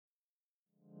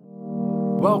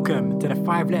Welcome to the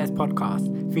 5 Letters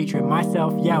Podcast, featuring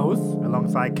myself, Yells,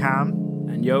 alongside Cam.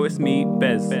 And yo, it's me,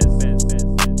 Bez.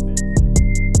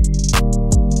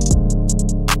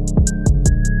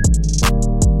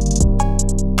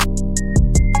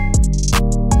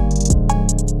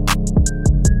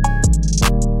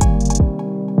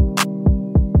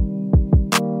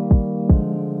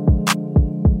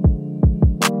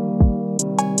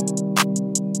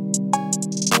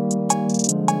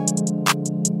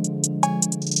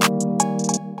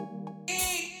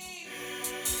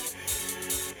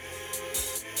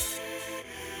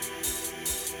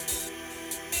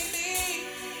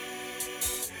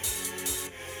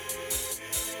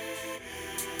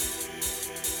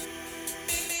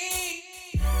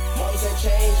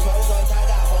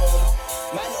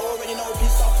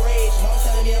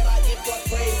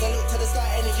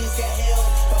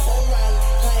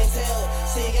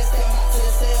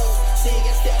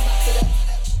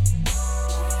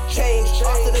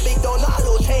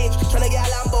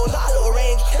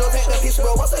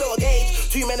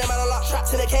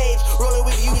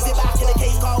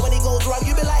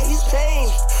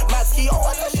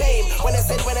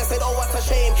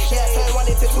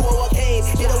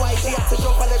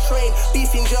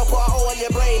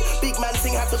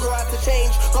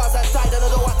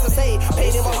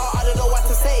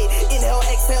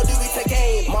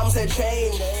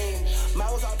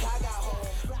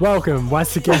 Welcome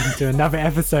once again to another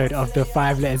episode of the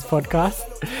 5 Letters Podcast.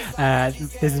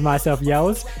 This is myself,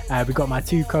 Yells. We got my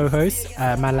two co-hosts,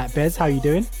 man like Bez. How you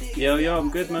doing? Yo, I'm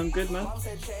good, man.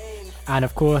 And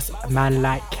of course, man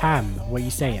like Cam. What are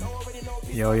you saying?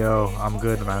 Yo, I'm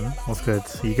good, man. What's good?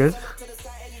 You good?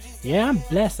 Yeah, I'm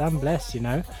blessed, you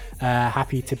know.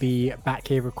 Happy to be back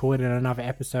here recording another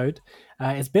episode.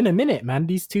 It's been a minute, man.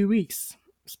 These 2 weeks.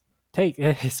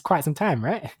 It's quite some time,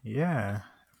 right? Yeah.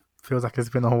 Feels like it's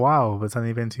been a while, but it's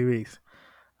only been 2 weeks.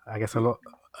 I guess a lot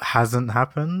has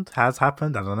happened. I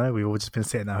don't know. We've all just been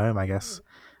sitting at home, I guess.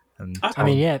 And I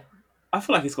mean, yeah. I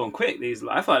feel like it's gone quick. I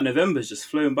feel like November's just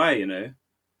flown by, you know?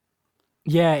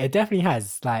 Yeah, it definitely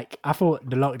has. Like, I thought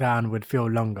the lockdown would feel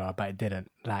longer, but it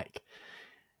didn't. Like,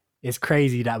 it's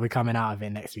crazy that we're coming out of it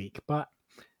next week, but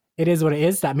it is what it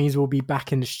is. That means we'll be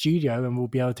back in the studio and we'll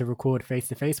be able to record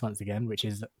face-to-face once again, which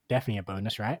is definitely a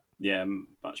bonus, right? Yeah,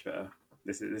 much better.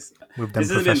 This with them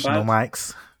professional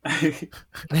mics.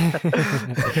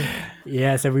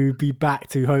 Yeah, so we'll be back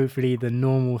to hopefully the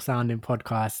normal sounding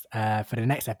podcast for the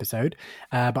next episode.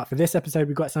 But for this episode,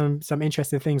 we've got some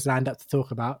interesting things lined up to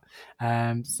talk about.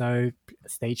 So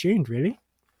stay tuned, really.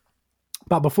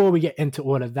 But before we get into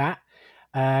all of that,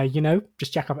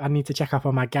 just check up. I need to check up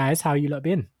on my guys. How you lot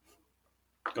been?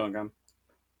 Go on, Cam.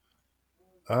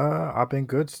 I've been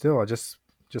good still. I just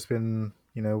been,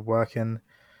 working.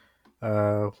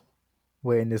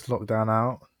 Waiting this lockdown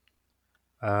out.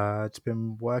 Just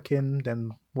been working, then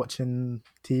watching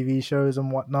TV shows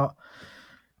and whatnot.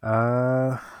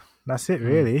 That's it,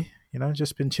 really.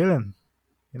 Just been chilling.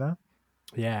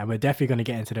 Yeah, we're definitely going to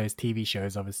get into those TV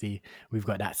shows. Obviously, we've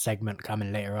got that segment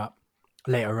coming later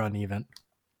on, even.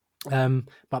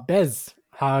 But Bez,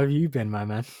 how have you been, my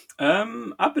man?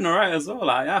 I've been alright as well.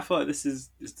 I feel like this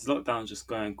lockdown's just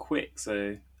going quick,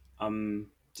 so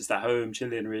just at home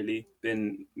chilling, really.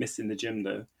 Been missing the gym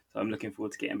though, so I'm looking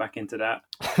forward to getting back into that.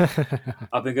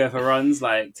 I've been going for runs.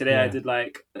 Like today, I did I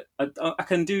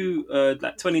can do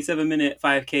 27-minute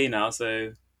 5K now,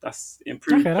 so that's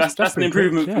improved. Okay, that's an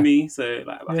improvement for me. So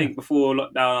I think before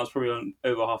lockdown, I was probably on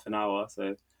over half an hour.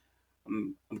 So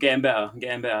I'm getting better.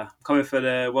 I'm coming for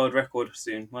the world record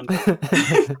soon. One day.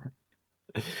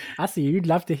 I see. You'd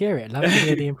love to hear it. Love to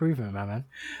hear the improvement, my man.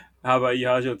 How about you?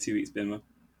 How's your 2 weeks been, man?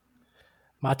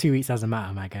 My 2 weeks doesn't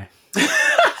matter, my guy.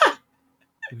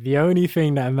 The only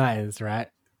thing that matters, right,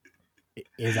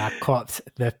 is I copped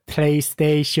the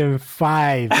PlayStation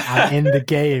 5. I'm in the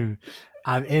game.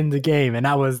 And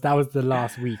that was the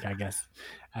last week, I guess.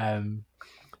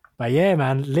 But yeah,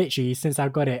 man, literally since I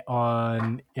got it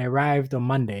arrived on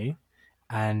Monday,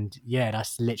 and yeah,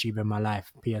 that's literally been my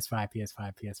life.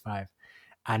 PS5.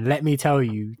 And let me tell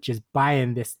you, just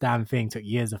buying this damn thing took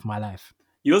years of my life.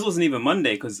 Yours wasn't even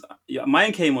Monday, because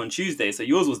mine came on Tuesday, so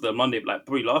yours was the Monday,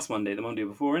 probably last Monday, the Monday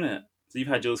before, innit? So you've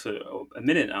had yours for a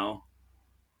minute now.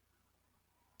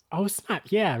 Oh,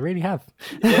 snap. Yeah, I really have.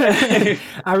 Yeah.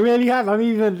 I really have. I'm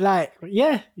even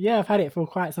I've had it for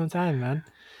quite some time, man.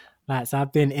 So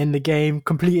I've been in the game,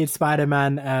 completed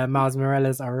Spider-Man Miles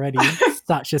Morales already.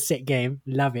 Such a sick game.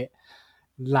 Love it.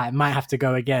 Might have to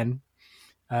go again.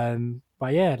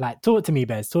 But yeah, talk to me,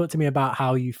 Bez. Talk to me about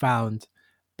how you found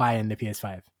buying the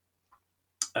PS5.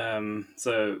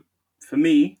 So for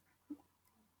me,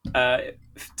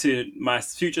 to my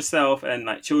future self and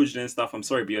like children and stuff, I'm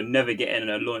sorry, but you're never getting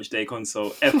a launch day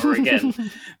console ever again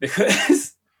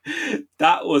because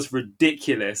that was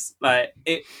ridiculous. Like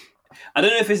it, I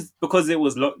don't know if it's because it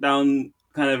was lockdown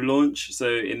kind of launch, so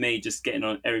it made just getting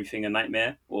on everything a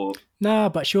nightmare. Or no,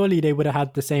 but surely they would have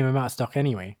had the same amount of stock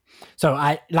anyway. So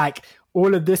I like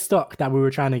all of this stock that we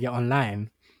were trying to get online.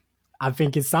 I'm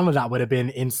thinking some of that would have been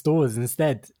in stores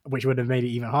instead, which would have made it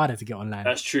even harder to get online.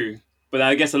 That's true. But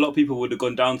I guess a lot of people would have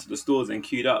gone down to the stores and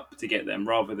queued up to get them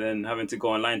rather than having to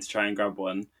go online to try and grab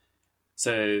one.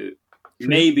 So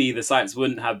maybe the sites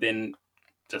wouldn't have been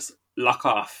just luck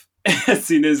off as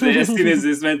soon as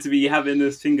it's meant to be having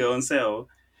this thing go on sale.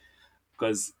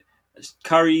 Because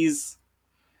curries,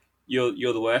 you're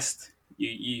the worst.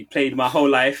 You played my whole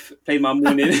life, played my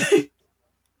morning.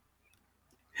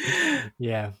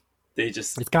 Yeah.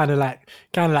 It's kind of like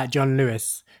John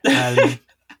Lewis.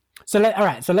 So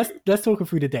let's talk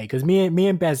through the day, because me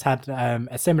and Bez had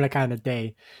a similar kind of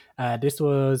day. This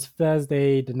was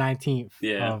Thursday the 19th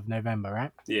of November,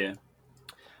 right? Yeah.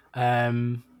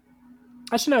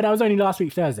 Actually no, that was only last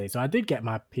week Thursday, so I did get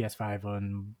my PS5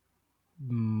 on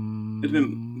It's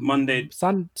been Monday.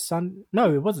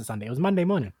 No, it wasn't Sunday, it was Monday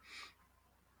morning.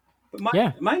 But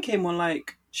mine came on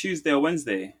like Tuesday or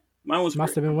Wednesday. Mine was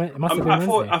must have been Wednesday.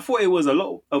 I thought it was a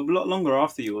lot longer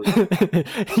after yours.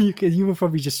 you were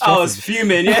probably just stressing. I was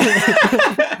fuming,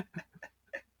 yeah.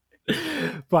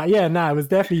 But yeah, no, it was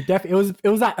definitely it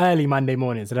was like early Monday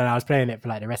morning, so then I was playing it for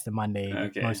like the rest of Monday,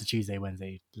 most of Tuesday,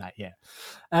 Wednesday, like yeah.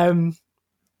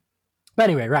 But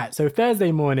anyway, right, so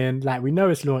Thursday morning, like we know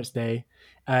it's launch day.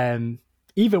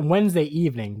 Even Wednesday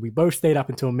evening, we both stayed up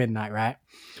until midnight, right?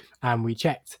 And we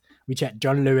checked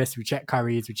John Lewis, we checked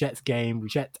Currys, we checked Game, we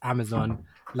checked Amazon,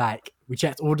 like we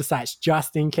checked all the sites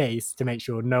just in case to make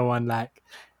sure no one like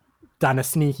done a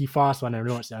sneaky fast one and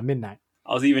launched it at midnight.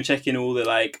 I was even checking all the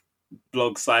like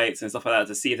blog sites and stuff like that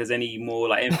to see if there's any more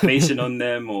like information on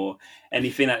them or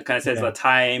anything that kind of says the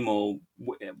time or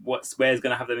where's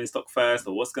going to have them in stock first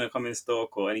or what's going to come in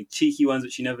stock or any cheeky ones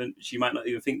which you might not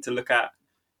even think to look at.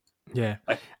 Yeah,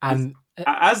 like, and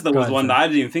Asda was one that I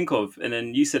didn't even think of, and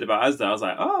then you said about Asda, I was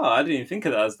like, oh, I didn't even think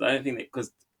of that. I don't think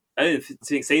because I didn't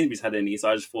think Sainsburys had any, so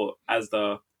I just thought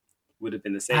Asda would have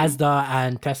been the same. Asda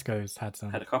and Tesco's had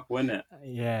a couple, innit?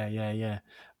 Yeah.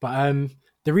 But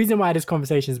the reason why this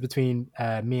conversation is between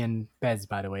me and Bez,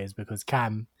 by the way, is because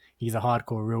Cam, he's a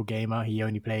hardcore real gamer. He's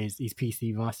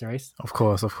PC Master Race. Of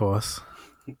course.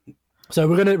 So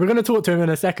we're gonna talk to him in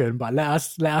a second, but let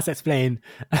us explain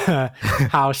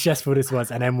how stressful this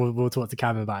was, and then we'll talk to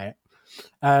Cam about it.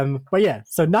 But yeah,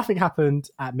 so nothing happened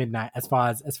at midnight as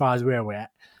far as we're aware.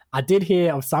 I did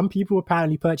hear of some people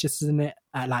apparently purchasing it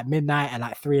at like midnight, at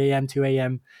like 3 a.m., 2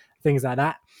 a.m., things like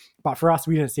that. But for us,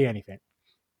 we didn't see anything.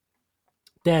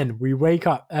 Then we wake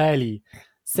up early,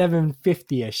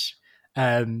 7:50ish,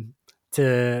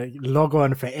 to log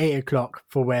on for 8 o'clock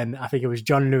for when I think it was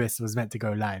John Lewis was meant to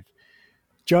go live.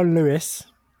 John Lewis.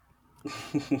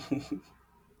 Do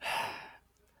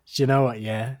you know what?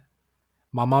 Yeah,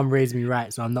 my mum raised me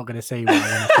right, so I'm not gonna say what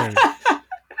I want to say.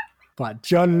 But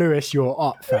John Lewis, you're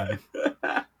up, fam.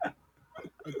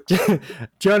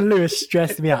 John Lewis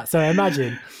stressed me out. So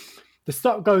imagine the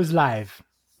stock goes live.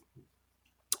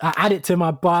 I add it to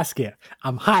my basket.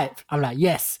 I'm hyped. I'm like,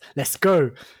 yes, let's go.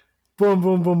 Boom,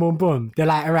 boom, boom, boom, boom. They're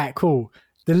like, all right, cool.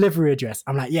 Delivery address.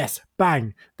 I'm like, yes,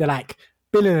 bang. They're like,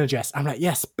 billing address. I'm like,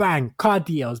 yes, bang. Card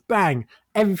details, bang.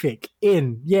 Everything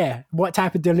in. Yeah. What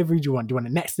type of delivery do you want? Do you want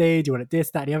it next day? Do you want it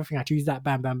this, that, the other thing? I choose that.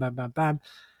 Bam, bam, bam, bam, bam.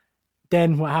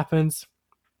 Then what happens?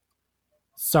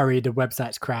 Sorry, the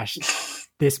website's crashed.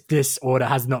 This order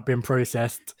has not been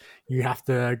processed. You have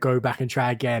to go back and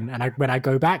try again. And when I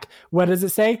go back, what does it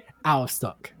say? Out of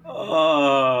stock.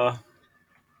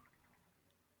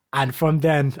 And from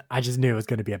then, I just knew it was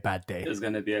going to be a bad day. It was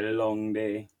going to be a long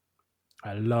day.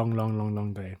 A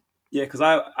long day. Yeah, because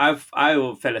I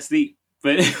fell asleep.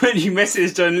 But when you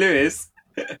messaged John Lewis,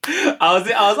 I was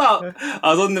out. I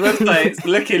was on the website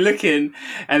looking,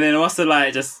 and then I must have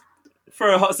like just for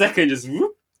a hot second just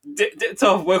dipped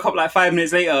off. Woke up like 5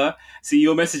 minutes later. See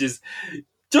your messages.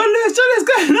 John Lewis,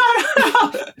 going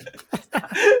no.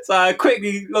 So I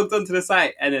quickly logged onto the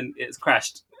site, and then it's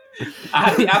crashed. I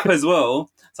had the app as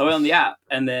well, so I went on the app,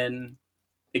 and then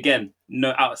again,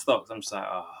 no out of stock. So I'm just like,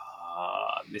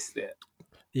 I missed it.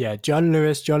 Yeah, John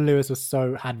Lewis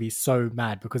had me so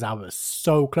mad because I was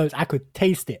so close. I could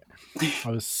taste it. I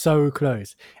was so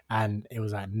close, and it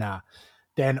was like, nah.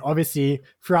 Then obviously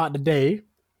throughout the day,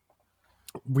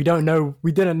 we didn't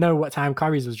know what time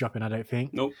Currys was dropping. I don't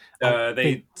think. Nope.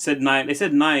 They said 9. They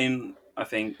said 9. I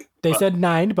think They said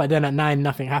 9, but then at 9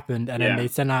 nothing happened, and then Yeah. they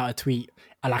sent out a tweet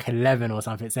at like 11 or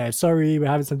something saying, "Sorry, we're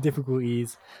having some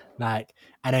difficulties." Like,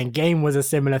 and then game was a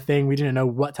similar thing. We didn't know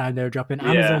what time they were dropping.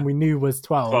 Yeah. Amazon we knew was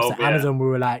 12, 12, so yeah. Amazon we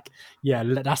were like, yeah,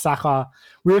 that's like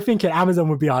we were thinking Amazon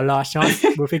would be our last chance.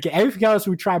 We were thinking everything else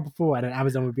we tried before, and then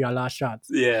Amazon would be our last chance.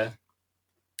 Yeah.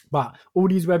 But all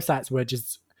these websites were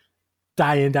just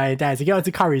dying. So you get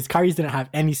onto Curry's didn't have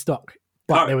any stock.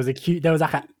 But there was a queue. There was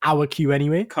like an hour queue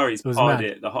anyway. Curry's parred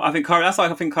it. I think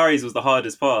Curry's was the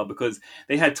hardest part because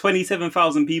they had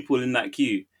 27,000 people in that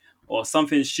queue or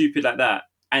something stupid like that,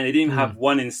 and they didn't have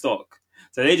one in stock.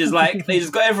 So they just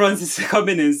got everyone to come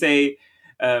in and say,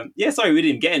 "Yeah, sorry, we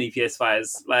didn't get any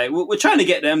PS5s. Like we're trying to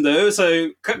get them though,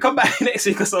 so come back next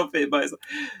week or something." But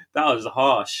that was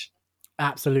harsh.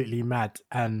 Absolutely mad.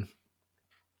 And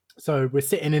so we're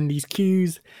sitting in these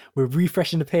queues, we're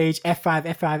refreshing the page, F5,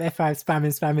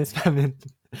 spamming.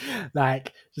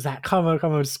 Like, just like, come on,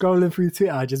 scrolling through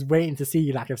Twitter, just waiting to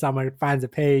see like if someone finds a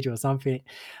page or something.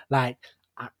 Like,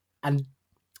 and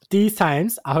these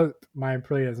times, I hope my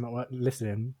employer is not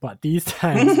listening, but these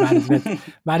times,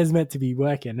 man is meant to be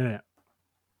working, isn't it?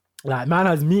 Like, man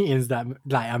has meetings that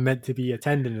like I'm meant to be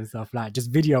attending and stuff, like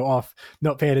just video off,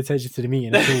 not paying attention to the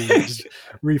meeting at all, just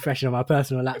refreshing on my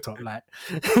personal laptop, like.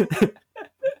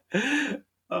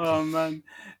 Oh man!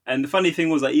 And the funny thing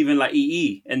was, like, even like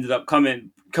EE ended up coming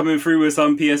through with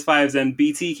some PS5s, and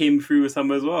BT came through with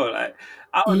some as well, like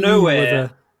out of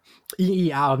nowhere.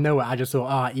 EE out of nowhere, I just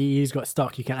thought, EE's got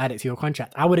stock, you can add it to your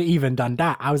contract. I would have even done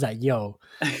that. I was like, yo,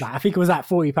 like, I think it was like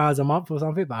 £40 a month or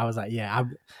something, but I was like, yeah,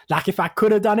 like if I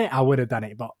could have done it, I would have done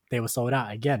it, but they were sold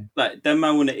out again. Like, them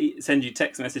man want to send you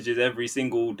text messages every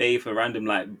single day for random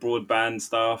like broadband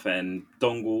stuff and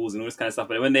dongles and all this kind of stuff,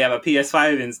 but when they have a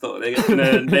PS5 in stock, they're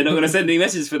not going to send any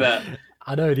messages for that.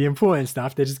 I know, the important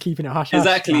stuff, they're just keeping it hush.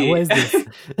 Exactly. Like, what is this?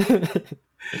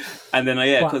 And then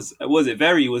because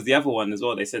Very was the other one as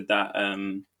well. They said that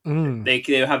they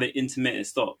were having intermittent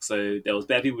stock, so there was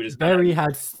bare people just Very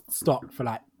had stock for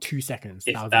like 2 seconds.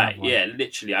 Yeah,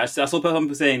 literally. I saw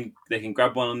people saying they can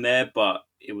grab one on there, but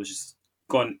it was just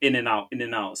gone in and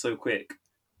out so quick.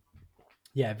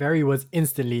 Yeah, Very was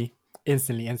instantly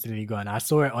gone. I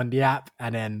saw it on the app,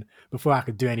 and then before I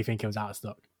could do anything, it was out of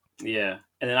stock. Yeah,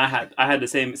 and then I had the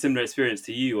similar experience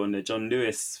to you on the John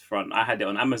Lewis front. I had it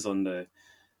on Amazon though.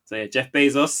 So yeah, Jeff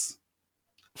Bezos.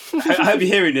 I hope you're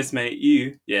hearing this,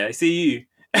 mate. I see you.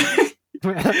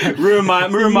 ruin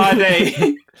my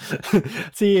day.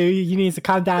 See you need to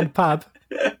come down to the pub.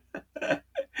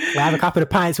 We'll have a couple of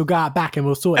pints, we'll go out back and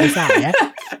we'll sort this out, yeah?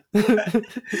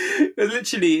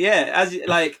 Literally, yeah.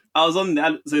 I was on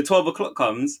there, so 12 o'clock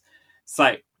comes, it's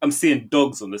like I'm seeing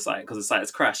dogs on the site because the site has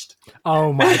crashed.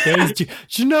 Oh my days. Do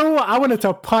you know what? I wanted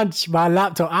to punch my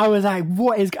laptop. I was like,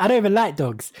 I don't even like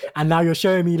dogs. And now you're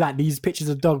showing me like these pictures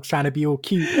of dogs trying to be all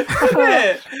cute.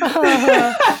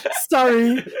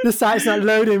 Sorry, the site's not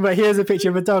loading, but here's a picture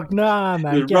of a dog. Nah,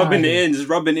 man. Just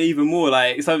rubbing it even more.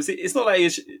 Like, so it's not like you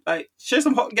show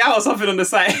some hot gal or something on the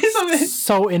site.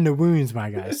 Salt in the wounds, my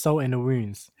guy. Salt in the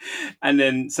wounds. And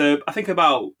then, so I think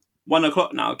about 1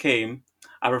 o'clock now came.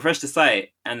 I refreshed the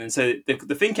site, and then so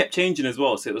the thing kept changing as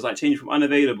well. So it was like changing from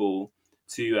unavailable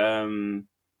to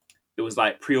it was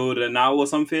like pre-order now or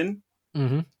something.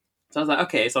 Mm-hmm. So I was like,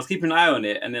 okay. So I was keeping an eye on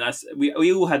it, and then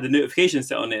we all had the notification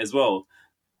set on it as well.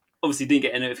 Obviously, didn't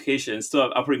get a notification.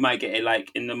 Still, I probably might get it like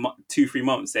in the 2-3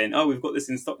 months saying, "Oh, we've got this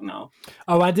in stock now."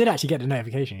 Oh, I did actually get the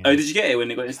notification. Yeah. Oh, did you get it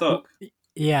when it got in stock?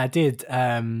 Yeah, I did.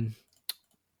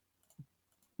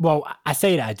 Well, I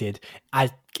say that I did.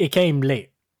 It came late.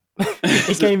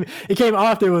 it came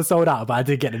after it was sold out, but I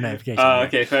did get the notification. Oh,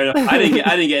 okay, fair enough. I didn't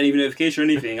get any notification or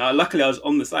anything. Luckily, I was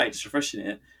on the site just refreshing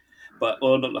it, not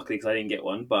luckily because I didn't get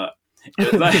one. But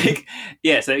it was like,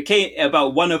 yeah. So it came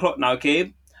about 1 o'clock now.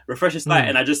 Okay, refresh the site,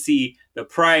 and I just see the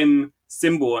Prime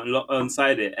symbol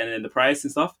onside it, and then the price and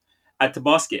stuff. Add to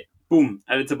basket. Boom,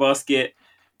 added to basket.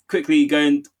 Quickly go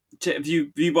and check,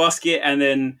 view basket, and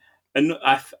then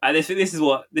this is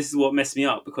what messed me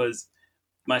up because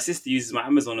my sister uses my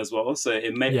Amazon as well, so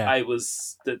I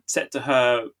was set to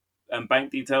her bank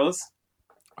details.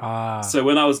 So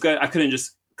when I was going, I couldn't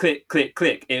just click.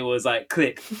 It was like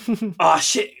click.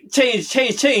 Shit!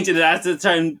 Change, and then I had to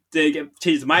try and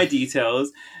change my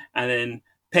details, and then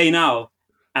pay now,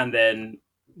 and then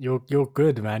you're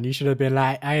good, man. You should have been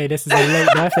like, "Hey, this is a late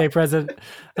birthday present."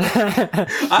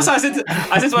 I said to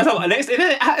myself, next if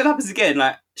it happens again,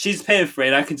 like she's paying for it,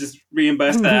 and I can just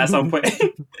reimburse her at some point.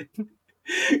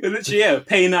 Literally,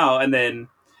 pay now, and then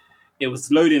it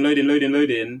was loading,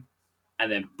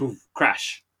 and then poof,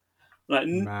 crash. Like,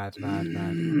 Mad. No.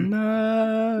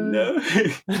 no.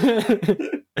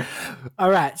 All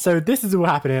right, so this is what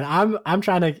happening. I'm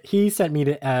trying to. He sent me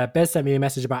Bez sent me a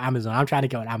message about Amazon. I'm trying to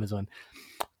get on Amazon.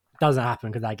 Doesn't happen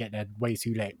because I get there way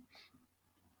too late.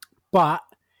 But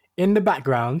in the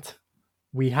background,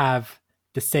 we have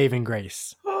the saving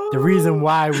grace. The reason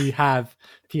why we have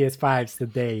PS5s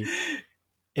today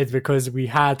is because we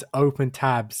had open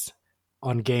tabs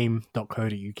on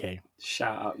game.co.uk.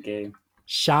 Shout out game.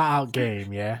 Shout out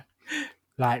game, yeah.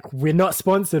 Like, we're not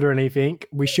sponsored or anything.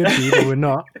 We should be, but we're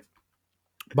not.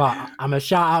 But I'm a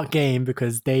shout out game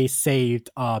because they saved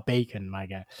our bacon, my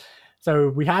guy. So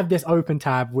we have this open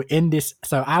tab. We're in this.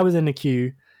 So I was in the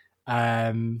queue.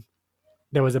 There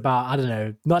was about, I don't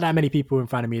know, not that many people in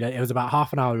front of me. It was about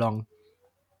half an hour long.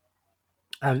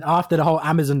 And after the whole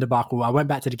Amazon debacle, I went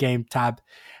back to the game tab,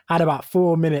 had about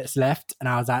 4 minutes left, and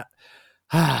I was like,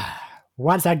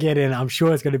 once I get in, I'm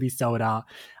sure it's going to be sold out.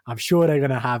 I'm sure they're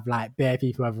going to have like bare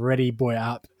people have already bought it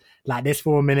up. Like this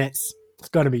 4 minutes, it's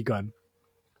going to be gone.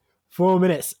 4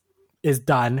 minutes is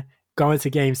done, going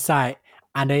to game site,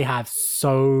 and they have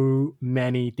so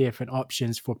many different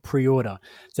options for pre-order.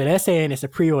 So they're saying it's a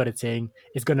pre-order thing.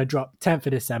 It's going to drop 10th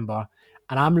of December.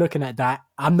 And I'm looking at that.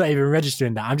 I'm not even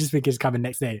registering that. I'm just thinking it's coming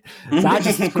next day. So I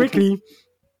just quickly,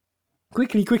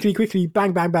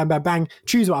 bang, bang, bang, bang, bang,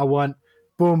 choose what I want.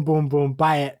 Boom, boom, boom,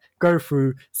 buy it, go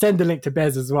through, send the link to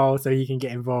Bez as well so he can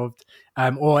get involved.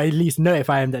 Or at least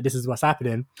notify him that this is what's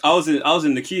happening. I was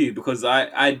in the queue because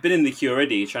I'd been in the queue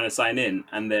already trying to sign in,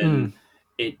 and then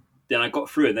then I got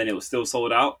through it, then it was still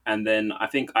sold out, and then I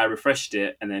think I refreshed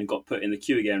it and then got put in the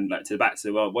queue again, like to the back.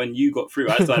 So when you got through,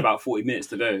 I just had about 40 minutes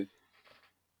to go.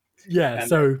 Yeah, and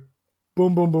so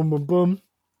boom, boom, boom, boom, boom.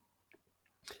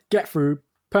 Get through,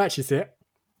 purchase it.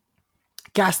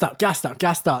 Gassed up.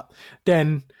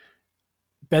 Then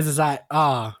Bez is like,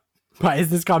 but is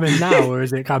this coming now or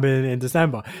is it coming in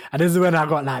December? And this is when I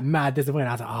got like mad disappointed.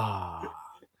 I was like,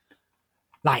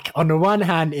 Like, on the one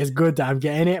hand, it's good that I'm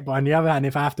getting it, but on the other hand,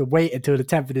 if I have to wait until the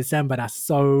 10th of December, that's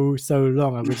so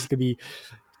long. I'm just going to be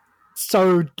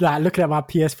so, like, looking at my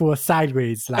PS4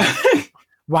 sideways. Like,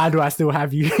 why do I still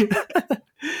have you?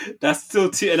 That's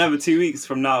still another 2 weeks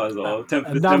from now as well. 10th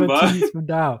of Another December. 2 weeks from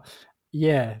now.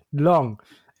 Yeah, long.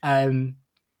 And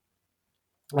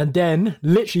then,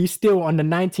 literally, still on the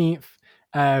 19th,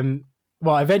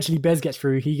 well, eventually Bez gets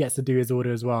through. He gets to do his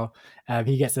order as well.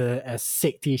 He gets a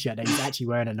sick T-shirt that he's actually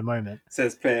wearing at the moment.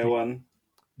 Says Player One.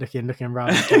 Looking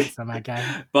rather gangster, my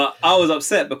guy. But I was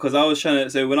upset because I was trying to.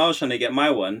 So when I was trying to get my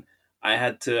one, I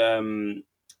had to.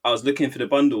 I was looking for the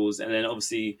bundles, and then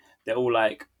obviously they're all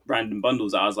like random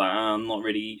bundles. I was like, I don't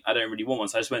really want one.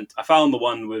 So I just went. I found the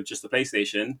one with just the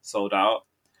PlayStation, sold out.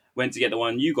 Went to get the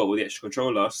one you got with the extra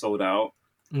controller, sold out.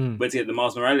 Went to get the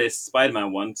Miles Morales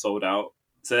Spider-Man one, sold out.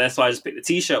 So that's why I just picked the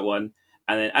T-shirt one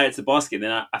and then added it to the basket.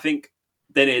 Then I think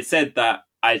then it said that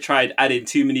I tried adding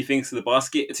too many things to the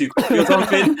basket, too quickly or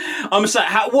something. I'm just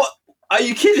like, what? Are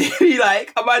you kidding me?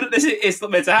 Like, it's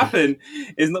not meant to happen.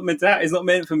 It's not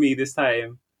meant for me this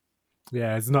time.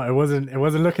 Yeah, it's not. It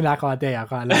wasn't looking like our day. I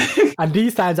can't lie. And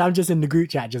these times I'm just in the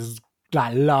group chat, just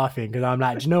like laughing because I'm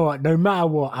like, do you know what? No matter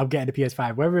what, I'm getting the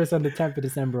PS5, whether it's on the 10th of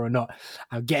December or not,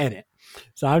 I'm getting it.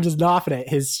 So I'm just laughing at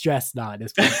his stress now at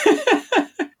this point.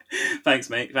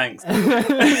 Thanks, mate. Thanks.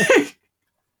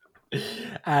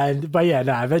 But yeah,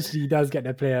 no, eventually he does get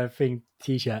the player thing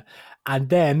T-shirt. And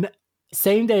then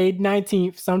same day,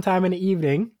 19th, sometime in the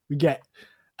evening, we get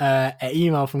an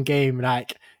email from Game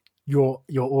like, your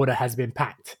order has been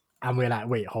packed. And we're like,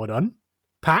 wait, hold on.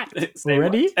 Packed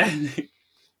already?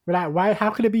 We're like, why?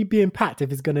 How could it be being packed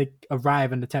if it's going to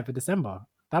arrive on the 10th of December?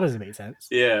 That doesn't make sense.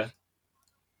 Yeah.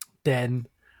 Then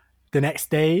the next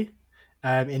day,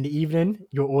 in the evening,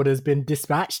 your order's been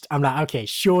dispatched. I'm like, okay,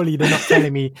 surely they're not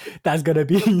telling me that's going to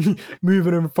be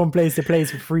moving them from place to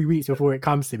place for 3 weeks before it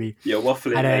comes to me. You're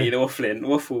waffling, mate. You're waffling.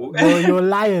 Waffle. Well, you're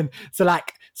lying.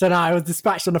 So now I was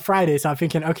dispatched on a Friday. So I'm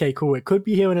thinking, okay, cool. It could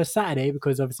be here on a Saturday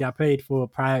because obviously I paid for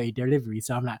priority delivery.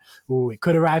 So I'm like, oh, it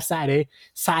could arrive Saturday.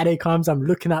 Saturday comes. I'm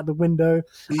looking out the window.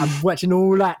 I'm watching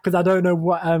all that because I don't know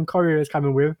what courier is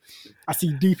coming with. I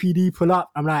see DPD pull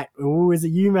up. I'm like, oh, is it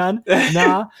you, man?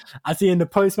 Nah. I see in the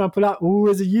postman pull up. Oh,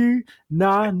 is it you?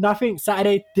 Nah, nothing.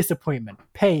 Saturday, disappointment,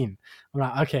 pain. I'm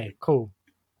like, okay, cool.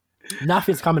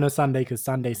 Nothing's coming on Sunday because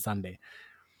Sunday's Sunday.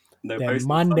 No then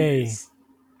Monday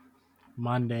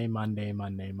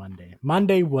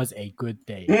was a good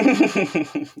day.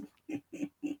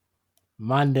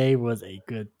 Monday was a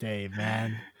good day,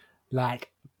 man.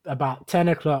 Like about 10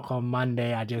 o'clock on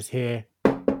Monday, I just hear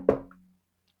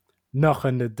knock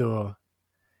on the door.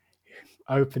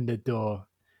 Open the door.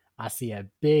 I see a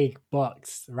big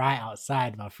box right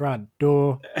outside my front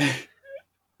door.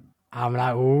 I'm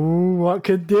like, ooh, what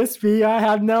could this be? I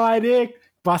have no idea.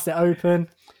 Bust it open.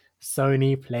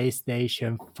 Sony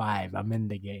PlayStation 5. I'm in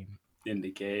the game. In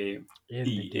the game. In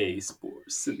the EA game.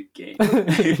 Sports in the game.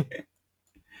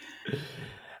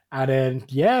 And then,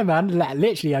 yeah, man, like,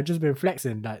 literally, I've just been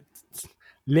flexing. Like,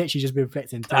 literally just been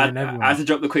flexing, telling everyone. I had to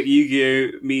drop the quick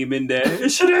Yu-Gi-Oh meme in there. It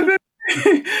should have been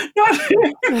not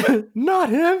him. Not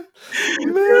him.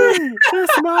 Me.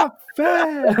 It's not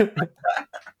fair.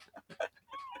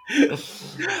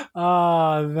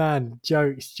 Oh man,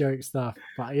 joke stuff.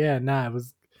 But yeah, it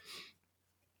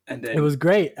was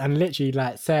great. And literally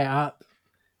like set it up,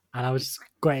 and I was just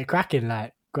got it cracking.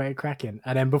 And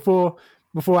then before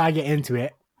I get into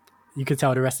it, you could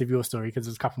tell the rest of your story because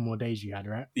there's a couple more days you had,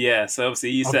 right? Yeah, so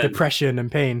obviously you of sent depression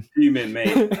and pain. Human,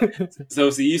 mate. So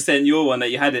obviously you sent your one that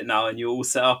you had it now and you're all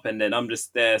set up, and then I'm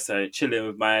just there, so chilling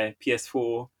with my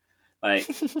PS4, like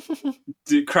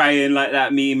crying like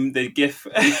that meme, the GIF.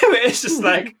 It's just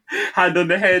like hand on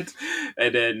the head,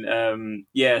 and then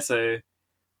so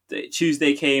the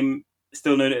Tuesday came,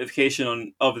 still no notification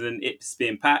on other than it just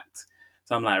being packed.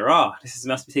 So I'm like, rah, this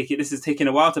is taking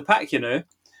a while to pack, you know.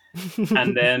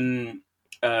 And then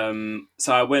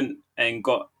so I went and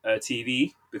got a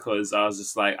TV because I was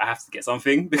just like, I have to get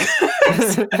something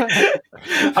because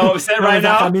I'm upset right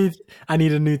now. I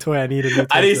need a new toy. I need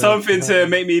something to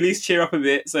make me at least cheer up a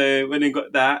bit. So went and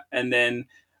got that, and then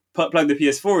plugged the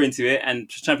PS4 into it and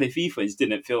trying to play FIFA. It just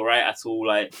didn't feel right at all.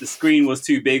 Like the screen was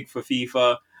too big for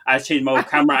FIFA. I changed my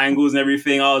camera angles and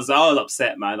everything. I was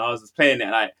upset, man. I was just playing it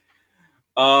like,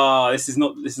 oh, this is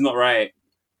not right.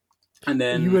 And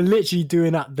then you were literally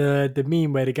doing up the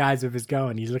meme where the guy's with his girl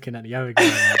and he's looking at the other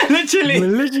guy. Like, literally, you were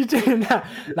literally doing that.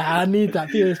 Like, I need that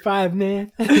PS5,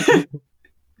 man.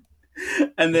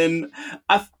 And then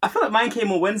I feel like mine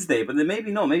came on Wednesday, but then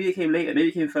maybe not. Maybe it came later. Maybe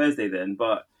it came Thursday then.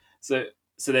 But so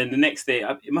then the next day,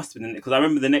 it must have been because I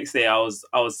remember the next day I was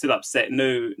still upset.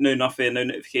 No nothing, no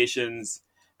notifications.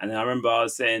 And then I remember I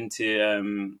said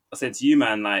to you,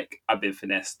 man, like, I've been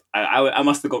finessed. I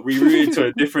must have got rerouted to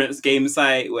a different game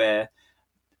site where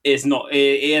it's not.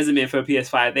 It hasn't been for a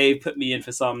PS5. They put me in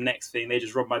for some next thing. They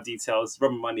just robbed my details,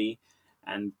 robbed my money,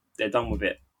 and they're done with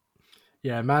it.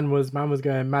 Yeah, man was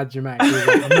going mad dramatic. He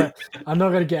was like, I'm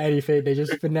not gonna get anything. They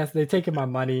just finessed. They're taking my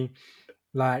money,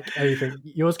 like everything.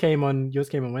 Yours came on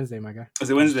Wednesday, my guy.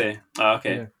 Was it Wednesday? Oh,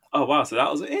 okay. Yeah. Oh wow. So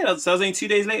that was So I was only 2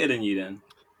 days later than you then.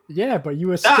 Yeah, but you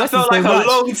were that felt like a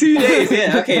long 2 days.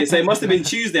 Yeah, okay, so it must have been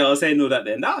Tuesday. I was saying all that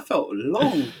then. That felt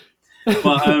long,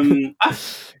 but I'm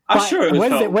sure it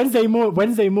was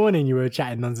Wednesday morning. You were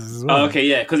chatting nonsense as well. Oh, okay,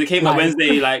 yeah, because it came like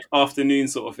Wednesday like afternoon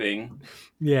sort of thing.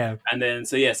 Yeah, and then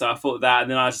so I thought that,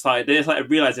 and then I started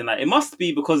realizing like it must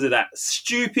be because of that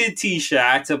stupid T-shirt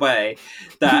I had to buy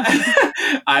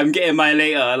that I'm getting mine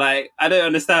later. Like I don't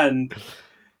understand.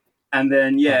 And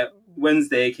then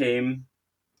Wednesday came.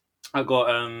 I got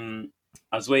I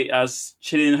was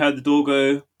chilling, heard the door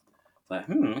go. Like,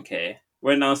 okay.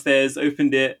 Went downstairs,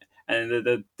 opened it, and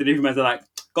the delivery man's like,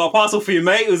 got a parcel for you,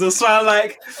 mate. It was a smile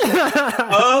like,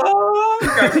 oh,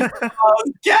 I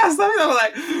was gassed. I was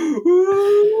like,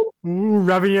 ooh,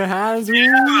 rubbing your hands. Ooh.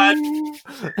 Yeah,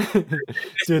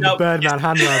 doing the Birdman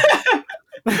hand rub.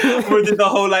 We did the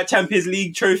whole like Champions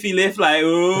League trophy lift, like,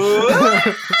 ooh.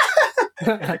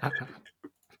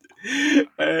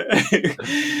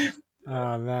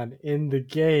 Oh man, in the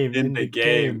game.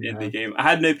 I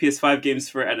had no PS5 games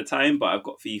for it at the time, but I've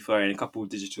got FIFA and a couple of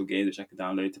digital games which I can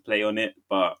download to play on it.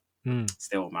 But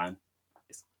still, man,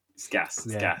 it's gas.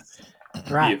 It's gas.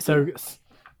 Right. Beautiful.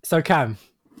 So Cam,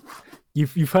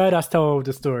 you've heard us tell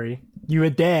the story. You were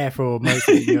there for most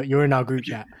of it. You're in our group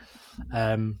chat.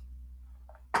 As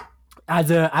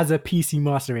a PC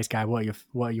Master Race guy, what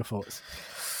are your thoughts?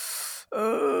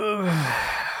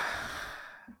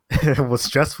 It was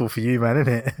stressful for you, man,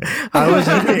 isn't it? I was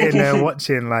just sitting there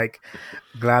watching, like,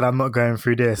 glad I'm not going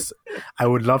through this. I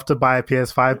would love to buy a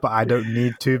PS5, but I don't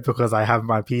need to because I have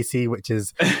my PC, which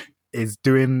is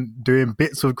doing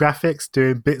bits with graphics,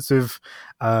 doing bits with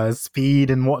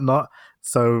speed and whatnot.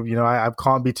 So, you know, I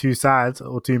can't be too sad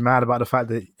or too mad about the fact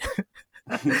that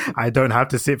I don't have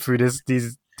to sit through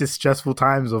these stressful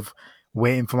times of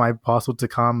waiting for my parcel to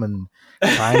come and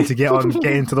trying to get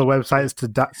into the websites to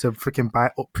freaking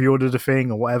pre-order the thing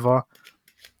or whatever.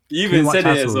 You even said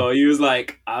it as well. You was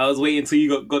like, I was waiting until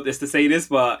you got this to say this,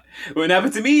 but it wouldn't happen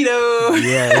to me though.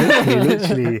 Yeah,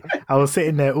 literally. I was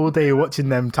sitting there all day watching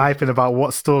them typing about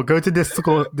what store, go to this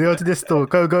store, go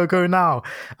now.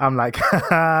 I'm like,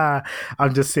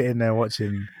 I'm just sitting there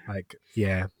watching, like,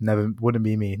 yeah, never, wouldn't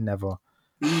be me, never.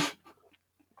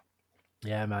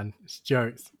 Yeah, man, it's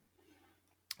jokes.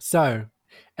 So,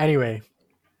 anyway,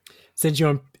 since you're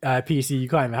on PC, you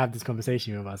can't even have this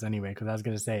conversation with us anyway. Because I was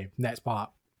gonna say next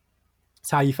part.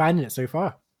 So, how you finding it so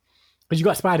far? Because you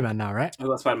got Spider-Man now, right? I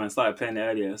got Spider-Man, started playing it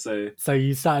earlier, so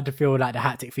you started to feel like the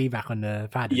haptic feedback on the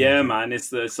pad. yeah, man,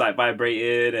 it's like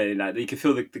vibrated, and like you can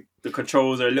feel the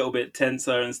controls are a little bit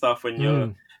tenser and stuff when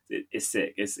you're. It's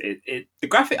sick. The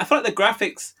graphic. I feel like the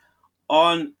graphics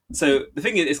on. So the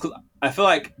thing is, because I feel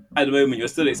like at the moment you're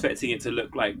still expecting it to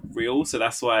look like real, so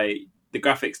that's why the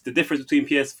graphics, the difference between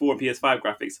PS4 and PS5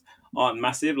 graphics aren't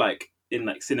massive, like in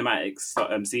like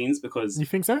cinematics scenes, because You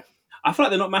think so? I feel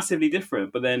like they're not massively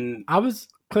different. But then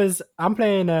because I'm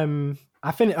playing.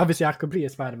 Obviously I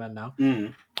completed Spider-Man now.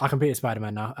 I completed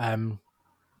Spider-Man now.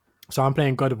 So I'm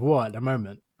playing God of War at the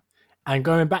moment, and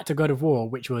going back to God of War,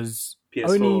 which was PS4.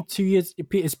 only 2 years.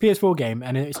 It's a PS4 game,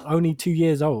 and it's only 2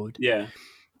 years old. Yeah.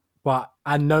 But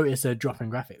I noticed a drop in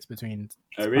graphics between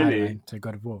Spider-Man to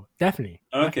God of War. Definitely.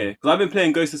 Okay, because I've been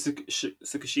playing Ghost of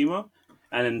Tsukushima,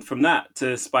 and then from that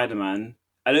to Spider-Man,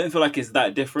 I don't feel like it's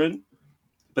that different.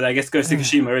 But I guess Ghost of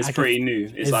Tsukushima is pretty new.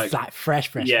 It's like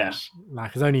fresh. Yeah. Fresh.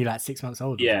 Like it's only like 6 months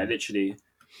old. Yeah, literally.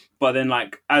 But then,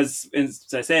 like,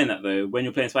 so saying that though, when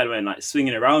you're playing Spider-Man, like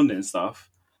swinging around and stuff,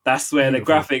 that's where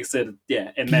Beautiful. the graphics are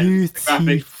immense. The graphics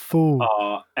Beautiful.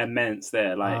 are immense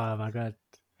there. Like, Oh my god.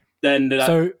 then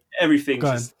So everything's go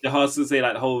on. just hard to say,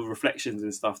 like the whole reflections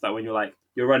and stuff. That when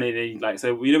you're running and like,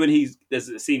 so you know when there's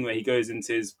a scene where he goes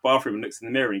into his bathroom and looks in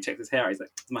the mirror and he checks his hair. He's like,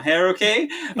 "Is my hair okay?"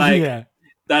 Like, yeah.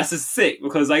 that's just sick,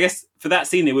 because I guess for that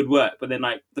scene it would work. But then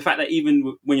like the fact that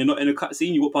even when you're not in a cut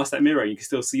scene, you walk past that mirror and you can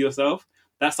still see yourself.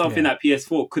 That's something that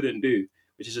PS4 couldn't do,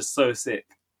 which is just so sick.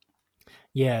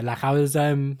 Yeah, like I was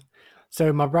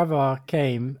so my brother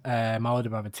came, my older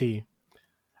brother T,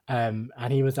 and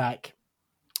he was like,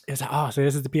 oh, so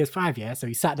this is the PS5, yeah? So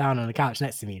he sat down on the couch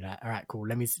next to me, like, all right, cool,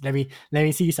 let me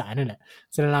see something, innit?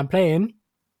 So then I'm playing,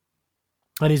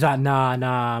 and he's like, nah,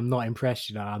 I'm not impressed,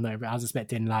 you know, I was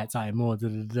expecting like something more,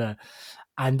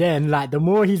 And then like the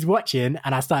more he's watching,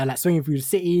 and I started like swinging through the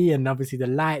city, and obviously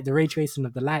the ray tracing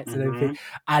of the lights and everything,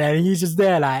 and then he's just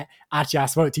there like, actually I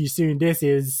spoke to you soon, this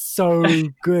is so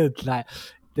good. Like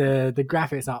the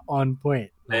graphics are on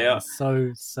point. Like, they are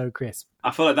so crisp.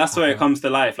 I feel like that's where it comes to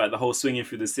life, like the whole swinging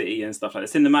through the city and stuff. Like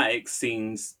the cinematic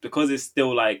scenes, because it's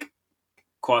still like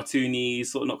cartoony,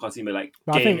 sort of not cartoony, but like.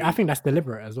 But I think that's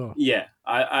deliberate as well. Yeah,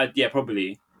 yeah,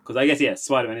 probably, because I guess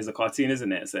Spider-Man is a cartoon,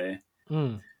 isn't it? So.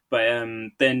 But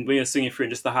then when you're swinging through,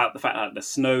 and just the fact that the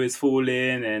snow is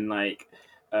falling, and like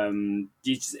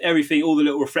everything, all the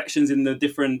little reflections in the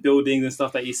different buildings and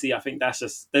stuff that you see, I think that's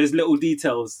just those little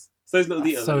details.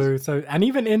 So and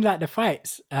even in like the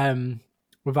fights,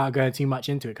 without going too much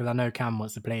into it, because I know Cam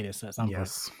wants to play this at some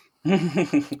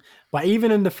point. But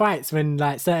even in the fights, when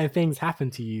like certain things happen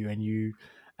to you, and you,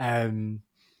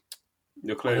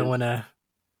 your clothes. I don't want to.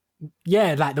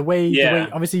 Yeah, like the way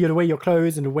obviously the way your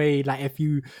clothes, and the way like if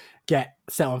you get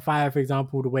set on fire, for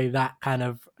example, the way that kind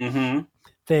of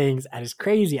things, and it's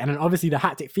crazy. And then obviously the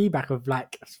haptic feedback of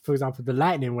like, for example, the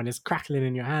lightning when it's crackling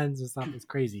in your hands and stuff is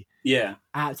crazy. Yeah,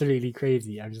 absolutely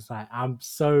crazy. I'm just like, I'm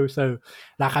so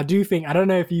like, I don't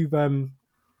know if you've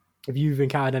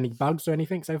encountered any bugs or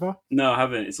anything so far. No, I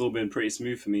haven't. It's all been pretty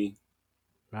smooth for me.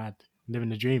 Mad. Living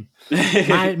the dream. my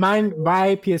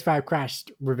PS5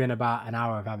 crashed within about an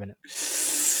hour of having it.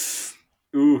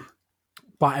 Ooh.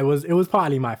 But it was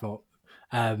partly my fault.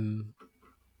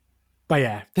 But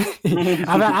yeah,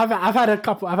 I've had a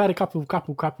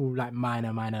couple like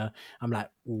minor. I'm like,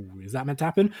 ooh, is that meant to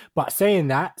happen? But saying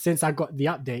that, since I got the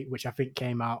update, which I think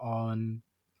came out on,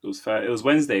 it was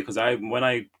Wednesday, because when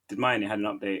I did mine, it had an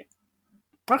update.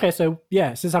 Okay, so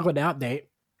yeah, since I got the update,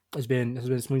 it's been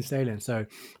smooth sailing. So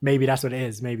maybe that's what it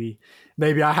is. Maybe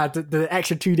I had the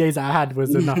extra 2 days that I had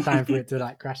was enough time for it to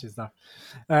like crash and stuff.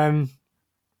 But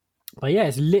yeah,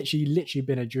 it's literally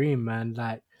been a dream, man.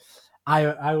 Like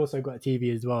I also got a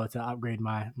TV as well to upgrade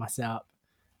my setup.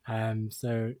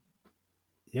 So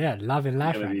yeah, loving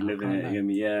life. You're gonna right be now. living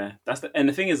it. Yeah, and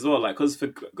the thing is as well, like, because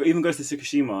even Ghost of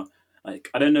Tsukushima, like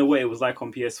I don't know what it was like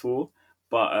on PS4,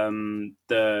 but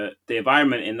the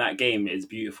environment in that game is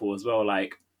beautiful as well.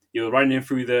 Like, you're running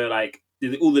through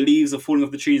all the leaves are falling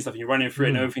off the trees and stuff, and you're running through it,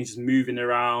 and everything's just moving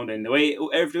around, and the way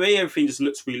everything just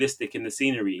looks realistic in the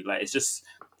scenery. Like, it's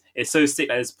so sick.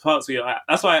 Like, there's parts where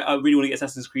that's why I really want to get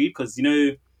Assassin's Creed, because I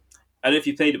don't know if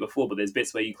you played it before, but there's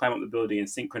bits where you climb up the building and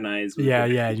synchronize.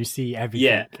 You see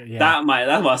everything. Yeah.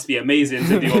 That must be amazing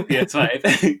to do on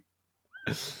PS5.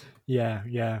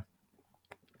 Yeah.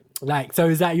 Like, so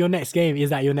is that your next game? Is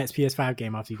that your next PS5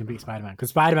 game after you complete Spider-Man? Because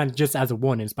Spider-Man, just as a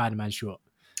warning, Spider-Man's short.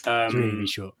 It's really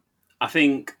short. I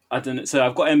think I don't know. So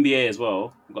I've got NBA as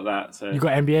well. I've got that. So You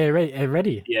got NBA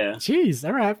ready? yeah. Jeez,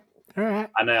 all right.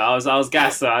 I know. I was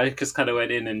gassed, so I just kind of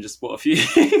went in and just bought a few.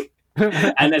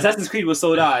 And Assassin's Creed was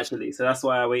sold out actually, so that's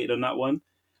why I waited on that one.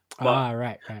 But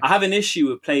right. I have an issue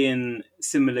with playing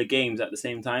similar games at the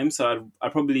same time, so I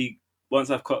probably once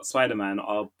I've caught Spider-Man,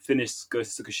 I'll finish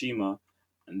Ghost of Tsushima,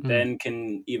 and then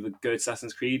can either go to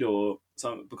Assassin's Creed or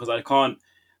something, because I can't.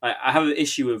 I have an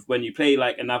issue with when you play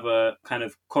like another kind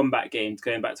of combat game,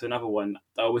 going back to another one.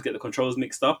 I always get the controls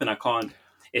mixed up, and I can't.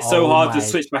 It's so hard to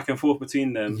switch back and forth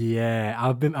between them. Yeah,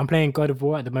 I'm playing God of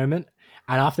War at the moment,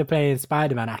 and after playing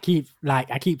Spider-Man, I keep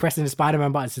pressing the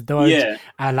Spider-Man buttons to dodge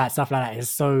and like stuff like that. It's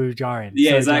so jarring.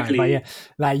 Yeah, so exactly. Jarring. But yeah,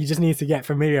 like you just need to get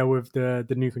familiar with the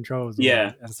new controls.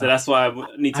 Yeah, so that's why I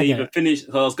need to either finish.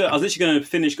 So I was literally going to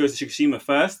finish Ghost of Tsushima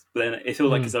first, but then it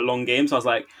feels like it's a long game, so I was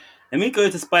like, let me go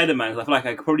to Spider-Man, because I feel like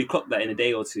I could probably clock that in a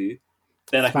day or two.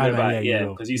 Then I can go back,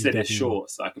 because you said it's short,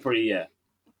 so I could probably,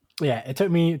 Yeah, it took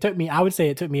me. I would say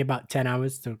it took me about 10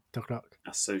 hours to clock.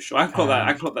 That's so short. I can clock that.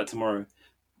 I can clock that tomorrow.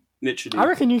 Literally, I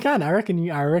reckon you can. I reckon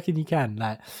you can.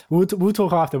 Like we'll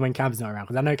talk after when Cam's not around,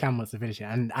 because I know Cam wants to finish it,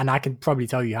 and I can probably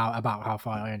tell you how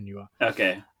far in you are.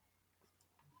 Okay.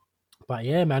 But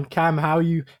yeah, man, Cam, how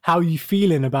are you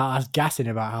feeling about us gassing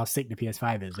about how sick the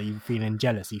PS5 is? Are you feeling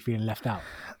jealous? Are you feeling left out?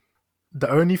 The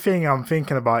only thing I'm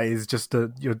thinking about is just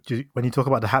when you talk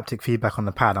about the haptic feedback on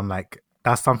the pad, I'm like,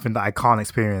 that's something that I can't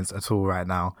experience at all right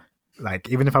now. Like,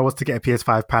 even if I was to get a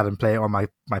PS5 pad and play it on my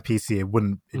PC,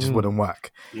 it just wouldn't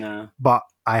work. No. But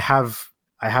I have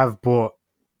bought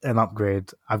an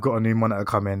upgrade. I've got a new monitor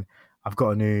coming. I've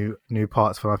got a new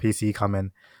parts for my PC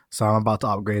coming. So I'm about to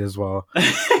upgrade as well.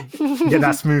 Get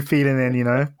that smooth feeling in, you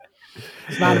know?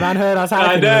 Man heard us.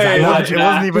 I know. It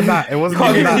wasn't even that.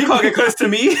 You can't get close to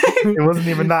me. It wasn't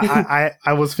even that.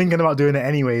 I was thinking about doing it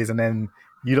anyways, and then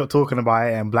you lot talking about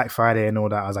it and Black Friday and all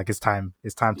that. I was like, it's time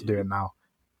to do it now.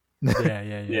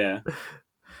 Yeah.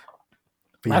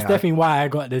 That's definitely why I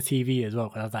got the TV as well,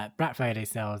 because I was like, Black Friday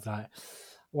sale. I was like,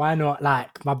 why not?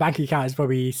 Like, my bank account is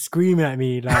probably screaming at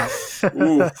me like,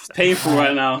 ooh, it's painful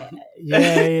right now.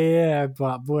 Yeah.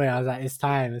 But boy, I was like, it's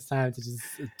time to just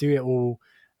do it all.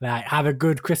 Like, have a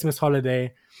good Christmas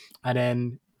holiday, and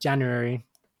then January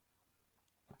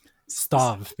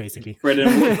starve, basically. Bread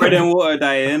and water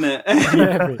diet,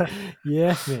 innit?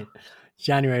 Yeah, mate.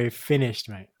 January finished,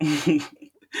 mate.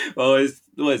 Well,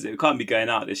 what is it? We can't be going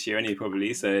out this year anyway,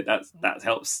 probably. So that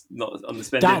helps not on the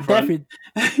spending front.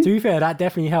 To be fair, that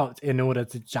definitely helped in order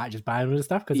to just buy all the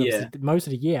stuff, because most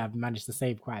of the year I've managed to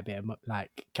save quite a bit of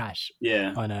like cash.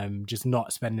 Yeah. On just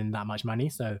not spending that much money.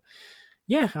 So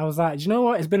yeah, I was like, do you know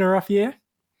what? It's been a rough year.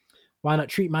 Why not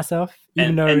treat myself?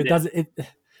 Even though it doesn't.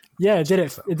 It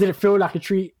didn't feel like a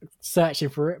treat searching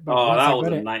for it. But that was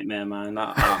a nightmare, man.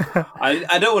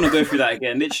 I don't want to go through that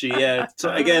again. Literally, yeah.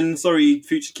 So again, sorry,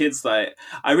 future kids. Like,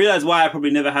 I realized why I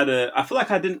probably never had I feel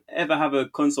like I didn't ever have a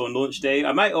console on launch day.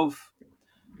 I might have.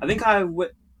 I think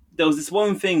there was this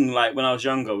one thing, like when I was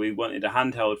younger, we wanted a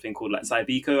handheld thing called like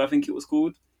Cybeco, I think it was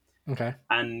called. Okay.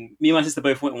 And me and my sister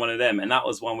both went on one of them, and that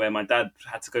was one where my dad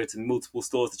had to go to multiple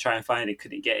stores to try and find it,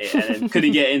 couldn't get it, and then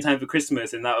couldn't get it in time for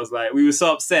Christmas, and that was like, we were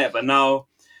so upset. But now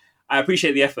I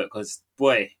appreciate the effort, because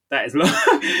boy, that is long.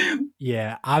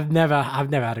 Yeah, I've never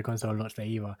had a console launch day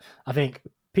either. I think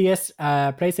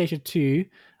PlayStation 2,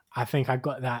 I think I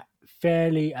got that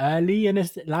fairly early in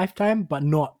its lifetime, but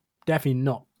definitely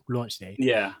not launch day.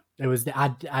 Yeah, it was. I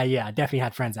definitely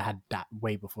had friends that had that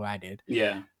way before I did.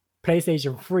 Yeah.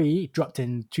 PlayStation 3 dropped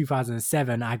in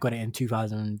 2007. I got it in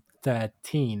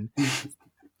 2013.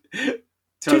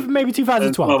 Maybe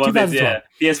 2012. 2012. Yeah.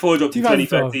 PS4 dropped in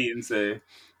 2013. So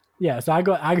yeah, so I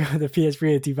got the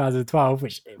PS3 in 2012,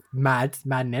 which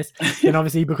madness. And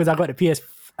obviously, because I got the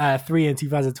PS3 in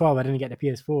 2012, I didn't get the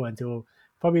PS4 until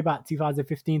probably about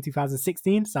 2015,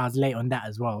 2016. So I was late on that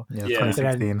as well. Yeah.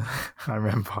 2016. I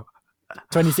remember.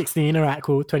 2016, all right,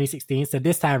 cool. 2016. So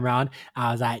this time around,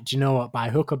 I was like, do you know what? By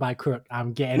hook or by crook,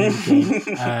 I'm getting in the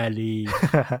game early.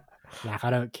 Like, I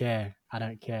don't care.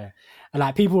 And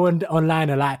like, people online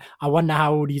are like, I wonder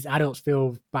how all these adults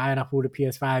feel buying up all the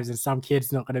PS5s, and some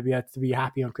kids not going to be able to be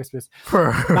happy on Christmas.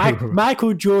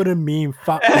 Michael Jordan meme,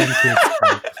 fuck them kids.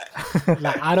 Bro.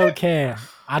 Like, I don't care.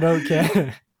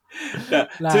 Yeah,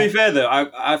 like, to be fair though,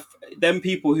 I've them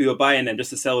people who are buying them just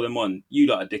to sell them on, you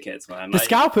lot are dickheads, man. Like, the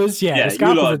scalpers, the scalpers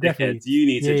you lot are definitely. Dickheads. You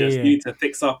need to you need to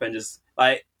fix up and just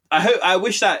like. I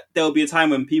wish that there will be a time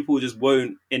when people just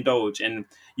won't indulge, and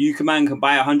you can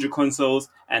buy 100 consoles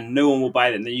and no one will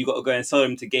buy them. Then you got to go and sell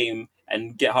them to Game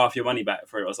and get half your money back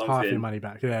for it or something. Half your money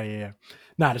back, yeah.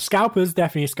 Nah, the scalpers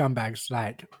definitely scumbags,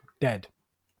 like dead.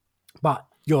 But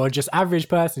you're just average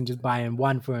person just buying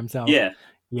one for himself. Yeah,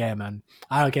 man.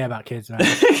 I don't care about kids, man.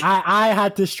 I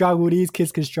had to struggle. These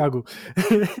kids can struggle.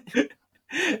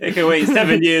 They can wait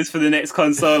 7 years for the next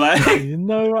console. Like, You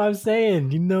know what I'm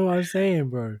saying?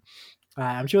 Bro.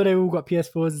 I'm sure they all got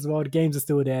PS4s as well. The games are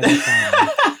still there. That's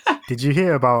fine, Did you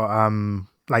hear about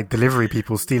like delivery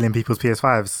people stealing people's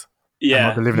PS5s? yeah, And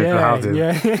not delivering it to the houses.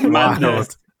 yeah.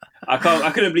 madness. I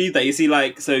couldn't believe that. You see,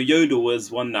 like, so Yodel was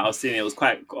one that I was seeing. It was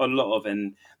quite a lot of,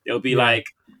 and it'll be like,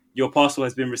 your parcel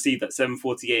has been received at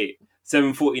 7:48,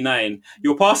 7:49.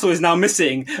 Your parcel is now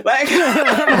missing. Like,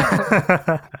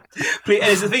 please,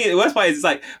 and it's the thing. The worst part is, it's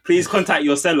like, please contact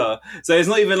your seller. So it's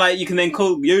not even like you can then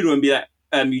call Yodel and be like,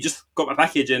 you just got my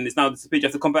package and it's now disappeared. You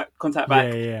have to contact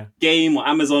back Game or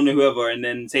Amazon or whoever, and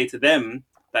then say to them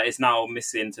that it's now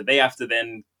missing. So they have to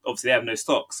then, obviously they have no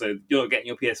stock, so you're not getting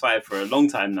your PS5 for a long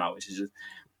time now, which is just,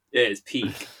 it's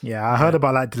peak. Yeah, I heard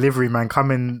about like delivery man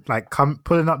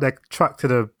pulling up their truck to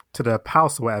the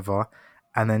house or whatever,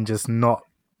 and then just not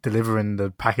delivering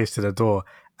the package to the door,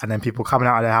 and then people coming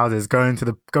out of their houses going to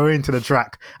the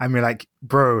track and be like,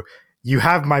 bro, you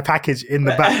have my package in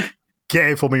the back, get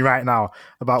it for me right now.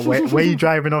 About where you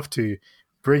driving off to,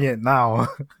 bring it now.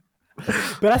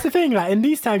 But that's the thing, like in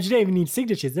these times you don't even need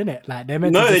signatures, innit? Like they're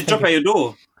meant they drop at your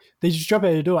door. They just drop it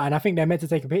at the door, and I think they're meant to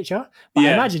take a picture. But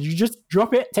I imagine you just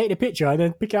drop it, take the picture, and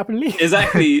then pick it up and leave.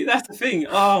 Exactly, that's the thing.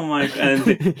 Oh my god!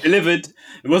 And delivered.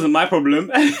 It wasn't my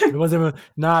problem. It wasn't.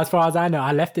 No, as far as I know,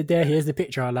 I left it there. Here's the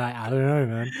picture. I'm like, I don't know,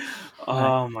 man.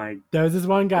 Oh my! There was this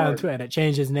one guy on Twitter that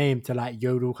changed his name to like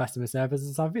Yodel customer service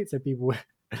or something. So people were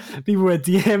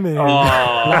DMing him.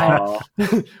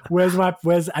 Like,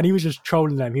 where's? And he was just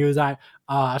trolling them. He was like,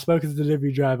 I spoke to the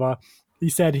delivery driver. He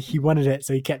said he wanted it,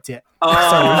 so he kept it.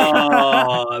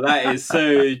 That is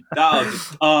so...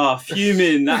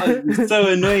 fuming. That was so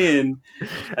annoying.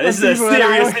 This is a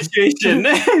serious situation.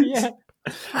 Yeah.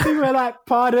 People were like,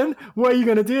 pardon? What are you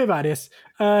going to do about this?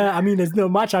 I mean, there's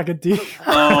not much I could do.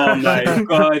 Oh, my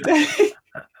God.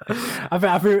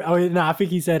 I think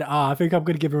he said, I think I'm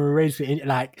going to give him a raise for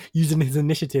like using his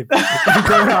initiative, going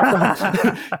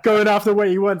after what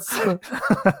he wants.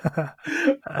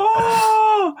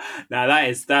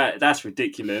 That's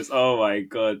ridiculous. Oh my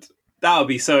god, that would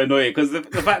be so annoying because the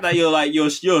fact that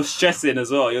you're stressing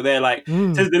as well. You're there like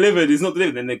it says delivered, it's not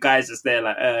delivered, and the guy's just there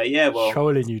like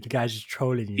trolling you. The guy's just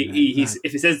trolling you.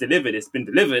 If it says delivered, it's been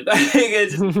delivered.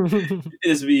 It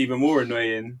just be even more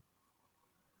annoying.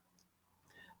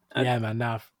 Yeah, man.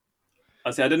 Now,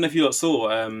 I don't know if you lot saw.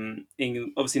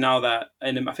 Obviously now that,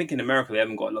 and I think in America they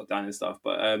haven't got lockdown and stuff,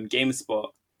 but GameSpot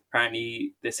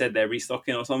apparently they said they're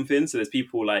restocking or something. So there's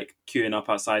people like queuing up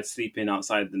outside, sleeping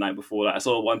outside the night before. Like I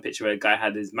saw one picture where a guy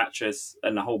had his mattress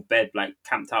and the whole bed like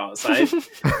camped out outside,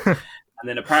 and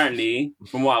then apparently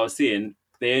from what I was seeing,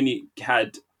 they only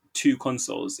had 2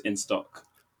 consoles in stock.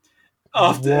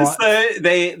 So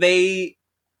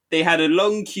they had a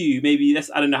long queue, maybe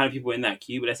I don't know how many people were in that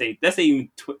queue, but let's say even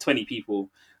 20 people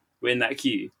were in that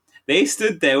queue. They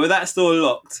stood there with that store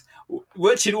locked,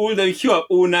 watching all of them queue up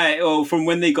all night or from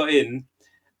when they got in,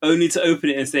 only to open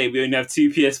it and say, we only have 2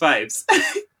 PS5s.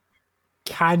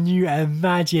 Can you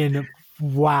imagine?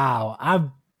 Wow.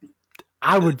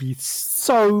 I would be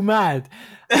so mad.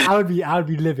 I would be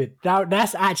livid.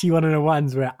 That's actually one of the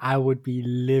ones where I would be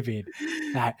livid.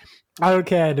 Like, I don't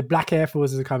care. The black Air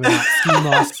Forces are coming out. Ski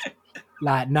masks.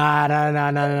 Like,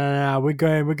 nah.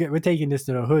 We're taking this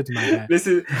to the hood, man.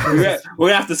 Listen, we're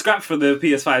gonna have to scrap for the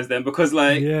PS5s then because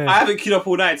I haven't queued up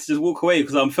all night to just walk away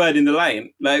because I'm third in the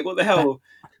line. Like, what the hell?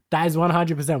 That is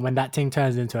 100% when that thing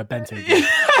turns into a bento.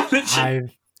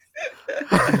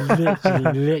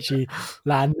 literally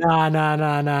like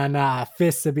nah.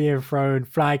 Fists are being thrown,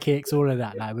 fly kicks, all of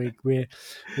that. Like we're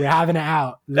having it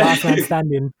out. Last man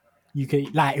standing. You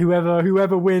can like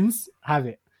whoever wins, have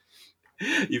it.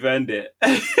 You've earned it.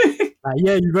 Like,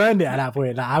 yeah, you've earned it at that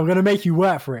point. Like I'm gonna make you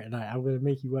work for it. I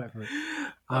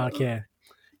don't care.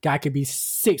 Guy could be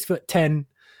 6'10",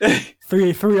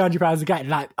 300 pounds. A guy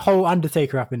like whole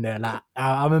Undertaker up in there. Like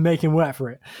I'm gonna make him work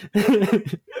for it.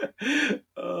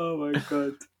 Oh my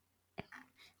god.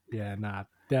 Yeah, nah,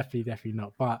 definitely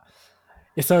not. But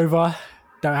it's over.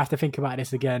 Don't have to think about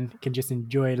this again. Can just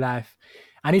enjoy life.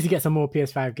 I need to get some more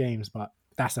PS5 games, but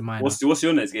that's a minor. What's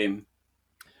your next game?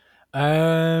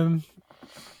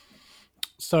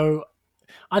 So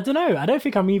I don't know. I don't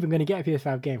think I'm even going to get a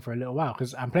PS5 game for a little while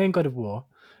because I'm playing God of War,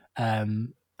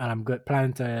 and I'm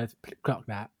planning to clock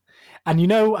that. And you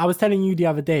know, I was telling you the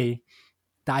other day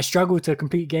that I struggle to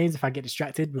complete games if I get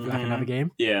distracted with like another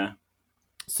game. Yeah.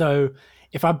 So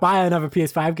if I buy another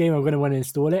PS5 game, I'm going to want to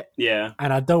install it. Yeah.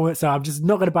 And I don't want, so I'm just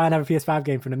not going to buy another PS5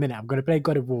 game for the minute. I'm going to play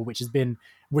God of War, which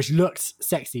looks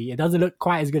sexy. It doesn't look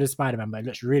quite as good as Spider-Man, but it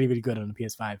looks really, really good on the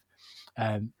PS5.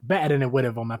 Better than it would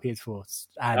have on my PS4.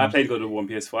 And I played God of War on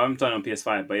PS4. I haven't done it on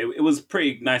PS5, but it was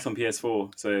pretty nice on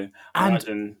PS4. So I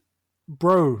imagine.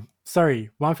 Bro, sorry,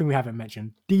 one thing we haven't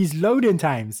mentioned: these loading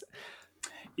times.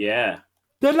 Yeah,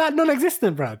 they're like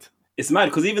non-existent, Brad. It's mad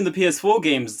because even the PS4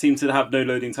 games seem to have no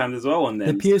loading times as well on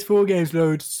them. The PS4 games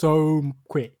load so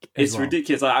quick. It's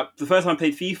ridiculous. Like the first time I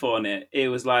played FIFA on it, it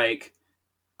was like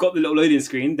got the little loading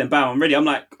screen, then bam, I'm ready. I'm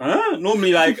like,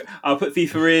 normally like I'll put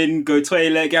FIFA in, go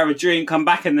toilet, get a drink, come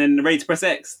back, and then ready to press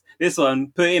X. This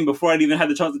one, put it in before I'd even had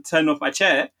the chance to turn off my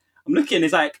chair. I'm looking,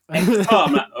 it's like X start.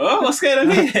 I'm like, oh, what's going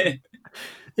on here?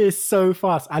 It's so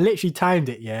fast. I literally timed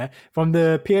it, yeah. From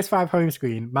the PS5 home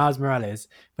screen, Miles Morales,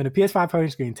 from the PS5 home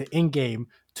screen to in-game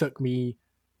took me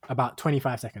about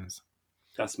 25 seconds.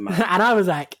 That's mad. And I was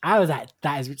like,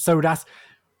 that's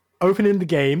opening the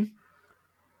game,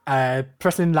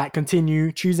 pressing like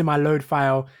continue, choosing my load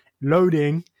file,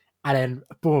 loading, and then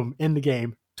boom, in the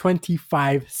game.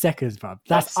 25 seconds, bro.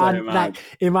 That's so like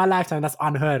in my lifetime, that's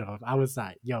unheard of. I was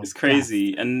like, yo, it's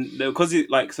crazy. And because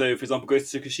it like, so for example,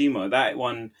 Ghost of Tsushima, that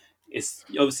one is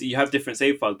obviously you have different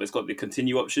save files, but it's got the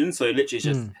continue option. So literally it's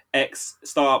just X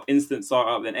start up, instant start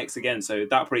up, then X again. So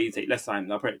that probably take less time.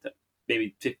 That probably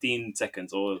maybe 15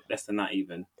 seconds or less than that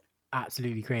even.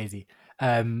 Absolutely crazy.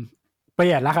 But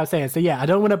yeah, like I was saying, so yeah, I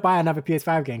don't want to buy another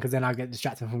PS5 game because then I'll get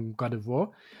distracted from God of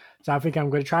War. So I think I'm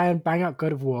going to try and bang up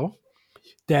God of War.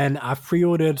 Then I've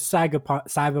pre-ordered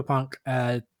Cyberpunk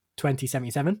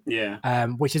 2077. Yeah.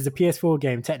 Which is a PS4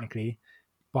 game technically,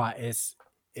 but it's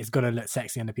gonna look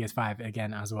sexy on the PS5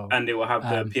 again as well. And it will have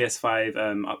the PS5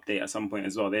 update at some point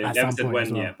as well. They haven't said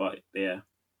when yet, but yeah.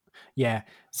 Yeah.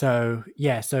 So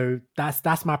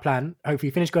that's my plan.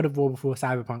 Hopefully finish God of War before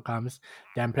Cyberpunk comes,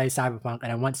 then play Cyberpunk,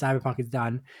 and then once Cyberpunk is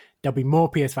done, there'll be more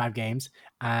PS5 games.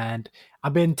 And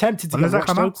I've been tempted to get Watch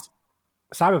Dogs.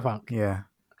 Cyberpunk. Yeah.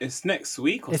 It's next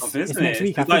week or something, isn't it? Next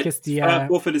week. It's I think it's the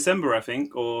 4th of December, I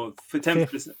think, or for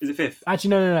 10th. Is it 5th? Actually,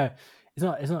 no.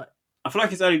 It's not. I feel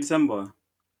like it's early December.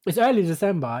 It's early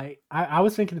December. I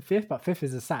was thinking the 5th, but 5th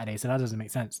is a Saturday, so that doesn't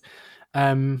make sense. It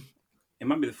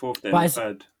might be the 4th then, the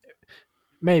 3rd.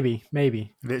 Maybe.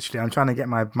 Literally, I'm trying to get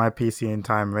my PC in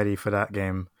time ready for that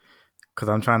game because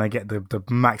I'm trying to get the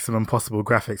maximum possible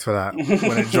graphics for that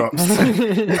when it drops.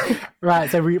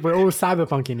 Right, so we're all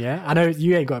cyberpunking, yeah? I know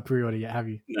you ain't got a pre-order yet, have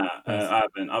you? Nah, I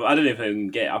haven't. I don't know if I can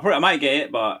get it. I might get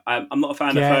it, but I'm not a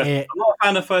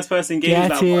fan of first-person games.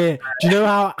 Get it. Do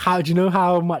you know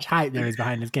how much hype there is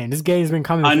behind this game? This game's been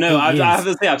coming. I know. I years. have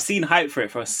to say, I've seen hype for it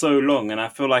for so long, and I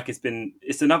feel like it's been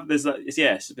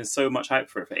so much hype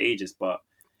for it for ages. But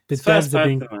the devs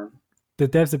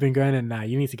have been going in now.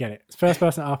 You need to get it. It's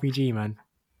first-person RPG, man.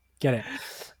 Get it.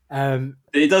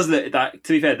 It does look that.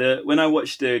 To be fair, when I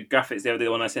watched the graphics the other day,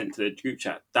 the one I sent to the group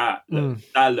chat, that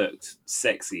looked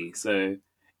sexy. So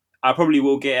I probably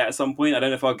will get it at some point. I don't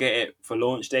know if I'll get it for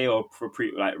launch day or for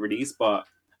release, but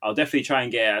I'll definitely try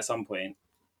and get it at some point.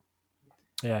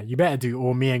 Yeah, you better do.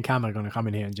 Or me and Cam are going to come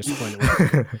in here and just spoil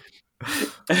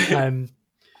it.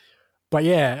 But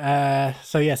yeah,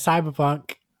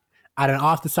 Cyberpunk. And then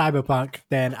after Cyberpunk,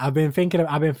 then I've been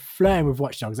flirting with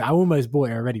Watch Dogs. I almost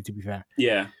bought it already, to be fair.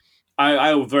 Yeah.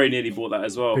 I very nearly bought that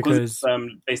as well because it's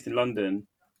based in London.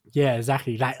 Yeah,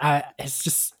 exactly. Like, it's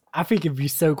just, I think it'd be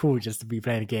so cool just to be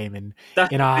playing a game in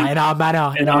our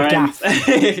manor, in our gaff.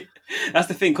 That's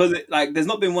the thing, because there's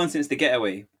not been one since the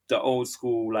Getaway, the old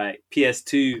school like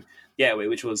PS2 Getaway,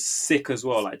 which was sick as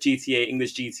well. Like GTA,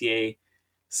 English GTA,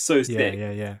 so sick.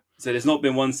 Yeah. So there's not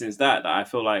been one since that I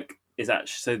feel like is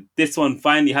actually. So this one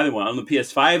finally having one on the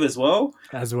PS5 as well.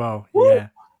 Woo! Yeah.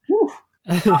 Woo!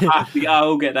 I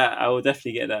will get that. I will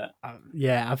definitely get that.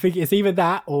 I think it's either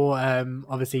that or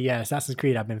obviously Assassin's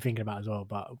Creed I've been thinking about as well,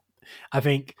 but I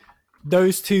think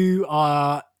those two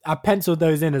I penciled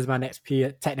those in as my next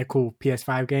technical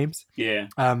PS5 games. Yeah.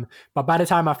 But by the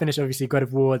time I finish obviously God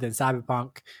of War, then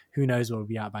Cyberpunk, who knows what will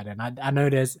be out by then. I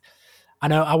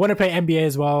know I want to play NBA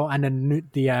as well, and then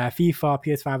the FIFA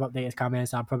PS5 update is coming,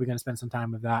 so I'm probably going to spend some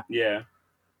time with that. Yeah.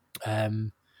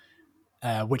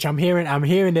 Which I'm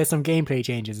hearing there's some gameplay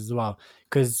changes as well,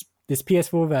 because this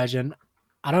PS4 version,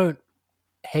 I don't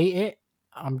hate it.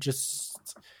 I'm just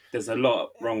there's a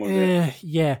lot wrong with it.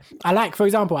 Yeah, I like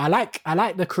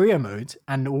the career mode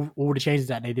and all the changes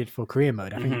that they did for career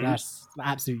mode. I think that's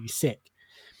absolutely sick.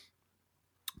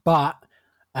 But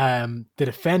the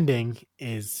defending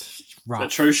is rough.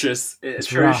 Atrocious. It's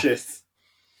atrocious.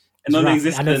 And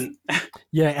non-existent. And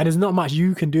there's not much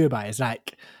you can do about it. It's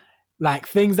like like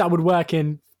things that would work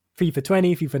in FIFA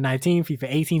 20, FIFA 19, FIFA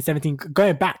 18, 17,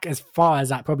 going back as far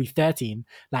as like probably 13,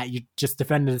 like you just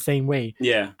defended the same way.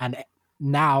 Yeah. And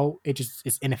now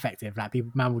it's ineffective. Like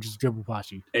man will just dribble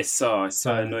past you. It's so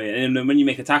annoying. And then when you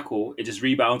make a tackle, it just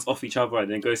rebounds off each other and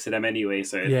then goes to them anyway.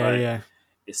 So it's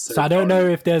it's so I don't know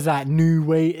if there's a new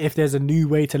way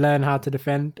to learn how to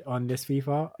defend on this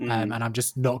FIFA, and I'm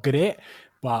just not good at it.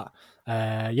 But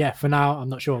for now I'm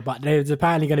not sure. But there's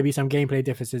apparently going to be some gameplay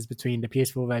differences between the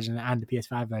PS4 version and the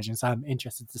PS5 version, so I'm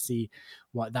interested to see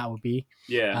what that will be.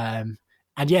 Yeah.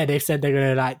 And yeah, they've said they're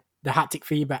going to like the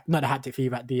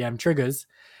triggers.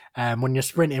 When you're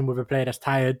sprinting with a player that's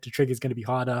tired, the trigger's going to be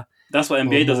harder. That's what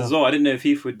NBA does as well. I didn't know if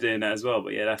FIFA would do that as well,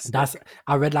 but yeah, that's.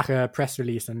 I read like a press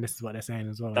release, and this is what they're saying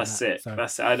as well. That's like it. So.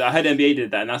 That's it. I heard NBA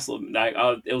did that, and that's what, like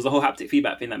it was a whole haptic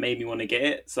feedback thing that made me want to get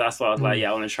it. So that's why I was like,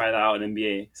 yeah, I want to try that out in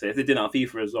NBA. So if they did it on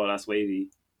FIFA as well, that's wavy.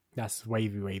 That's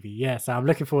wavy. Yeah, so I'm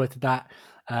looking forward to that.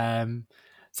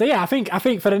 So yeah, I think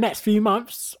for the next few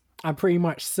months, I'm pretty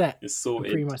much set. It's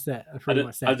sorted. I'm pretty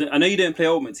much set. I know you don't play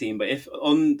Ultimate Team, but if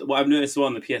on what I've noticed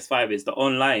on the PS5 is the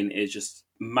online is just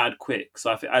mad quick.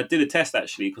 So I did a test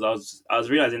actually because I was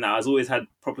realizing that I always had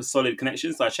proper solid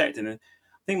connection. So I checked and I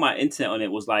think my internet on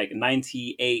it was like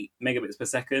 98 megabits per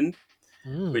second,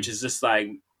 which is just like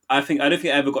I don't think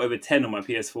I ever got over 10 on my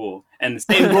PS4, and the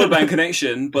same broadband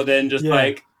connection, but then just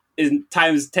like is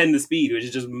times 10 the speed, which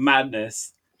is just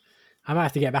madness. I might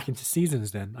have to get back into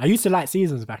Seasons then. I used to like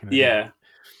Seasons back in the day. Yeah.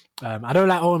 I don't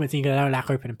like Ultimate Team because I don't like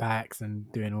opening packs and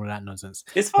doing all that nonsense.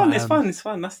 It's fun. But, it's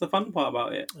fun. That's the fun part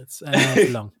about it. It's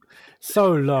long.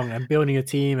 So long. And building a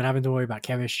team and having to worry about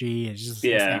chemistry. It's just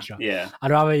it's extra. Yeah. I'd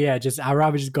rather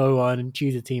just go on and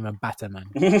choose a team and batter, man.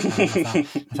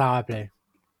 That's how I play.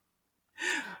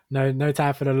 No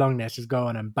time for the longness. Just go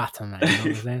on and batter, man. You know what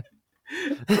I'm saying?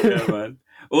 Yeah, man.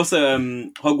 Also,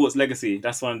 Hogwarts Legacy.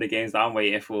 That's one of the games that I'm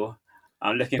waiting for.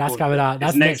 I'm looking forward. That's coming out.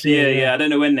 That's next year. Yeah, I don't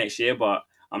know when next year, but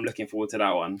I'm looking forward to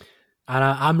that one. And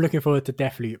I'm looking forward to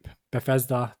Deathloop.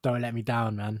 Bethesda, don't let me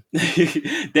down, man.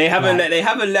 They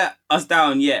haven't let us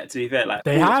down yet. To be fair, like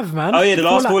they have, man. Oh yeah, the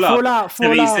last Fallout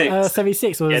 76.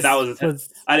 76 was. Yeah, that was.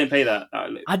 I didn't play that.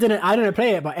 I didn't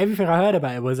play it, but everything I heard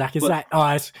about it was like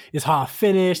it's half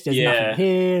finished. There's nothing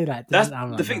here. Like that's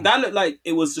the thing. That looked like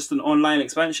it was just an online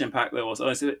expansion pack. There was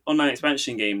an online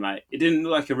expansion game. Like it didn't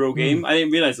look like a real game. I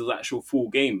didn't realize it was an actual full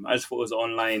game. I just thought it was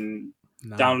online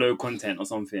download content or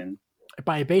something.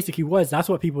 But it basically was. That's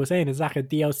what people were saying. It's like a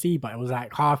DLC, but it was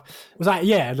like half. It was like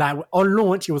like on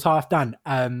launch, it was half done.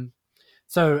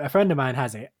 So a friend of mine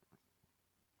has it,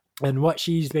 and what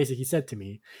she's basically said to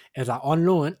me is like on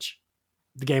launch,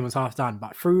 the game was half done,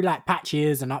 but through like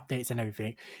patches and updates and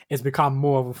everything, it's become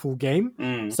more of a full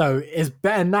game. So it's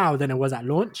better now than it was at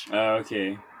launch.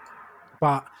 Okay.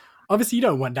 But obviously, you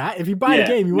don't want that. If you buy a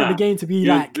game, you want the game to be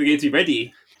like the game to be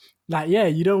ready. Like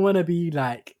you don't want to be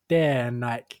like there and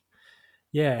like.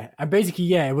 Yeah, and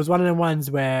basically, it was one of the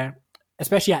ones where,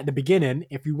 especially at the beginning,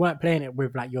 if you weren't playing it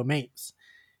with like your mates,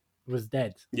 it was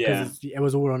dead. Yeah, because it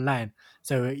was all online,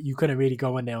 so you couldn't really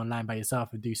go on there online by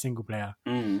yourself and do single player.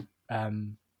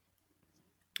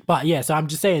 But yeah, so I'm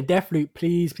just saying, Deathloop,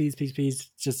 please,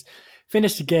 just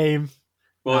finish the game.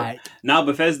 Well, now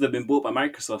Bethesda have been bought by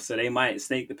Microsoft, so they might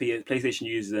snake the PlayStation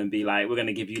users and be like, "We're going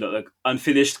to give you like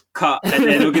unfinished cut, and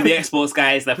then we'll give the Xbox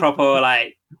guys the proper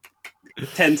like."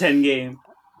 10-10 game.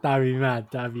 That'd be mad.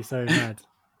 That'd be so mad.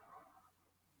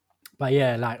 But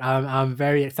yeah, like I'm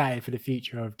very excited for the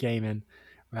future of gaming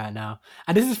right now.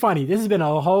 And this is funny. This has been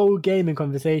a whole gaming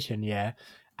conversation,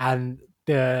 and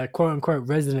the quote unquote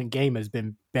resident gamer has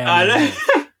been barely.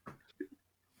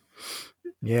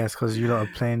 Yeah, it's because you lot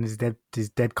are playing these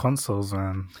dead consoles,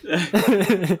 man.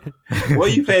 What are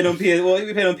you playing on PS? What are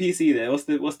you playing on PC then?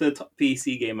 What's the top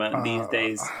PC game these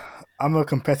days? I'm a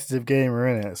competitive gamer,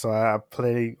 innit? So I'm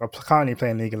currently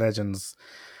playing League of Legends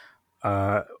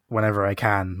whenever I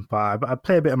can. But I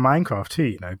play a bit of Minecraft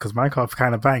too, because Minecraft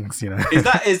kind of bangs, Is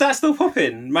that still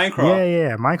popping, Minecraft?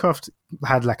 Yeah. Minecraft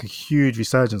had like a huge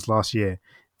resurgence last year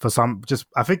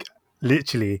I think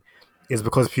literally it's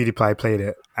because PewDiePie played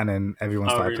it and then everyone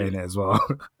started playing it as well.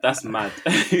 That's mad.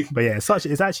 But yeah,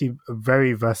 it's actually a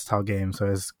very versatile game, so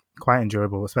it's quite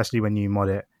enjoyable, especially when you mod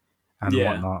it and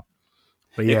whatnot.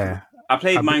 But I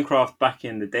played Minecraft back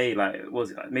in the day, like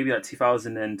was it maybe like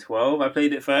 2012. I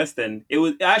played it first, and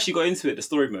I actually got into it, the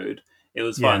story mode. It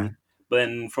was fun, but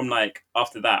then from like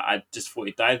after that, I just thought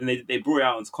it died, and they brought it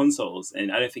out onto consoles, and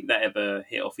I don't think that ever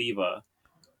hit off either.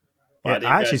 I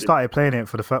actually started playing it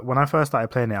when I first started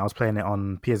playing it. I was playing it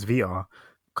on PS Vita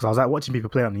because I was like watching people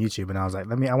play it on YouTube, and I was like,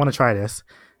 I want to try this.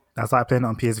 I started playing it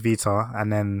on PS Vita,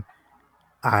 and then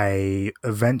I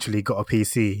eventually got a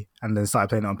PC and then started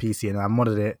playing it on PC, and I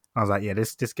modded it. I was like, yeah,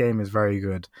 this game is very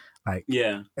good. Like,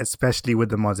 Yeah. especially with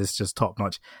the mods, it's just top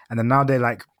notch. And then now they're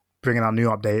like bringing out new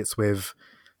updates with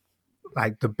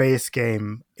like the base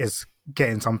game is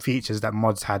getting some features that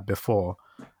mods had before.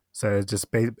 So it's just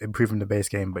improving the base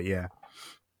game. But yeah,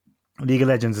 League of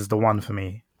Legends is the one for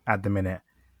me at the minute.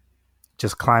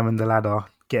 Just climbing the ladder,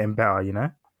 getting better, you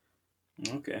know?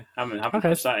 Okay. Haven't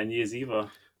touched that in years either.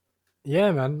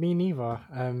 Yeah, man, me neither.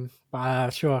 But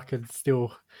I'm sure I could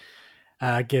still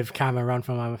give Cam a run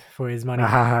for his money.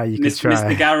 You could try.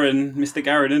 Mr. Garen,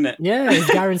 isn't it? Yeah,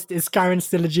 is Garen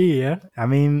still a G, yeah? I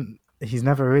mean, he's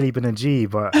never really been a G,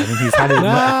 but I mean, he's had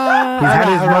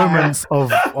his moments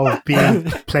of being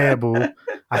playable.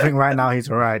 I think right now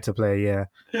he's alright to play, yeah.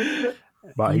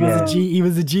 But he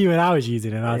was a G when I was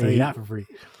using it. I'll tell you that for free.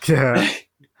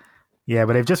 Yeah,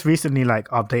 but they've just recently like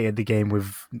updated the game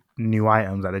with new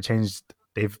items. Like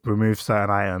they've removed certain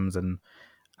items and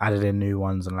added in new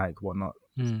ones and like whatnot,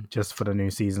 just for the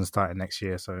new season starting next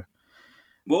year. So,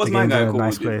 what was my guy called?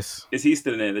 Nice place. Is he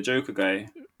still in it? The Joker guy,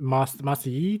 Master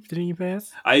Yi? Didn't you play us?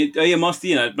 Master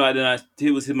Yi. But then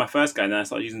he was my first guy, and then I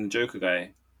started using the Joker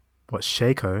guy. What,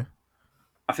 Shaco?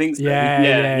 I think so.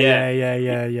 Yeah.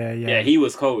 He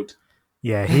was cold.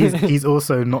 Yeah, he's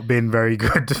also not been very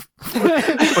good for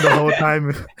the whole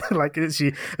time. Like,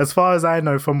 literally, as far as I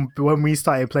know, from when we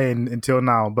started playing until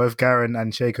now, both Garen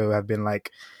and Shaco have been like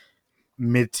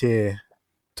mid-tier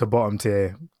to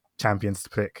bottom-tier champions to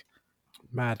pick.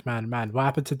 Mad. What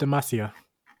happened to Demacia?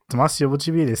 Demacia, what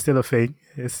do you mean? It's still a thing.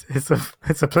 It's a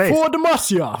place. For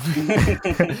Demacia!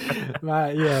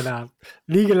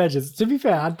 League of Legends. To be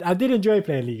fair, I did enjoy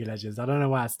playing League of Legends. I don't know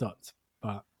why I stopped.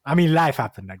 But, I mean, life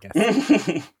happened, I guess.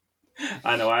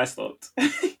 I know why I stopped.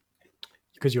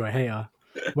 Because you're a hater.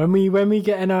 When we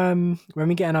getting our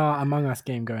Among Us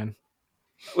game going?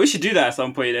 We should do that at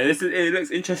some point. It looks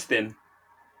interesting.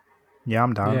 Yeah,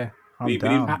 I'm down. Yeah. We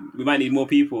might need more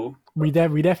people. We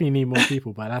definitely need more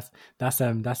people, but that's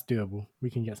doable. We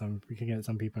can get some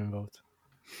people involved.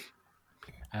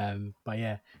 But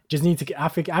yeah, just need to. I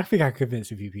think I can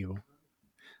convince a few people.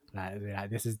 Like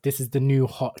this is the new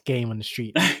hot game on the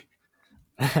street.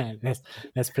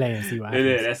 let's play and see what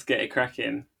happens. Let's get it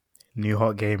cracking. New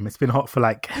hot game. It's been hot for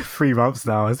like 3 months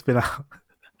now. It's been out.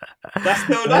 That's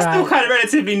still kind of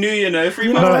relatively new, you know.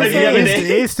 3 months. No, it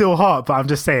is still hot, but I'm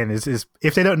just saying, is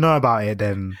if they don't know about it,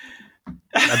 then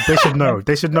they should know.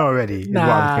 They should know already.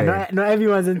 Not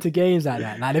everyone's into games like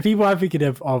that. Like the people I'm thinking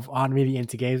of aren't really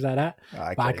into games like that.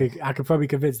 Okay. But I could probably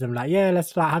convince them. Like, yeah,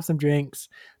 let's like have some drinks.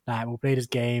 Like we'll play this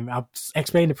game. I'll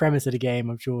explain the premise of the game.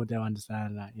 I'm sure they'll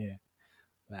understand. Like, yeah,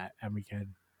 and we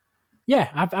can. Yeah,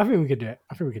 I think we could do it.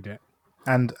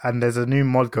 And there's a new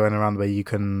mod going around where you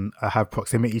can have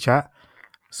proximity chat,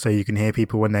 so you can hear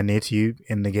people when they're near to you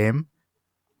in the game.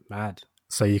 Mad.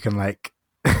 So you can like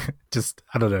just,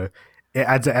 I don't know. It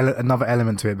adds another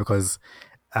element to it because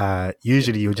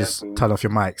usually you'll just turn off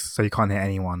your mics so you can't hear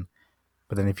anyone.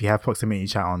 But then if you have proximity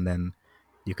chat on, then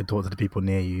you can talk to the people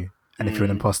near you. And if you're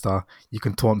an imposter, you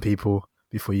can taunt people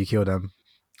before you kill them.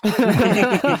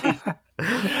 That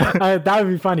would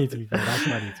be funny to me. That's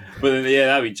funny to me. But then, yeah,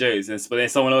 that'd be jokes. But then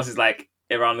someone else is like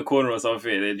around the corner or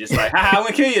something. They're just like, I'm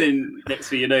gonna kill you. Then next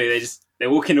thing you know,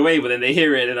 they're walking away. But then they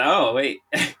hear it and they're like, oh wait.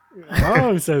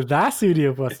 Oh, so that's who the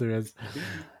imposter is.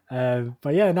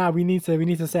 But yeah, now we need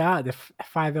to set out the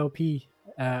 5LP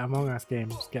Among Us game.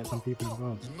 Just get some people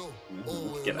involved.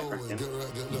 Get that cracking.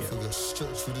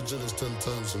 Stretch through the jealous 10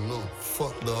 times and no.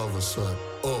 Fuck the other side.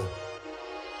 Oh.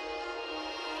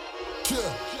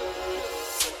 Yeah.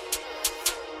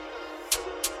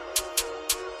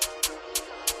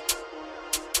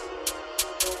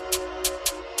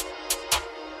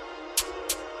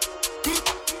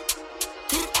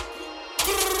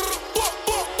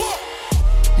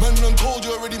 Man told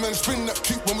you already, man, spin that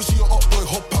kick. When we see your up boy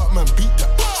hop out, man, beat that.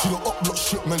 See the up block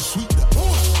shit, man, sweep that.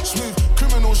 Smooth,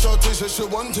 criminal Shantae said she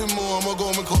want him more. I'ma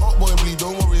go make her up boy bleed,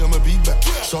 don't worry, I'ma be back.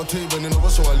 Shantae running over,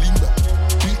 so I lean back.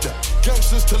 Beat that.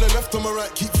 Gangsters to the left, on my right,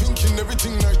 keep thinking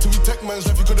everything nice. Till we tech man's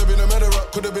life, you could have been a murderer,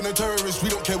 could have been a terrorist. We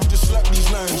don't care, we just slap these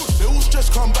lines. They all stress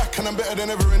come back, and I'm better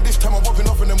than ever. And this time I'm popping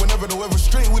off, and then whenever the weather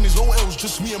straight win is no L's,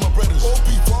 just me and my brothers. All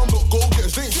people, I'm not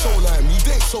go-getters, they ain't so like me,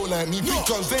 they ain't so like me. Big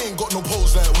guns, they ain't got no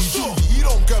pose like we do. You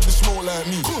don't grab the smoke like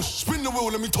me. Spin the wheel,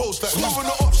 let me toast that. Moving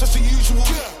the ups, that's the usual.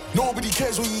 Nobody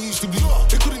cares what you used to be.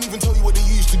 They couldn't even tell you what they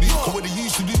used to do. Cause what they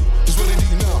used to do is what they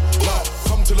do now. Like,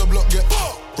 come to the block, get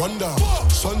run down.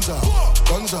 Sun's out,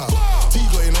 guns out. T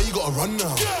got in, now you gotta run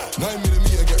now.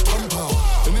 9mm, get pump out.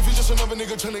 And if you're just another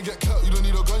nigga trying to get cut, you don't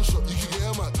need a gunshot. You can get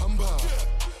him at Tamba.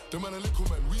 The man a little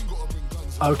man, we ain't gotta bring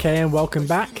guns out. Okay, and welcome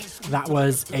back. That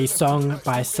was a song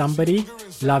by somebody.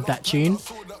 Love that tune.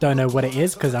 Don't know what it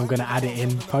is because I'm going to add it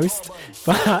in post.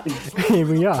 But here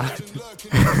we are.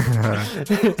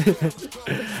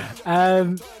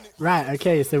 Right,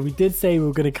 okay. So we did say we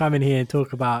were going to come in here and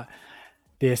talk about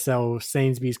this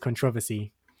Sainsbury's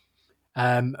controversy.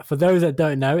 For those that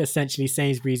don't know, essentially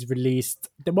Sainsbury's released,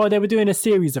 well, they were doing a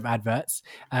series of adverts.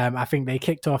 I think they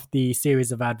kicked off the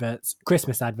series of adverts,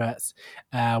 Christmas adverts,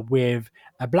 with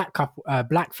a black couple,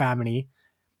 black family,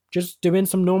 just doing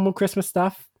some normal Christmas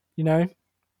stuff, you know,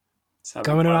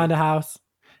 going around the house,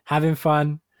 having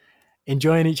fun,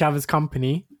 enjoying each other's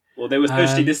company. Well, they were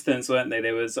socially distanced, weren't they?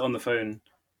 They was on the phone.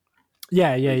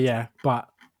 Yeah. But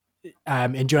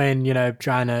enjoying, you know,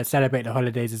 trying to celebrate the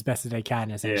holidays as best as they can,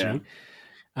 essentially.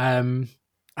 Yeah.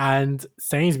 And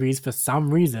Sainsbury's, for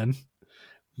some reason,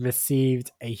 received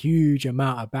a huge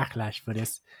amount of backlash for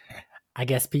this. I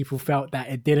guess people felt that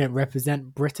it didn't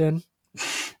represent Britain.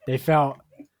 They felt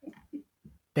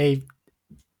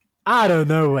I don't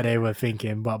know what they were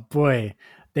thinking, but boy,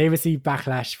 they received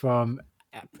backlash from,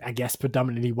 I guess,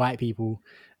 predominantly white people.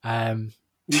 I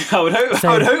would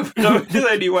hope no, there's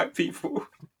only white people.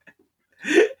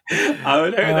 I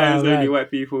would hope there's only white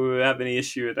people who have any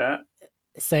issue with that.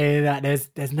 Saying that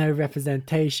there's no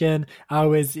representation.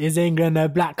 Oh, is England a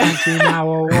black country now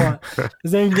or what?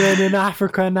 Is England in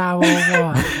Africa now or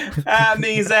what? That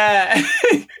means that.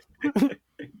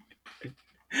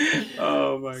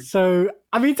 Oh my God. So,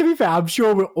 I mean, to be fair, I'm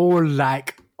sure we're all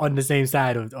like on the same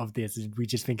side of this. We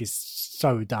just think it's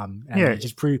so dumb. And it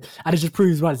just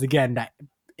proves once again that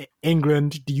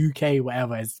England, the UK,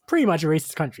 whatever, is pretty much a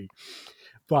racist country.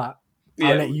 But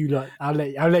I'll let you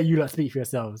lot speak for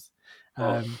yourselves.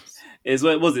 Is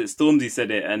what was it? Stormzy said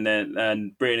it, and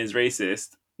then Britain is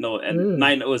racist. No, and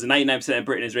 99% of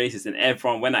Britain is racist, and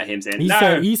everyone went at him saying he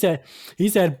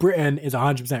said Britain is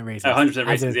 100% racist. 100%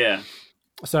 racist, yeah.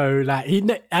 So like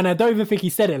and I don't even think he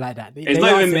said it like that. It's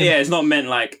not even it's not meant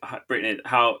like Britain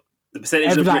how the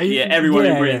percentage of Britain, everyone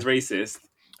in Britain's racist.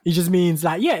 He just means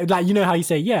like you know how you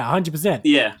say 100%.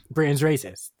 Yeah, Britain's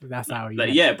racist. That's how he.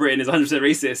 Britain is 100%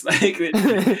 racist. Like,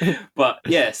 but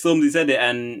Stormzy said it,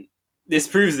 and this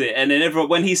proves it. And then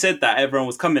when he said that, everyone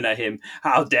was coming at him.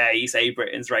 How dare you say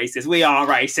Britain's racist? We are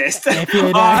racist.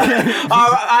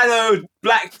 I know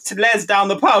black Les down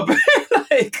the pub.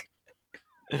 Like,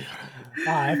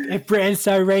 if Britain's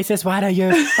so racist, why don't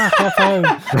you fuck off home?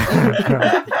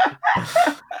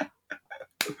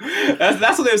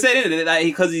 That's what they were saying, isn't it? Like,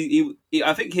 because he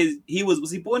I think he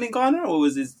was he born in Ghana, or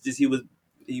was he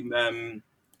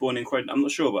born in Croydon? I'm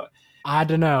not sure, but I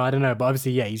don't know. But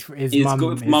obviously, his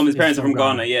parents are from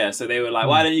Ghana. Yeah, so they were like,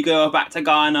 why don't you go back to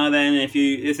Ghana then? If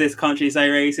this country's so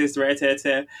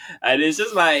racist, and it's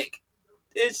just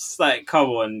like, come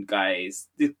on, guys.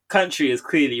 The country is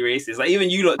clearly racist. Like, even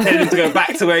you lot telling him to go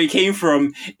back to where he came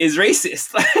from is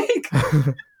racist.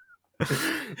 Like,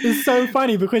 it's so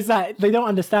funny because like they don't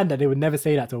understand that they would never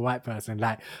say that to a white person,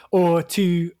 like, or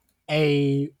to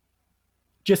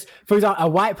just for example a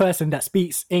white person that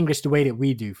speaks English the way that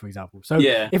we do, for example. So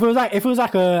if it was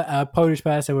like a Polish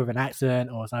person with an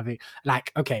accent or something,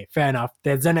 like, okay, fair enough,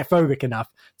 they're xenophobic enough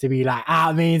to be like,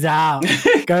 out means out,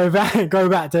 go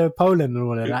back to Poland and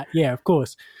all of that. Yeah, of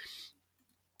course.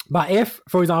 But if,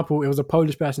 for example, it was a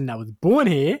Polish person that was born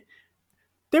here,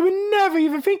 they would never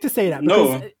even think to say that,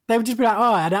 because they would just be like,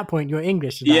 oh, at that point you're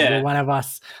English, like, you're one of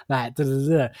us, like,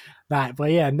 like,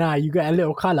 but you get a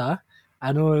little colour.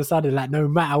 And all of a sudden, like, no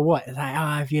matter what, it's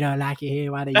like, if you don't like it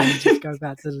here, why don't you just go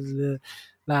back to the...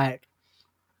 Like,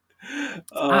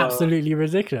 absolutely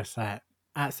ridiculous. Like,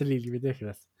 absolutely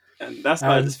ridiculous. And that's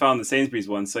why I just found the Sainsbury's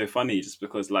one so funny, just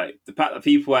because, like, the fact that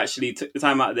people actually took the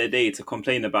time out of their day to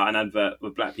complain about an advert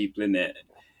with black people in it.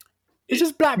 It's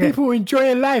just black people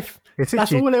enjoying life.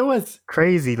 That's all it was.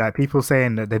 Crazy, like, people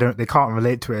saying that they can't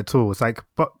relate to it at all. It's like,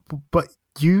 but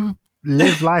you...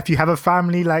 live life, you have a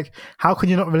family, like, how can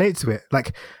you not relate to it?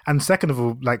 Like, and second of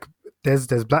all, like, there's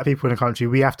black people in the country,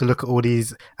 we have to look at all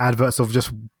these adverts of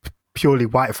just purely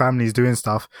white families doing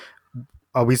stuff.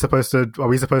 Are we supposed to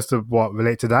what,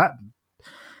 relate to that?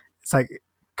 It's like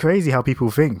crazy how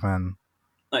people think, man.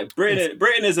 Like,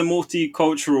 Britain is a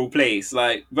multicultural place,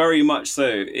 like, very much so.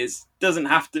 It doesn't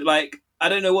have to, like, I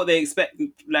don't know what they expect,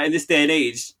 like, in this day and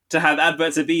age, to have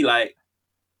adverts to be like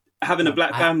having a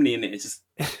black family in it.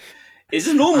 It's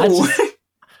just normal.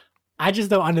 I just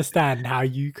don't understand how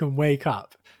you can wake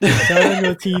up, turn on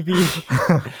your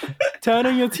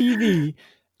TV,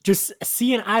 just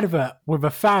see an advert with a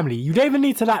family. You don't even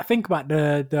need to like think about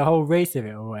the whole race of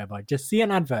it or whatever. Just see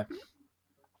an advert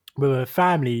with a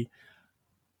family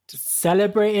just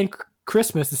celebrating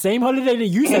Christmas, the same holiday that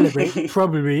you celebrate,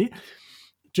 probably,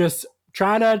 just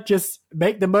trying to just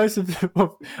make the most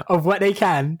of what they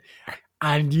can,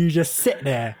 and you just sit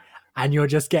there and you're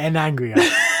just getting angrier.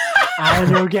 And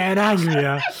you're getting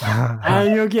angrier.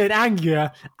 And you're getting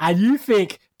angrier. And you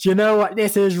think, do you know what?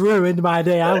 This has ruined my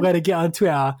day. I'm going to get on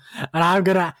Twitter and I'm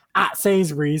going to at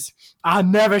Sainsbury's.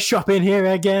 I'm never shopping here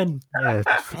again. Yeah,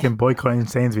 freaking boycotting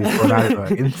Sainsbury's for an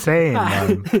advert. Insane,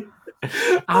 man.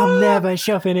 I'm never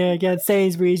shopping here again.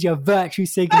 Sainsbury's, your virtue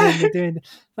signaling you're doing.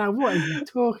 Like, what are you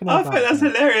talking about? I think that's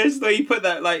hilarious though. You put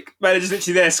that like manager's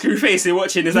literally there, screw facing,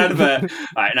 watching this advert.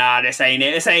 Like, nah, this ain't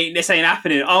it. This ain't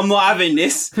happening. I'm not having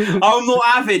this. I'm not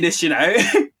having this. You know.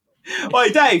 Oi,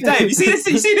 Dave, you see this?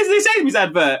 You see this new Sainsbury's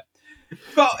advert?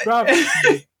 But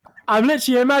Bruv, I'm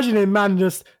literally imagining man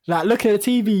just like looking at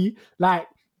the TV, like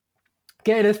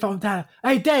getting his phone down.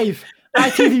 Hey, Dave,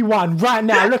 ITV1 right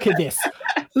now. Look at this.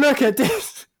 Look at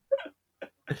this.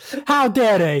 How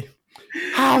dare they?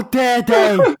 How dare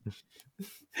they?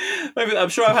 I'm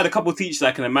sure I've had a couple of teachers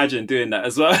I can imagine doing that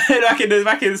as well. back in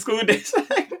the school days.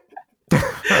 Like,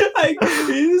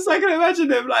 I can imagine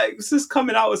them like just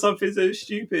coming out with something so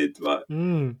stupid. But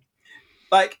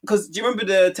like, because do you remember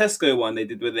the Tesco one they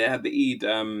did where they had the Eid?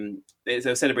 They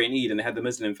were celebrating Eid and they had the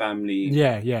Muslim family.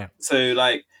 Yeah. So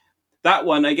like that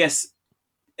one, I guess.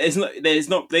 It's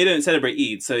not. They don't celebrate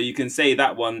Eid, so you can say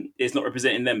that one is not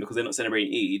representing them because they're not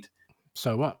celebrating Eid.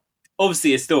 So what?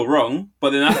 Obviously, it's still wrong, but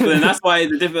then that's why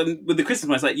the different with the Christmas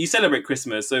one. It's like you celebrate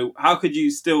Christmas, so how could you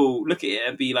still look at it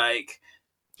and be like,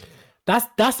 "That's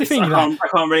the thing." I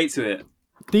can't relate to it.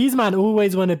 These man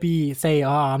always want to say,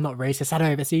 "Oh, I'm not racist. I don't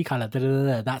ever see color."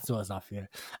 That sort of stuff. Yeah.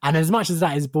 And as much as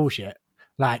that is bullshit,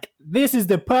 like this is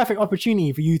the perfect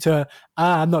opportunity for you to,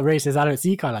 I'm not racist. I don't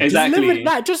see color. Exactly. Just live with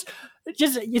that.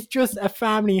 It's just a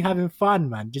family having fun,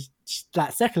 man. Just like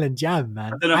Sekal and Jam,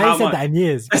 man. I ain't said that in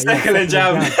years. Sekal and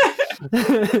Jam.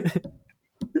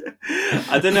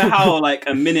 I don't know how like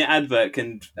a minute advert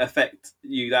can affect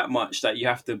you that much that you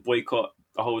have to boycott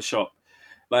the whole shop.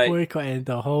 Like boycotting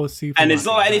the whole supermarket. And it's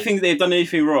not like they've done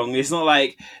anything wrong. It's not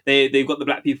like they've got the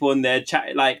black people in their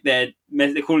chat, like they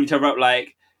call each other up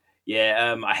like,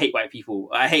 yeah, I hate white people.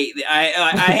 I hate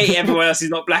everyone else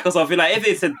who's not black or something. Like if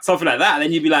they said something like that,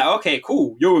 then you'd be like, okay,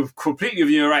 cool, you're completely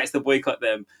within your rights to boycott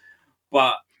them.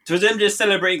 But for them just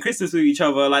celebrating Christmas with each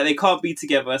other, like they can't be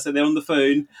together, so they're on the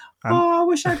phone. I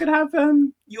wish I could have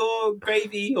your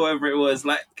gravy or whatever it was.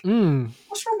 Like, what's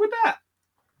wrong with that?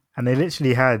 And they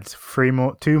literally had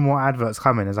two more adverts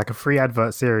coming. It's like a free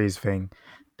advert series thing.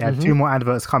 They had two more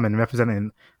adverts coming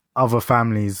representing other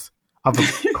families, other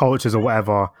cultures or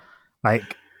whatever.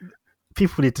 Like,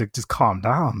 people need to just calm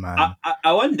down, man.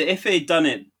 I wonder if they'd done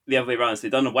it the other way around. So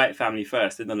they'd done a white family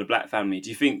first, they'd done a black family. Do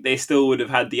you think they still would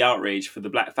have had the outrage for the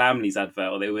black family's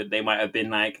advert? Or they might have been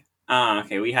like,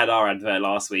 okay, we had our advert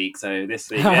last week, so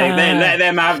this week, let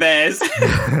them have theirs.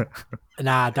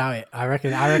 Nah, I doubt it. I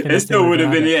reckon it still would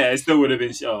have been, it still would have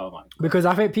been, oh my God. Because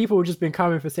I think people have just been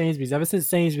coming for Sainsbury's ever since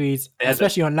Sainsbury's,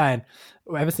 especially online,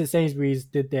 ever since Sainsbury's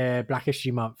did their Black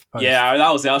History Month post. Yeah,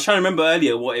 that was it. I was trying to remember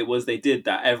earlier what it was they did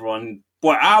that everyone,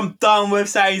 boy, I'm done with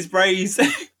Sainsbury's.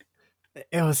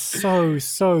 It was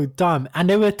so dumb, and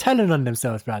they were telling on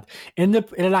themselves, Brad. In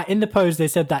the post, they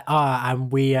said that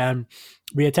and we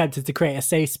attempted to create a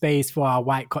safe space for our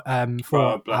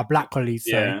our black colleagues.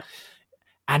 Yeah. So.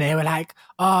 And they were like,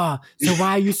 so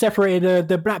why are you separating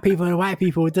the black people and the white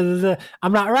people?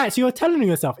 I'm like, right, so you're telling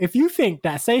yourself, if you think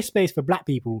that a safe space for black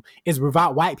people is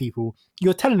without white people,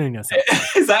 you're telling yourself.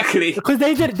 Exactly. Because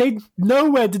they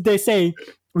nowhere did they say,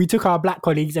 we took our black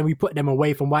colleagues and we put them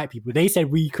away from white people. They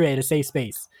said we created a safe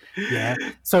space. Yeah.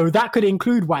 So that could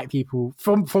include white people.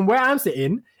 From where I'm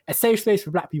sitting, a safe space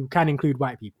for black people can include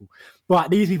white people. But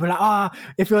these people are like,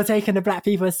 if you're taking the black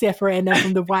people and separating them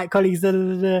from the white colleagues, that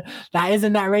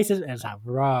isn't that racist? And it's like,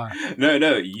 rah.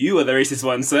 No, you are the racist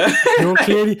one, sir. You're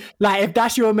clearly, like, if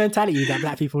that's your mentality that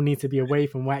black people need to be away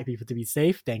from white people to be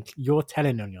safe, then you're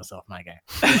telling on yourself, my guy.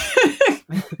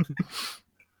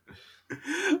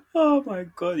 Oh my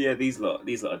God, yeah, these lot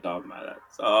are dumb, man.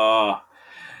 The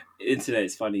internet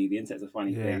is funny. The internet's a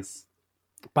funny place.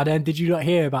 But then, did you not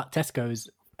hear about Tesco's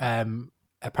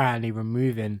apparently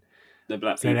removing the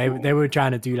black people? So they were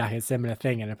trying to do like a similar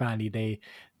thing, and apparently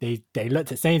they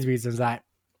looked at Sainsbury's and was like,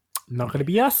 not going to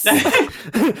be us.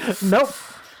 Nope.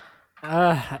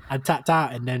 I tapped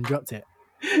out and then dropped it.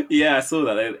 Yeah, I saw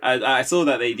that. I saw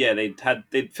that they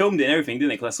filmed it and everything, didn't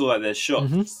they? Because I saw like their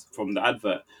shots from the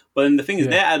advert. But then the thing is,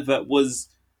 their advert was,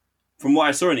 from what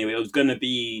I saw anyway, it was going to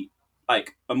be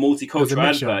like a multicultural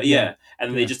advert. Yeah. And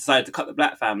then they just decided to cut the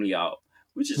black family out,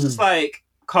 which is just like,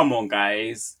 come on,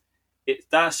 guys.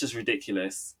 That's just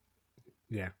ridiculous.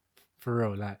 Yeah, for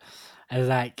real. Like, it's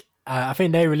like I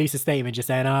think they released a statement just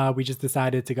saying, we just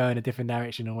decided to go in a different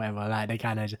direction or whatever. Like, they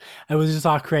kind of, it was just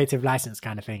our creative license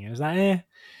kind of thing. It was like,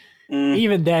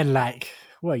 even then, like,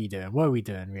 what are you doing? What are we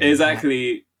doing? Really?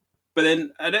 Exactly. Like, but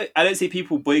then I don't see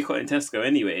people boycotting Tesco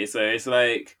anyway. So it's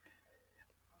like,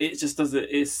 it just doesn't.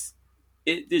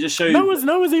 It just shows.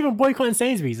 No one's even boycotting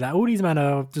Sainsbury's. Like, all these men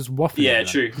are just waffling. Yeah, like.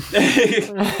 True.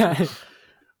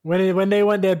 When they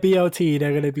want their BLT,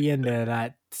 they're gonna be in there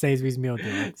like Sainsbury's meal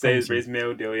deal. Sainsbury's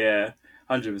meal deal, yeah,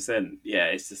 100%. Yeah,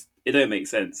 it's just it don't make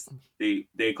sense. They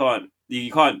can't. You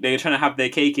can't. They're trying to have their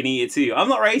cake and eat it too. I'm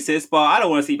not racist, but I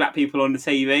don't want to see black people on the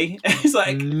TV. It's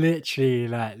like literally.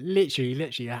 Like,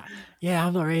 yeah,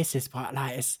 I'm not racist, but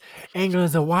like,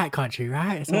 England's a white country,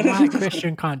 right? It's a white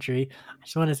Christian country. I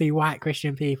just want to see white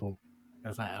Christian people. I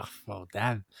was like, oh, well,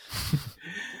 damn.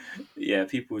 Yeah,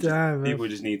 people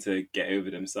just need to get over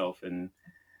themselves. And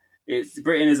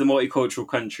Britain is a multicultural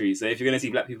country, so if you're going to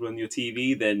see black people on your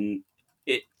TV, then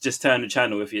it just turn the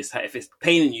channel if it's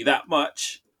paining you that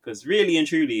much. Because really and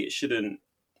truly, it shouldn't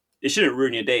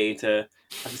ruin your day to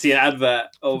have to see an advert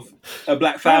of a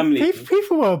black family.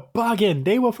 People were bugging.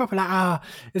 They were probably like,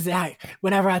 is it like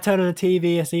whenever I turn on the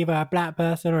TV, it's either a black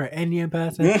person or an Indian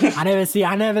person. I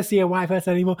never see a white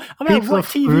person anymore. I'm like, people what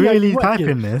TV really are you watching?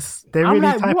 typing this. They're really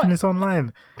like, typing this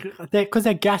online. Because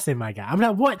they're gassing my guy. I'm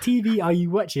like, what TV are you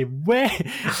watching? Where?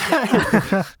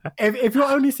 if you're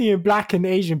only seeing black and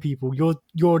Asian people,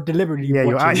 you're deliberately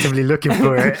you're actively looking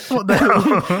for it. What the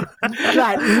hell?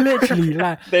 Like, literally,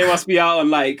 like they must be out on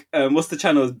like what's the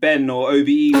channels, Ben or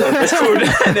OBE,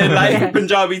 and then like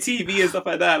Punjabi TV and stuff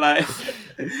like that. Like,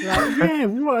 yeah,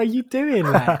 what are you doing?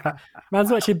 Like,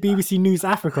 man's watching BBC News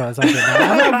Africa or something.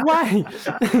 I'm like, why?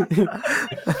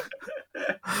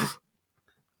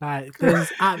 Like,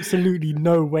 there's absolutely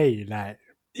no way. Like,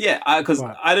 yeah, because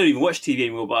I don't even watch TV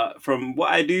anymore. But from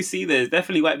what I do see, there's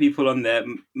definitely white people on there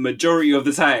majority of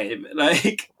the time.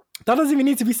 Like, that doesn't even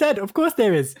need to be said. Of course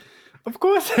there is.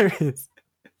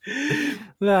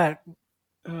 Like,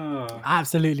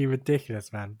 absolutely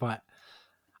ridiculous, man. But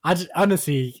I just,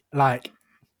 honestly, like,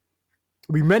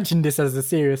 we mentioned this as a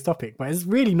serious topic, but it's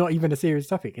really not even a serious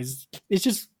topic. It's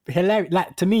just hilarious.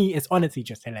 Like, to me, it's honestly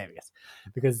just hilarious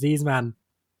because these men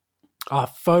are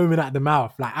foaming at the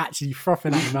mouth, like actually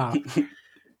frothing at the mouth.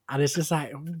 And it's just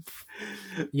like,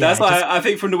 that's why I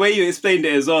think from the way you explained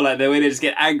it as well, like the way they just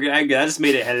get angry, that just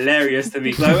made it hilarious to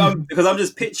me. Because I'm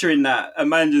just picturing that a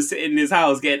man just sitting in his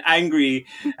house getting angry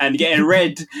and getting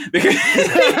red because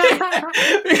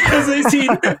they've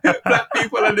seen black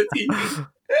people on the TV.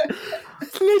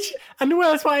 And the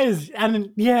worst part is, and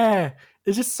yeah,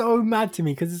 it's just so mad to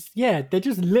me because they're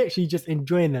just literally just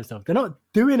enjoying themselves. They're not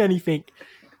doing anything.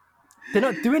 It's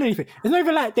not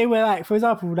even like they were like, for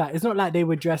example, like it's not like they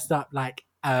were dressed up like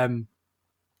it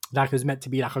was meant to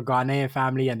be like a Ghanaian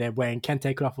family and they're wearing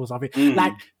kente cloth or something.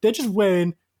 Like, they're just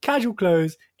wearing casual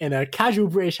clothes in a casual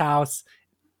British house,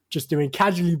 just doing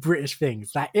casually British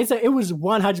things. Like, it was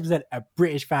 100% a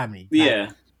British family. Like,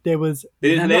 yeah, they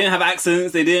didn't have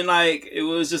accents. They didn't like. It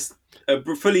was just a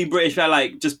fully British,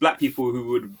 like just black people who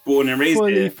were born and raised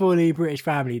here. Fully British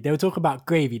family. They were talking about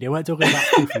gravy. They weren't talking about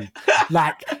fufu.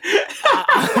 Like,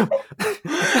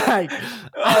 like,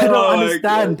 I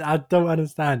don't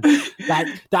understand. Like,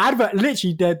 the advert,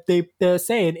 literally, they're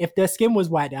saying if their skin was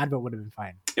white, the advert would have been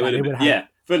fine. It would have been,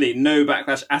 fully no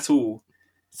backlash at all.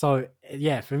 So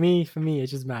yeah, for me,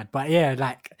 it's just mad. But yeah,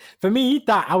 like for me,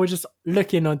 that I was just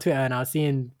looking on Twitter and I was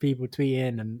seeing people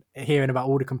tweeting and hearing about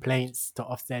all the complaints to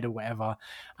Ofsted or whatever,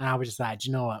 and I was just like, do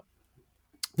you know what?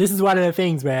 This is one of the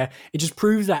things where it just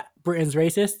proves that Britain's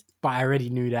racist, but I already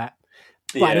knew that.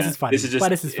 But this is funny.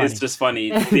 It's just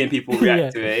funny seeing people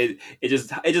react to it. It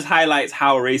just highlights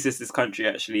how racist this country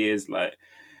actually is. Like,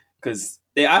 because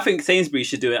I think Sainsbury's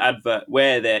should do an advert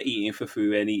where they're eating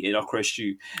fufu and eating okra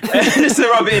stew, just to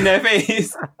rub it in their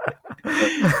face.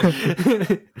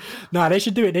 No, they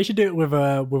should do it. They should do it with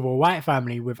a white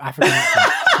family with African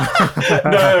accent.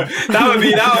 No,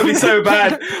 that would be so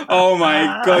bad. Oh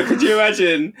my god, could you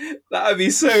imagine? That would be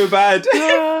so bad.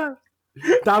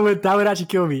 That would actually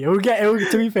kill me.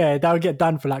 To be fair, that would get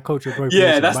done for like cultural appropriation.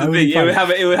 Yeah, that's the thing.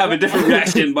 It would have a different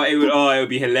reaction, but it would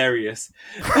be hilarious.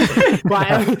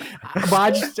 but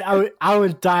I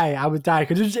would die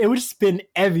because it would just spin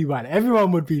everyone.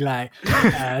 Everyone would be like,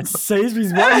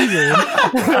 Sainsbury's, what are you doing?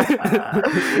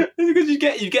 Because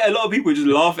you get a lot of people just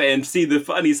laugh at it and see the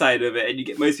funny side of it, and you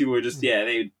get most people are just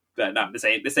they like, no, this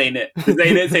ain't it. This ain't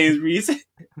it, Sainsbury's.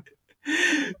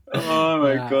 Oh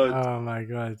my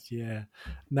god, yeah.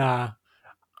 Nah,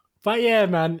 but yeah,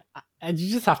 man, and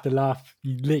you just have to laugh.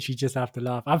 You literally just have to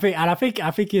laugh. I think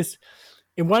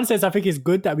it in one sense, I think it's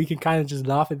good that we can kind of just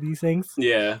laugh at these things.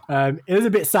 Yeah. It was a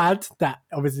bit sad that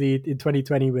obviously in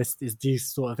 2020, these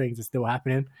sort of things are still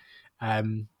happening.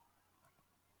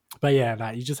 But yeah,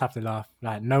 like you just have to laugh.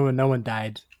 Like no one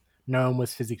died, no one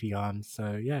was physically harmed.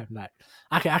 So yeah, like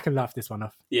I can laugh this one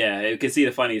off. Yeah, you can see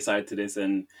the funny side to this,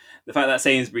 and the fact that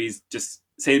Sainsbury's just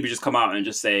come out and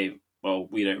just say, "Well,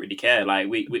 we don't really care." Like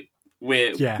we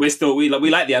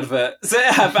like the advert. So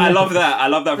I love that. I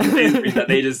love that from Sainsbury's that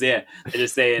they're just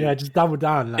saying, yeah, just double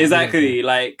down. Like, exactly. yeah.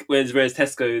 Like whereas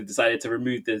Tesco decided to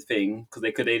remove the thing because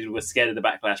they were scared of the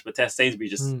backlash, but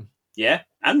Sainsbury's just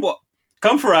and what.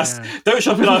 Come for us. Yeah. Don't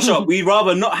shop in our shop. We'd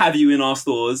rather not have you in our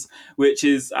stores, which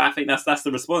is, I think that's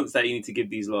the response that you need to give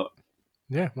these lot.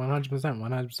 Yeah,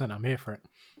 100%. I'm here for it.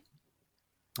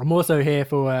 I'm also here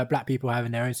for black people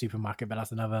having their own supermarket, but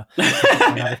that's another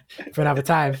for another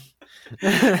time.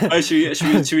 Oh,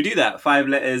 should we do that? 5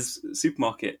 letters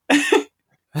supermarket. The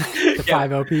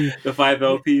 5LP. The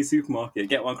 5LP supermarket.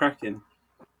 Get one cracking.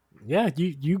 Yeah,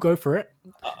 you go for it.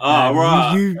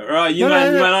 Right. You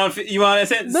want a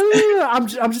sense? No. I'm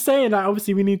just saying that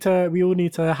obviously we all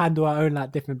need to handle our own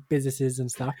like different businesses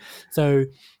and stuff. So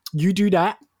you do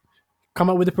that, come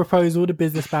up with a proposal, the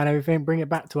business plan, everything, bring it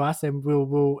back to us, and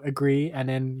we'll agree, and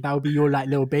then that will be your like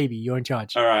little baby. You're in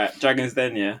charge. All right, Dragons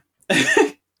Den, yeah.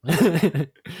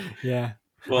 Yeah.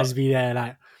 What? I'll just be there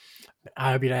like.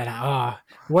 I'll be there like,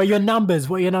 what are your numbers?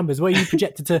 What are you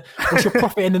projected to? What's your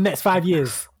profit in the next 5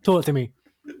 years? Talk to me.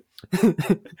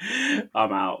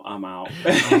 I'm out.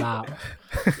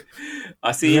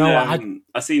 I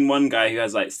seen one guy who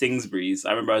has like Sainsburys.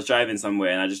 I remember I was driving somewhere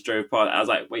and I just drove past. I was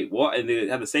like, wait, what? And they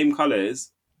had the same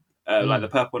colours, like the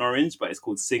purple and orange, but it's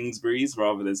called Sainsburys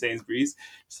rather than Sainsbury's.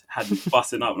 Just had me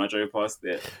busting up when I drove past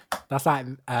it. That's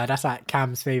like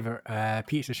Cam's favourite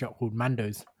pizza shop called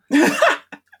Mando's.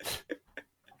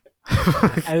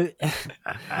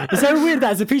 It's so weird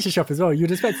that it's a pizza shop as well. You'd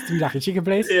expect it to be like a chicken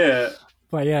place. Yeah.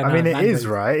 But yeah, I mean, it is,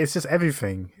 right? It's just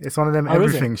everything. It's one of them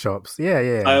everything shops.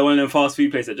 Yeah. One of them fast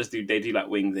food places that just do like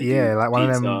wings. Like one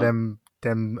of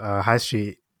them high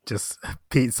street, just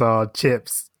pizza,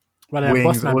 chips, one of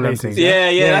wings, all them things.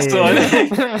 Yeah, that's the one.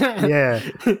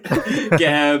 Yeah.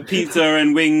 Get pizza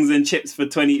and wings and chips for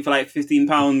like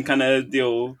 £15 kind of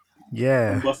deal.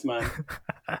 Yeah. Boss man.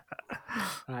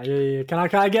 Yeah. Can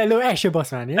I get a little extra,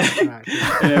 boss man? Yeah. Right,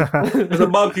 cool. Yeah. There's a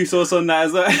barbecue sauce on that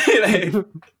as well.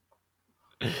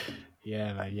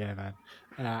 Yeah,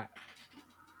 man.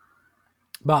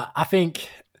 But I think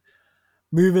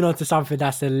moving on to something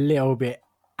that's a little bit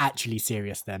actually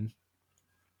serious then.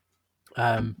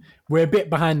 We're a bit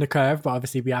behind the curve, but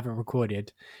obviously we haven't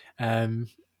recorded.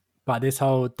 But this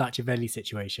whole Dutchavelli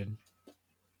situation.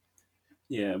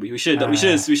 Yeah, we should have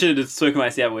spoken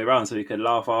about it the other way around so we could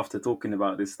laugh after talking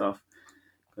about this stuff.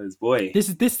 Because boy, this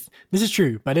is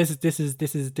true, but this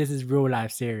is real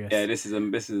life serious. Yeah, this is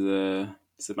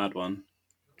a mad one.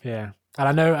 Yeah, and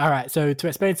I know. All right, so to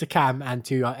explain to Cam and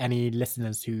to any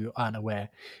listeners who aren't aware,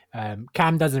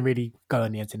 Cam doesn't really go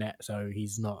on the internet, so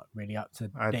he's not really up to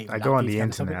date. I go on the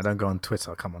internet. I don't go on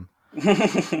Twitter. Come on.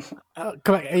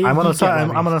 Come on, I'm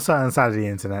on a certain side of the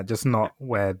internet, just not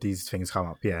where these things come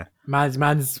up. Yeah,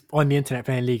 man's on the internet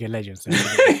playing League of Legends.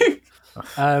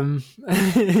 So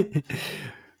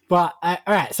but all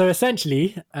right, so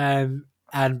essentially, and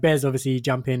Bez, obviously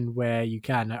jump in where you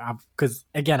can, because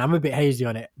again, I'm a bit hazy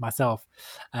on it myself,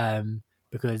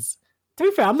 because to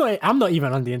be fair, I'm not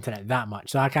even on the internet that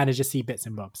much, so I kind of just see bits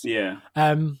and bobs. Yeah.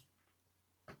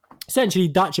 Essentially,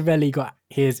 Dutchavelli got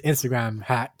his Instagram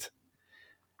hacked.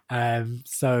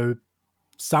 So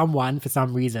someone, for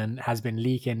some reason, has been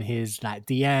leaking his like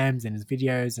DMs and his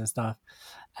videos and stuff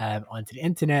onto the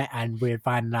internet, and we're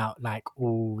finding out like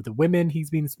all the women he's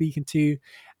been speaking to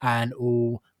and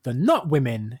all the not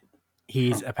women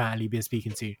he's apparently been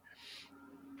speaking to.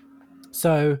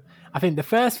 So I think the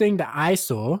first thing that I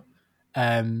saw,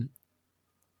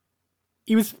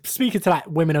 he was speaking to like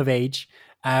women of age,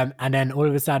 and then all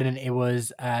of a sudden it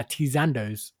was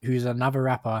Tizandos, who's another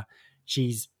rapper.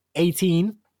 She's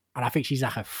 18, and I think she's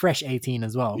like a fresh 18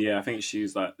 as well. Yeah, I think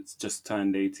she's like just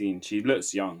turned 18. She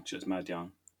looks young. She looks mad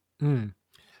young.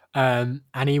 And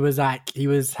he was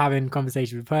having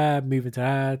conversations with her, moving to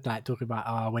her, like talking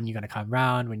about, when you're going to come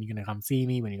round, when you're going to come see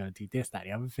me, when you're going to do this, that,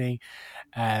 the other thing.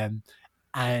 And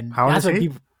how old is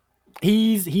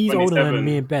he? He's older than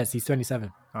me and Bez. He's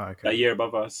 27. Oh, okay. A year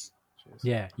above us.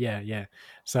 Yeah.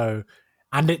 So,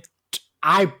 and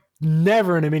I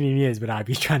never in a million years would I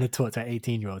be trying to talk to an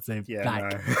 18-year-old. So, no.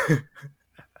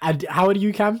 And how old are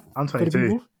you, Cam? I'm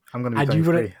 22. I'm going to be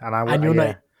 23. And you're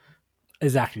not.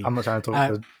 Exactly. I'm not trying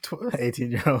to talk to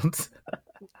 18-year-olds.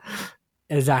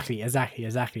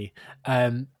 Exactly.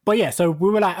 But yeah, so we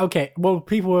were like, okay, well,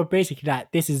 people were basically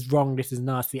like, this is wrong, this is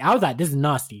nasty. I was like, this is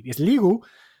nasty. It's legal,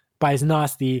 but it's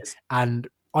nasty. And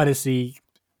honestly,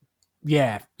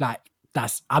 yeah, like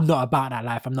I'm not about that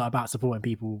life. I'm not about supporting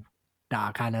people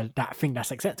that are that think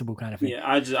that's acceptable kind of thing.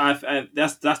 Yeah,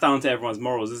 that's down to everyone's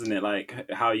morals, isn't it? Like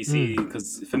how you see.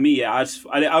 Because for me, yeah, I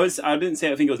didn't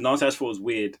say I think it was nasty. I just thought it was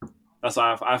weird. That's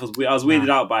why I was weirded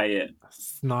out by it.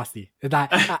 It's nasty. Like,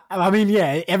 I mean,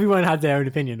 yeah, everyone has their own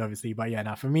opinion, obviously, but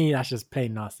yeah, for me, that's just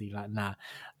plain nasty. Like, nah,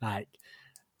 like.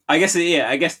 I guess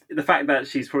the fact that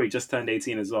she's probably just turned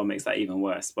 18 as well makes that even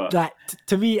worse. But like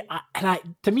to me, I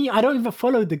don't even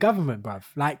follow the government, bruv.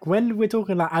 Like when we're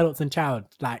talking like adults and child,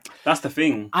 like that's the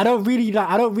thing. I don't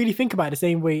really think about it the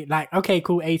same way. Like, okay,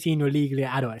 cool, 18, you're legally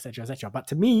an adult, etc., etc. But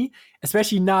to me,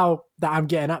 especially now that I'm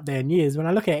getting up there in years, when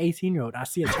I look at an 18-year-old, I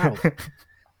see a child.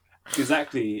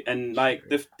 Exactly, and like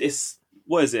this,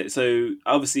 what is it? So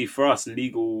obviously, for us,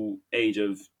 legal age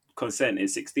of consent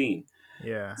is 16.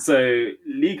 Yeah. So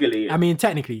legally, I mean,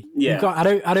 technically, yeah.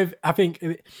 I think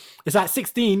it's like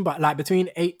 16, but like between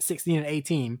 16 and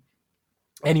 18,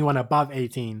 anyone above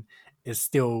 18 is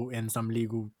still in some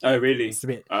legal. Oh, really? It's a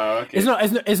bit. Oh, okay.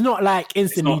 It's not like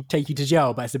instantly take you to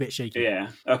jail, but it's a bit shaky. Yeah.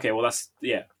 Okay. Well, that's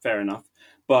fair enough.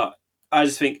 But I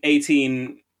just think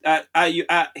 18 at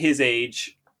his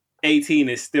age, 18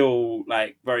 is still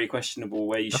like very questionable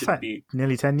where you That's should like be.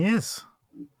 Nearly 10 years.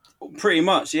 Pretty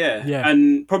much, yeah. Yeah.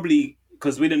 And probably.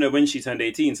 Because we don't know when she turned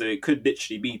 18, so it could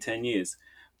literally be 10 years.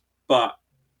 But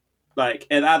like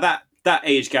at that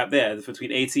age gap there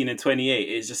between 18 and 28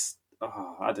 is just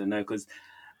I don't know, because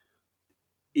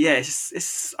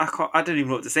it's I don't even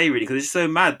know what to say really, because it's just so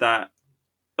mad that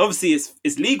obviously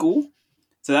it's legal,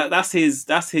 so that's his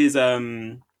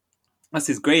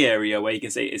grey area where you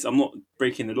can say I'm not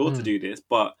breaking the law to do this.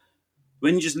 But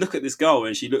when you just look at this girl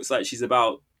and she looks like she's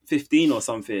about 15 or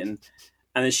something.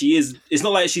 And then it's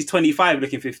not like she's 25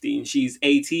 looking 15. She's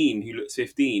 18 who looks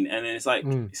 15. And then it's like,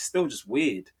 it's still just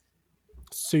weird.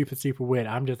 Super, super weird.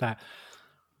 I'm just like,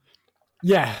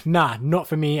 yeah, nah, not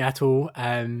for me at all.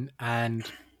 And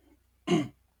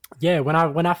yeah, when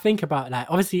I think about like,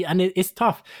 obviously, and it's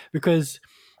tough because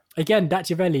again,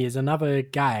 Dutchavelli is another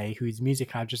guy whose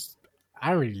music I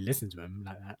don't really listen to him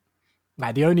like that.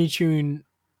 Like the only tune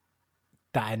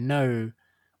that I know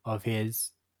of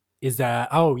his is I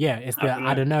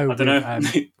don't know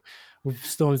with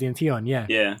Stormzy and Tion,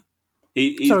 yeah.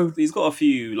 He's got a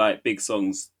few like big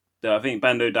songs. I think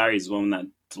Bando Diaries is one that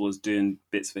was doing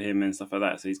bits for him and stuff like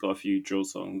that. So he's got a few drill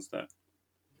songs that.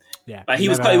 Yeah, like he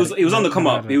was on the come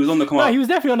up. He was on the come up. No, he was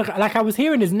definitely on the. Like I was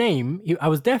hearing his name. I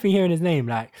was definitely hearing his name.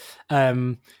 Like,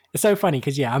 it's so funny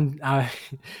because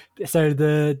so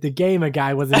the gamer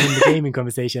guy wasn't in the gaming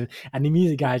conversation, and the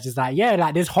music guy is just like, yeah,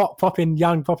 like this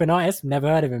young popping artist. Never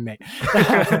heard of him, mate.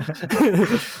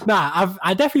 Nah,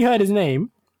 I definitely heard his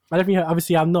name.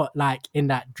 Obviously, I'm not like in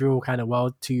that drill kind of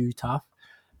world too tough,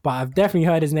 but I've definitely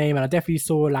heard his name, and I definitely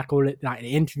saw like all like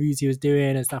the interviews he was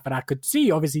doing and stuff, and I could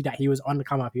see obviously that he was on the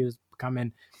come up. He was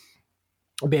becoming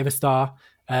a bit of a star.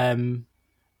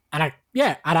 And I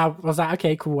was like,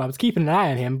 okay, cool. I was keeping an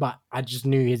eye on him, but I just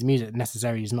knew his music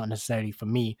is not necessarily for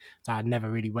me, so I never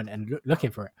really went and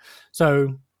looking for it.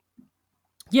 So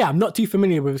yeah, I'm not too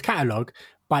familiar with his catalog,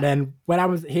 but then when I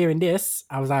was hearing this,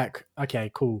 I was like, okay,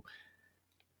 cool.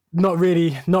 Not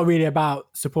really about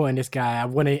supporting this guy. I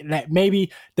want to like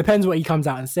maybe depends what he comes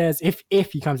out and says.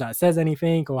 If he comes out and says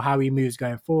anything or how he moves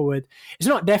going forward, it's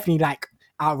not definitely like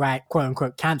outright quote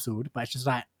unquote cancelled, but it's just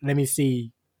like let me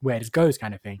see where this goes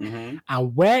kind of thing. Mm-hmm.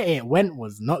 And where it went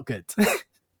was not good.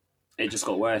 It just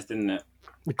got worse, didn't it?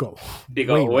 It got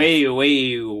way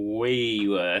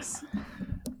worse.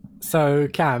 So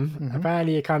Cam,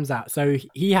 apparently it comes out. So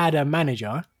he had a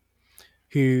manager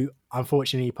who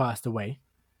unfortunately passed away.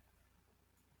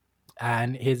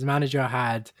 And his manager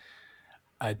had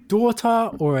a daughter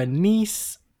or a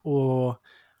niece or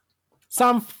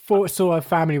some sort of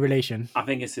family relation. I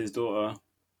think it's his daughter.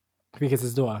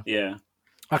 Yeah.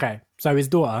 Okay, so his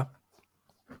daughter,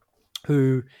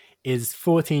 who is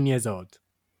 14 years old.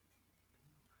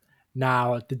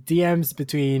 Now, the DMs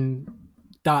between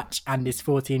Dutch and this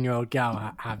 14-year-old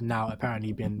girl have now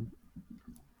apparently been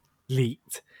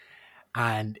leaked.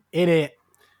 And in it,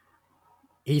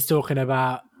 he's talking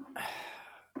about...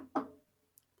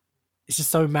 It's just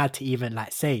so mad to even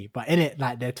like say, but in it,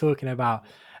 like they're talking about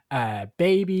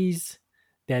babies.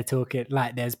 They're talking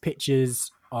like there's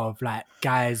pictures of like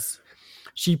guys...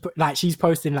 she's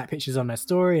posting like pictures on her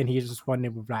story and he's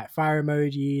responding with like fire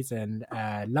emojis and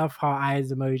love heart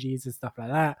eyes emojis and stuff like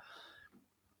that.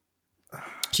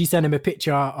 she sent him a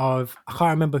picture of, I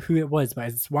can't remember who it was, but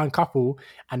it's one couple,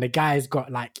 and the guy's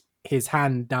got like his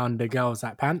hand down the girl's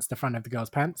like pants, the front of the girl's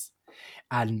pants,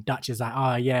 and Dutch is like,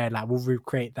 oh yeah, like we'll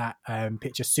recreate that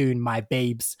picture soon, my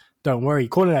babes, don't worry,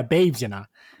 calling her babes, you know.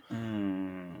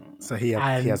 So he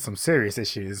has some serious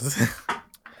issues.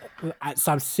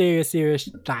 Some serious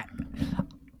like,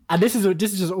 and this is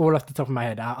just all off the top of my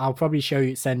head. I'll probably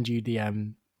send you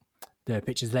the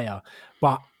pictures later,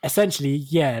 but essentially,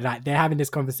 yeah, like they're having this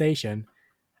conversation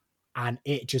and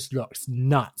it just looks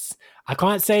nuts. I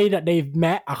can't say that they've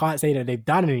met, I can't say that they've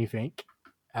done anything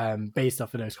based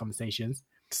off of those conversations.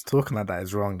 Just talking like that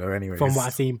is wrong though, anyway. From what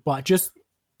I've seen, but just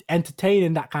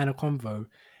entertaining that kind of convo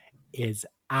is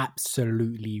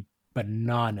absolutely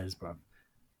bananas, bro.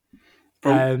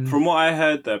 From what I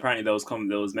heard, though, apparently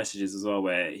there was messages as well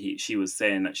where she was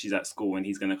saying that she's at school and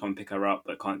he's going to come pick her up,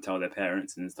 but can't tell their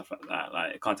parents and stuff like that.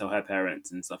 Like, can't tell her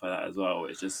parents and stuff like that as well.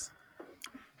 It's just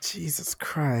Jesus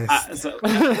Christ.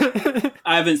 I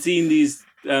haven't seen these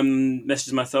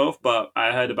messages myself, but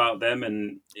I heard about them,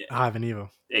 and I haven't either.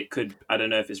 It could, I don't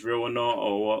know if it's real or not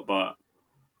or what,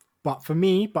 but for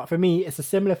me, it's a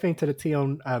similar thing to the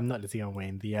Tion, not the Tion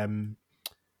Wayne, the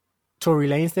Tory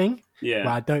Lanez thing. Yeah,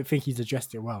 but I don't think he's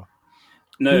addressed it well.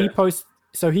 No, he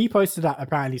posted up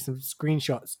apparently some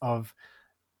screenshots of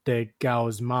the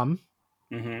girl's mum.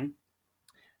 Mm-hmm.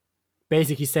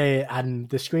 Basically saying, and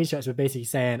the screenshots were basically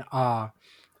saying, I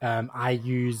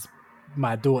use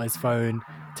my daughter's phone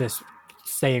to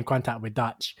stay in contact with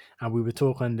Dutch, and we were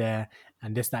talking there,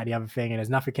 and this, that, the other thing, and there's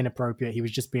nothing inappropriate. He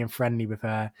was just being friendly with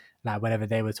her, like whenever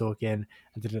they were talking,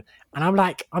 and I'm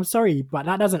like, I'm sorry, but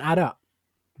that doesn't add up.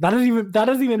 That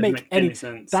doesn't even make any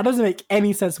sense. That doesn't make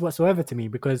any sense whatsoever to me,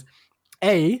 because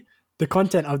A, the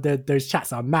content of those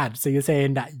chats are mad. So you're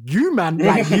saying that you, man,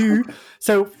 like you.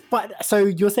 So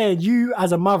you're saying you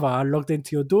as a mother logged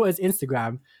into your daughter's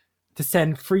Instagram to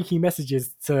send freaky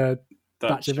messages to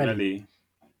Dutchavelli.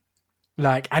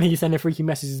 Like, and he's sending freaky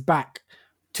messages back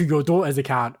to your daughter's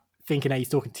account, thinking that he's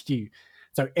talking to you.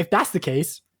 So if that's the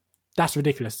case, that's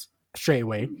ridiculous straight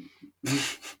away.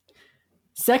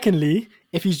 Secondly,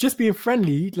 if he's just being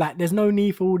friendly, like, there's no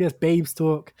need for all this babes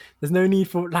talk. There's no need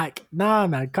for, like, nah,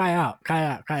 man, cut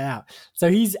it out. So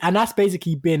and that's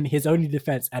basically been his only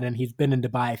defense. And then he's been in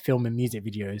Dubai filming music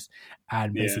videos,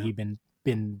 and basically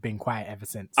been quiet ever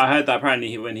since. I heard that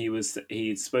apparently when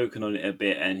he'd spoken on it a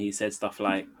bit, and he said stuff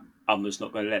like, I'm just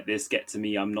not going to let this get to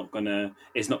me.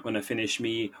 It's not going to finish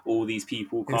me. All these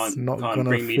people can't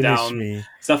bring me down.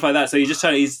 Stuff like that. So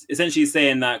he's essentially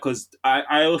saying that, because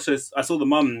I saw the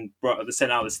mum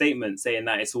sent out a statement saying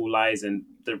that it's all lies and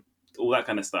all that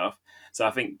kind of stuff. So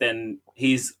I think then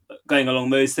he's going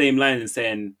along those same lines and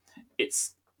saying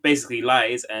it's basically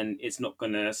lies, and it's not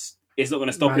going to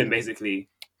stop him, basically.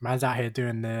 Man's out here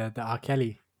doing the R.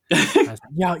 Kelly.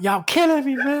 Y'all killing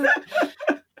me, man.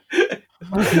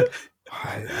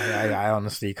 I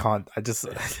honestly can't. I just.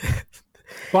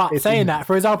 But saying that,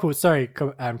 for example, sorry,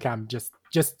 Cam,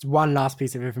 just one last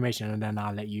piece of information, and then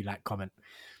I'll let you comment.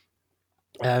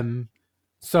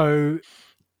 So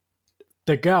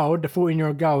the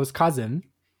 14-year-old girl's cousin,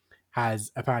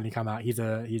 has apparently come out. He's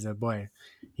a boy.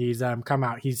 He's come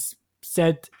out. He's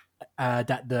said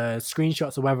that the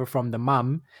screenshots or whatever from the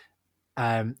mum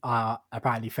are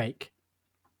apparently fake.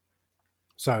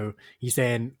 So he's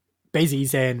saying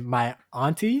my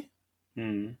auntie.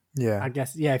 Yeah, I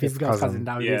guess, yeah, if he's the cousin,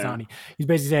 that would be his auntie. He's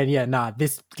basically saying,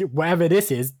 this, whatever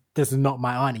this is not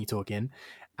my auntie talking.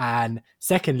 And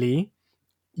secondly,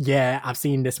 I've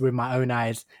seen this with my own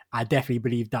eyes. I definitely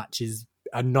believe Dutch is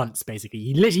a nonce, basically.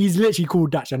 He's literally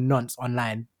called Dutch a nonce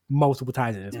online multiple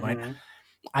times at this point.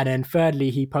 And then thirdly,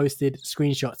 he posted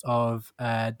screenshots of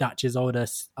Dutch's older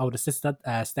sister,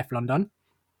 Steph London.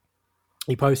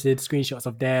 He posted screenshots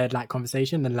of their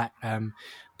conversation and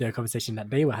the conversation that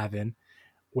they were having,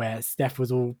 where Steph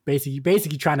was all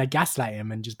basically trying to gaslight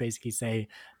him and just basically say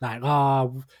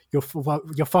your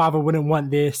father wouldn't want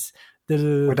this. That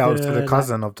was to the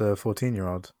cousin of the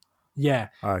 14-year-old. Yeah,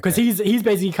 because he's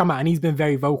basically come out and he's been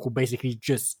very vocal, basically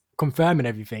just confirming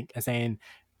everything and saying,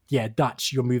 yeah,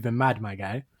 Dutch, you're moving mad, my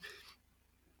guy.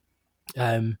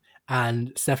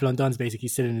 And Steph London's basically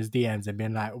sitting in his DMs and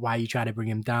being like, why are you trying to bring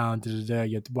him down?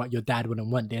 Your dad wouldn't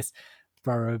want this,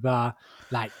 blah, blah, blah.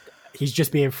 Like, he's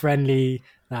just being friendly,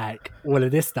 all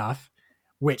of this stuff,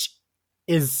 which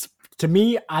is, to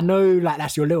me, I know,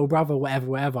 that's your little brother,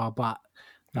 whatever, but...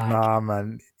 nah,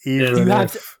 man.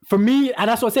 For me, and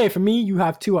that's what I say, for me, you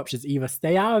have two options. Either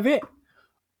stay out of it,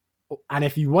 and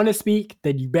if you want to speak,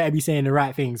 then you better be saying the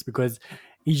right things, because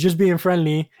he's just being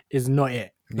friendly is not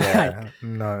it. Yeah,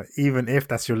 no. Even if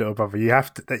that's your little brother, you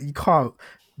can't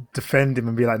defend him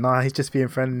and be like, nah, he's just being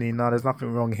friendly. Nah, there's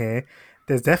nothing wrong here.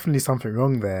 There's definitely something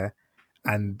wrong there.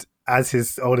 And as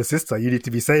his older sister, you need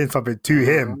to be saying something to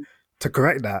him to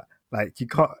correct that. Like, you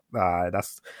can't.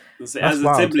 That's as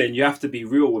a sibling, you have to be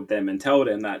real with them and tell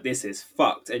them that this is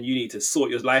fucked and you need to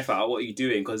sort your life out. What are you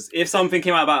doing? Because if something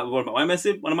came out about one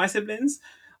of my siblings,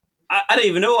 I don't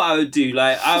even know what I would do.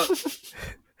 Like, I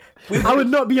would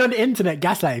not be on the internet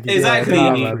gaslighting people.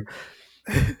 Exactly.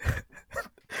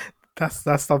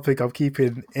 That's something I'm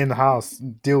keeping in the house,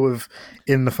 deal with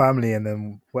in the family, and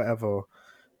then whatever.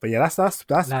 But yeah, that's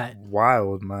like,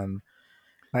 wild, man.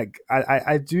 Like,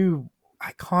 I don't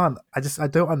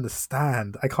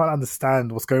understand. I can't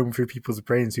understand what's going through people's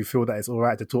brains who feel that it's all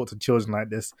right to talk to children like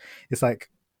this. It's like,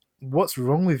 what's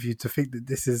wrong with you to think that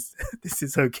this is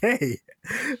okay?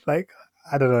 Like,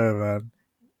 I don't know, man.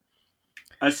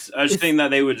 I just think that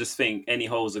they would just think any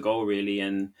hole's a goal, really,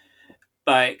 and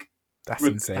like that's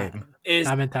insane.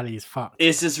 That mentality is fucked.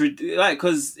 It's just like,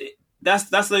 because that's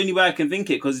the only way I can think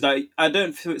it. Because like, I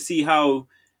don't see how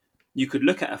you could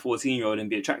look at a 14-year-old and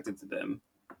be attracted to them.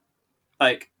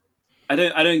 Like, I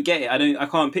don't get it. I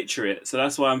can't picture it. So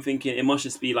that's why I'm thinking it must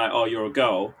just be like, oh, you're a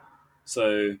girl,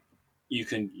 so you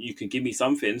can give me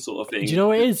something, sort of thing. Do you know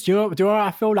what it is? Do you know what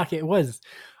I feel like it was?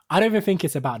 I don't even think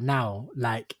it's about now.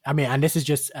 Like, I mean, and this is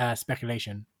just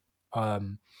speculation.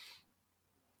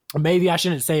 Maybe I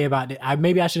shouldn't say about it.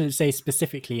 Maybe I shouldn't say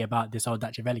specifically about this whole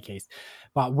Dutchavelli case.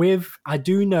 But I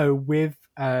do know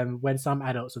when some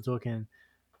adults are talking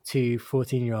to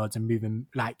 14-year-olds and moving,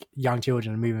 like young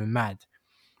children and moving mad,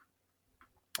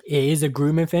 it is a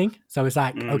grooming thing. So it's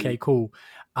like, okay, cool.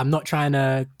 I'm not trying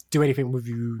to do anything with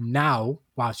you now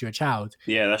whilst you're a child.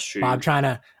 Yeah, that's true. But I'm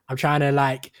trying to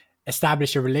like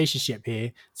establish a relationship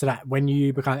here so that when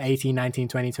you become 18, 19,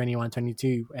 20, 21,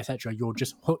 22, etc., you're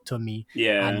just hooked on me.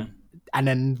 Yeah. And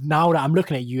then now that I'm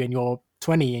looking at you and you're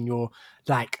 20 and you're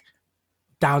like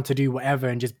down to do whatever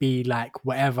and just be like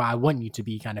whatever I want you to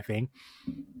be, kind of thing.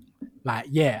 Like,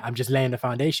 yeah, I'm just laying the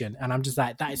foundation. And I'm just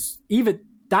like, that is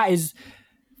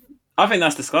I think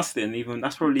that's disgusting.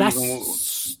 As far as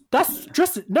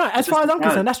I'm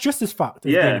concerned, that's just as fucked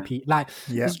as being a P. Like,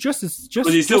 it's just as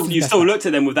you still looked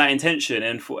at them with that intention,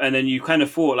 and then you kind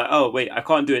of thought like, oh wait, I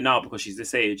can't do it now because she's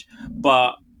this age,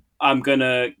 but I'm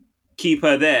gonna keep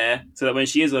her there so that when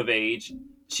she is of age,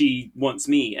 she wants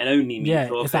me and only me. Yeah,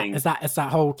 sort of thing. It's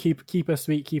that whole keep her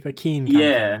sweet, keep her keen. Kind of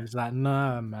thing. It's like,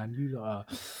 no, man, you lot are.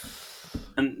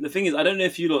 And the thing is, I don't know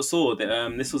if you lot saw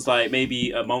that. This was like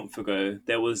maybe a month ago.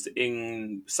 There was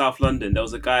in South London. There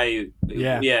was a guy.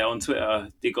 Yeah, on Twitter.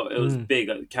 It was big.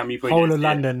 Cam, you probably whole of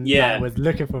London. Yeah, was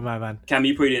looking for my man. Cam,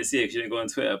 you probably didn't see it because you didn't go on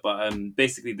Twitter. But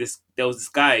basically, there was this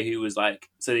guy who was like,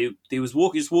 so he was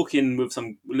walking with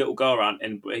some little girl around,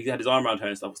 and he had his arm around her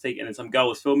and stuff. And some girl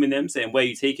was filming them, saying, "Where are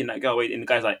you taking that girl?" And the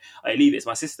guy's like, "I leave it. It's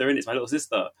my sister, and it's my little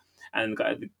sister." And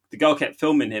the girl kept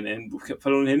filming him and kept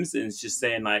following him, and it's just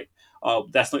saying like, "Oh,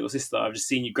 that's not your sister. I've just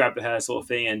seen you grab her," sort of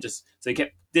thing. And just so he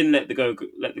didn't let the girl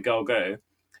go,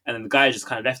 and then the guy just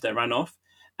kind of left her and ran off.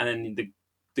 And then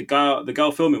the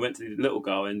girl filming went to the little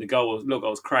girl, and little girl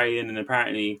was crying. And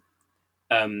apparently,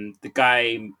 the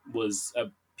guy was a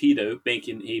pedo,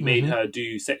 made her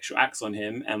do sexual acts on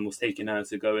him, and was taking her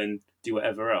to go and do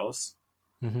whatever else.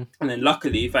 And then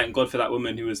luckily, thank God for that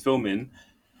woman who was filming,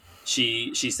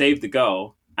 she saved the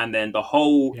girl, and then the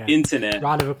whole internet.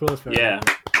 Round of applause for her. Yeah,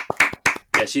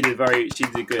 she did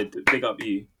good. Big up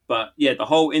you. But yeah, the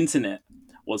whole internet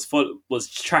was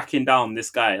tracking down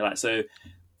this guy. Like, so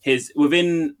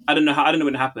within I don't know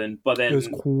when it happened, but then it was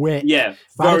quick. Yeah,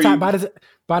 by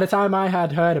the time I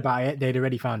had heard about it, they'd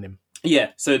already found him. Yeah,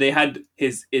 so they had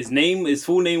his name, his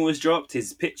full name was dropped,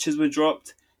 his pictures were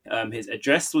dropped, his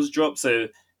address was dropped. So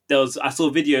I saw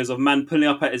videos of man pulling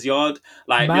up at his yard.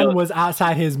 Like, man was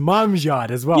outside his mum's yard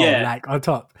as well. Yeah, like on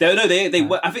top. I don't know if they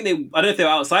were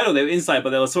outside or they were inside,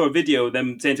 but I saw a video of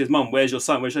them saying to his mum, "Where's your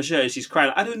son? Where's your shirt?" She's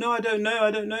crying, "I don't know,"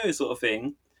 sort of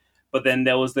thing. But then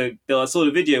I saw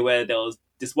the video where there was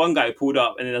this one guy who pulled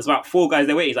up, and then there's about 4 guys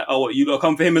there waiting. He's like, "Oh, what, you gotta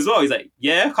come for him as well?" He's like,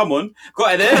 "Yeah, come on."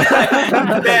 Got it there.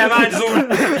 Yeah, man, just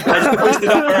pushed it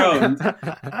up around.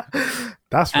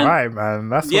 That's right, man.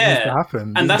 That's what needs to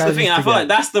happen. And that's the thing. I feel like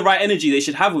that's the right energy they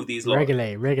should have with these lot.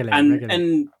 Regulate.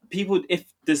 And people, if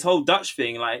this whole Dutch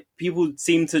thing, like, people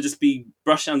seem to just be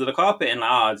brushing under the carpet and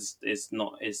like, it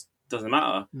doesn't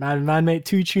matter. Man, mate,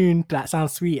 too tuned. That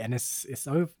sounds sweet, and it's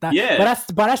over. But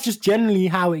that's just generally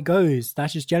how it goes.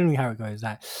 Like,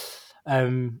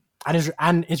 and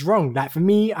it's wrong. Like, for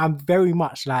me, I'm very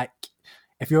much like,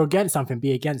 if you're against something,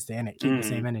 be against it, innit? Keep the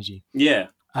same energy. Yeah.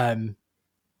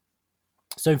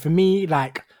 So for me,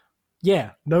 like,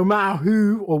 yeah, no matter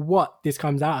who or what this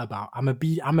comes out about, I'm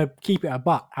gonna keep it a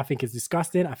buck. I think it's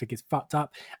disgusting. I think it's fucked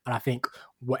up, and I think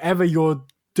whatever you're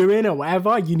doing or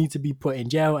whatever, you need to be put in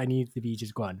jail and you need to be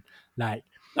just gone. Like,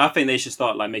 I think they should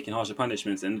start like making harsher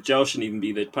punishments, and jail shouldn't even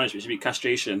be the punishment. It should be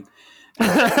castration.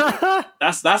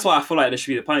 That's why I feel like there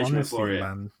should be the punishment. Honestly, for it.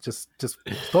 Man, just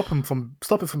stop it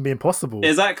from being possible.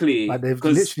 Exactly. Like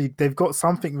they've got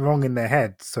something wrong in their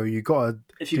head, so you gotta.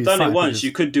 If you've done it once,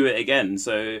 you could do it again.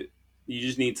 So you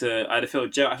just need to. I feel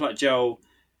like jail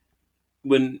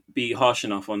wouldn't be harsh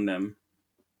enough on them.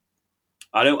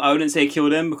 I wouldn't say kill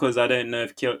them because I don't know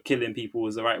if killing people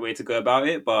is the right way to go about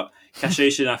it, but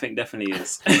castration I think definitely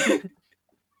is.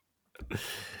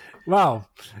 Well,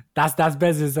 that's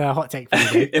Bez's hot take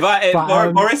for you.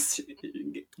 Boris,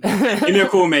 give me a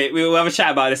call, mate. We'll have a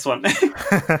chat about this one.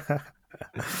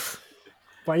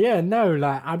 But yeah, no,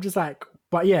 like I'm just like,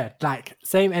 but yeah, like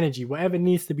same energy. Whatever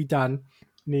needs to be done,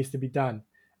 needs to be done.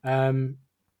 I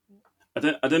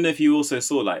don't know if you also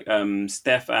saw like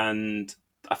Steph and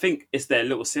I think it's their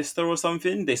little sister or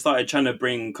something. They started trying to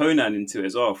bring Conan into it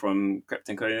as well from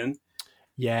Captain Conan.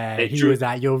 Yeah, he was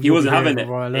at your. He wasn't having it.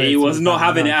 He was not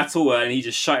having it at all, and he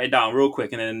just shut it down real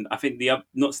quick. And then I think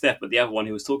not Steph, but the other one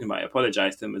he was talking about,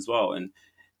 apologized to him as well. And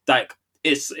like,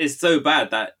 it's so bad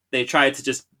that they tried to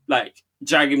just like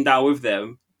drag him down with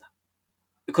them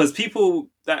because people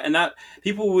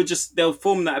they'll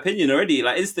form that opinion already,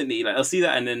 like instantly. Like they'll see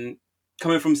that, and then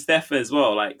coming from Steph as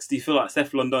well. Like, do you feel like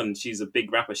Steph London? She's a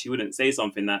big rapper. She wouldn't say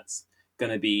something that's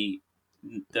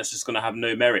just gonna have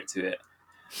no merit to it.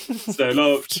 So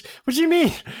look, what do you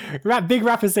mean? Big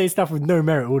rappers say stuff with no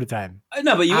merit all the time.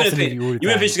 No, but you wouldn't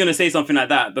think she's gonna say something like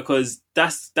that because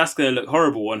that's gonna look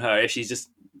horrible on her if she's just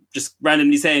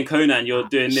randomly saying Conan, you're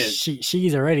doing this.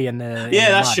 She's already in the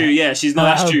that's true. Yeah, she's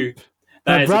not. That's true.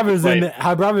 Her brother's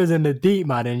in the deep,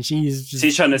 man, and she's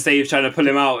trying to pull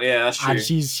him out. Yeah, that's true. And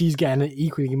she's getting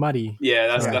equally muddy.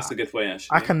 Yeah, that's a good point.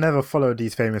 Actually, I can never follow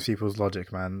these famous people's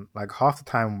logic, man. Like half the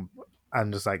time,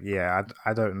 I'm just like, yeah,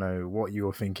 I don't know what you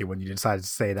were thinking when you decided to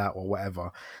say that or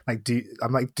whatever. Like, do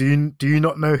you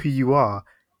not know who you are?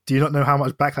 Do you not know how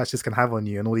much backlash this can have on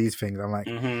you and all these things? I'm like,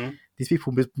 these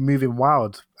people moving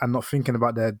wild and not thinking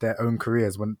about their own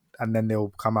careers and then they'll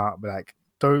come out and be like,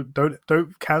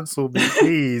 don't cancel me,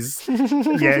 please.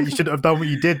 Yeah, you should have done what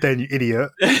you did then, you idiot.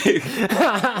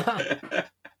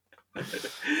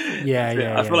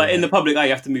 Yeah. I feel like in the public eye,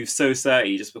 you have to move so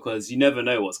certain just because you never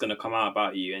know what's going to come out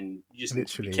about you, and you just need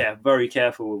to be very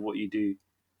careful with what you do.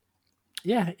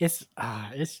 Yeah, it's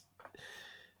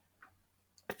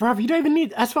bruv, you don't even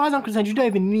need, as far as I'm concerned, you don't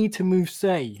even need to move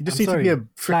certain. You just need to be a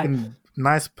freaking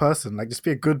nice person. Like, just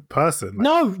be a good person. Like,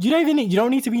 no, you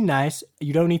don't need to be nice.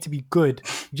 You don't need to be good.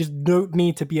 You just don't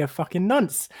need to be a fucking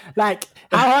nonce. Like,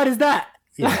 how hard is that?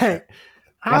 Yeah. Like,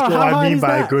 that's what I mean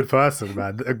by a good person,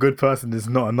 man. A good person is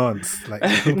not a nonce. Like,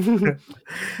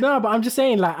 no, but I'm just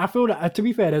saying, like, I feel that to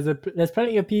be fair, there's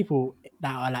plenty of people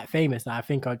that are like famous that I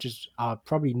think are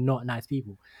probably not nice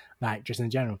people, like just in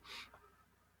general.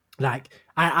 Like,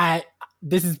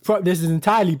 this is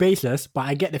entirely baseless, but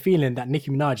I get the feeling that Nicki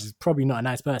Minaj is probably not a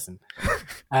nice person.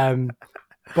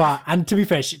 But to be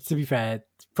fair,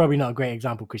 probably not a great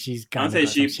example because she's. I'd say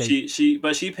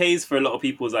she pays for a lot of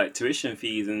people's like tuition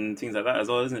fees and things like that as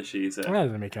well, isn't she? So that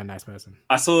doesn't make her a nice person.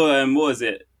 I saw what was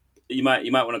it? You might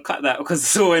want to cut that because I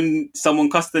saw when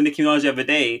someone cussed Nicki Minaj the other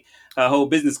day, her whole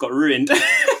business got ruined.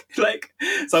 Like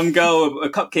some girl, a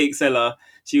cupcake seller,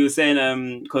 she was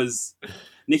saying because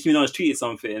Nicki Minaj tweeted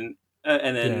something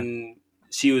and then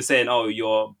she was saying, "Oh,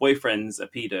 your boyfriend's a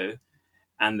pedo,"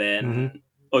 and then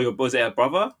was it her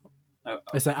brother?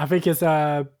 I think it's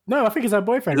her boyfriend.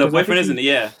 It's her boyfriend, isn't it?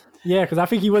 Yeah. Yeah, because I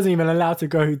think he wasn't even allowed to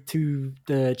go to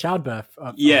the childbirth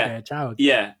of their child.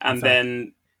 Yeah, and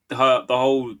then the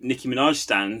whole Nicki Minaj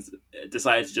stand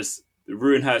decided to just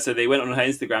ruin her. So they went on her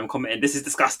Instagram commenting, "This is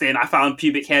disgusting. I found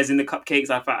pubic hairs in the cupcakes.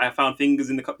 I found fingers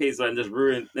in the cupcakes," and just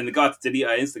ruined. Then the guy had to delete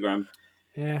her Instagram.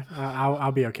 Yeah,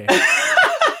 I'll be okay.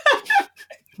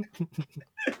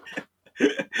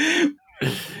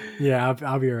 Yeah,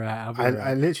 I'll be alright.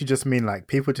 I literally just mean like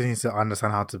people just need to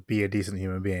understand how to be a decent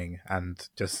human being and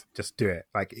just do it.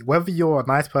 Like whether you're a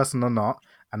nice person or not,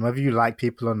 and whether you like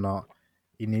people or not,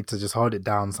 you need to just hold it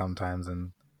down sometimes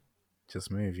and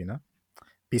just move. You know,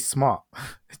 be smart.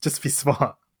 Just be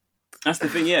smart. That's the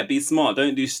thing. Yeah, be smart.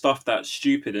 Don't do stuff that's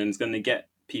stupid and it's going to get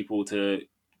people to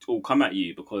all come at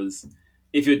you, because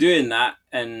if you're doing that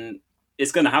and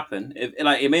it's going to happen.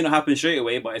 It may not happen straight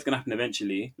away, but it's going to happen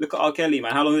eventually. Look at R. Kelly,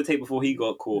 man. How long did it take before he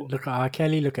got caught? Look at R.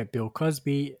 Kelly. Look at Bill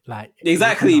Cosby. Like,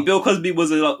 exactly. Bill Cosby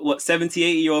was a 70,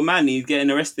 80-year-old man. He's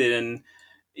getting arrested and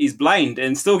he's blind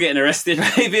and still getting arrested.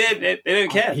 They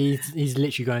don't care. He's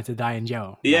literally going to die in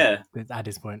jail. Yeah. At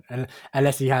this point,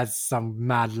 unless he has some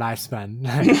mad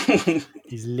lifespan,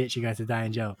 he's literally going to die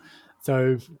in jail.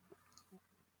 So,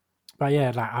 but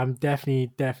yeah, like I'm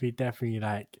definitely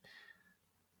like,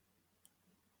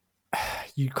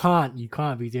 you can't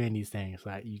be doing these things.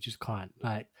 Like you just can't.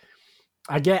 Like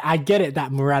I get it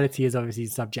that morality is obviously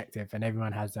subjective and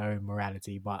everyone has their own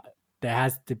morality, but there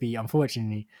has to be,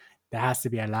 unfortunately, there has to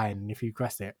be a line. And if you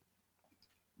cross the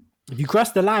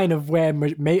line of where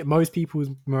most people's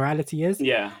morality is,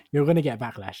 you're going to get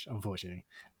backlash, unfortunately.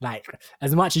 Like,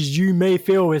 as much as you may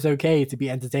feel it's okay to be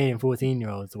entertaining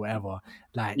 14-year-olds or whatever,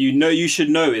 like... you should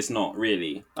know it's not,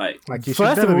 really. Like you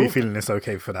should never be feeling it's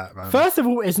okay for that, man. First of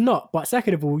all, it's not. But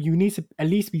second of all, you need to at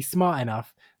least be smart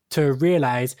enough to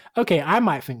realise, okay, I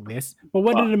might think this, but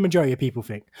what do the majority of people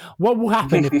think? What will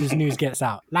happen if this news gets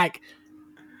out? Like...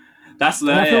 That's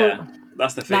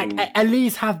the thing. Like, at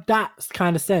least have that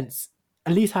kind of sense.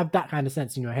 At least have that kind of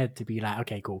sense in your head to be like,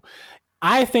 okay, cool.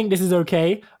 I think this is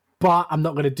okay, but I'm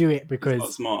not going to do it because, it's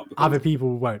not smart, because other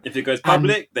people won't. If it goes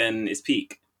public, then it's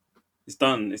peak. It's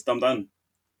done. It's done.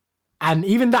 And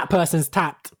even that person's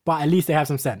tapped, but at least they have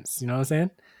some sense. You know what I'm saying?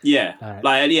 Yeah.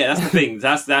 That's the thing.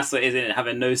 That's what isn't it?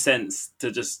 Having no sense to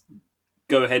just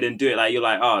go ahead and do it. Like, you're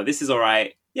like, oh, this is all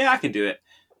right. Yeah, I can do it.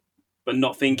 But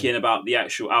not thinking about the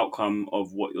actual outcome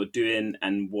of what you're doing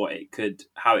and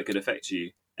how it could affect you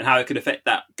and how it could affect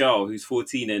that girl who's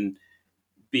 14 and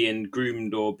being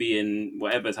groomed or being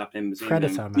whatever's happening between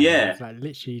predator, them. Man. Yeah, it's like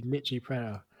literally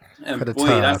predator.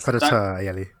 Predator,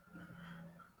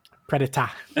 Predator.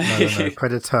 No,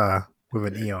 predator with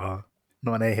an ER,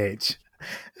 not an AH.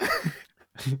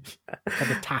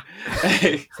 Predator.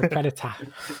 It's a predator.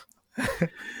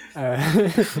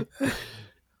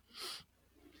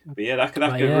 But yeah, that could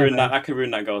ruin that. That could ruin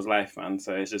that girl's life, man.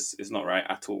 So it's not right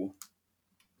at all.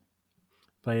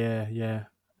 But yeah.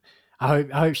 I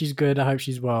hope she's good. I hope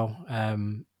she's well.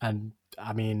 And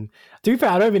I mean, to be fair,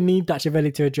 I don't even need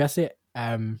Dutchavelli to address it.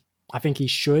 I think he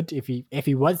should. If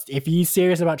he's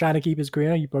serious about trying to keep his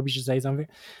career, he probably should say something.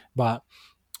 But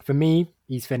for me,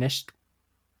 he's finished.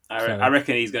 I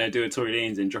reckon he's going to do a Tory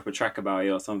Lanez and drop a track about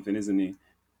it or something, isn't he?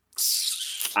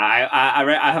 It's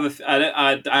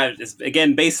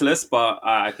again baseless, but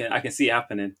I can see it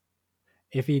happening.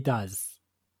 If he does,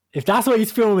 if that's what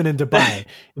he's filming in Dubai,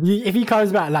 if he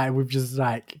comes back like with just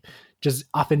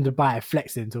up in Dubai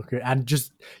flexing, talking, and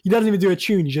just he doesn't even do a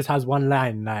tune, he just has one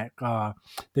line like,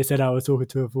 they said I was talking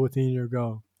to a 14-year-old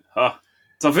girl.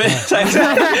 Something just like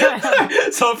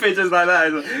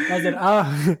that. I said,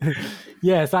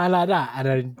 yeah, something like that, and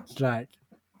then like.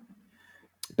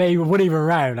 They wouldn't even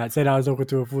rhyme. Like, said I was talking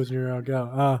to a 14-year-old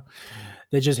girl.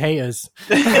 They're just haters.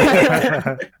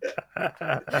 Like,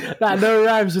 no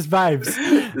rhymes, just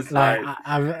vibes. Like,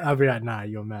 I'll be like, nah,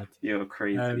 you're mad. You're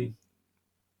crazy.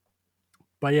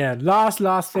 But yeah,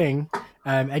 last thing.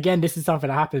 Again, this is something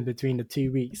that happened between the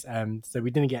 2 weeks. So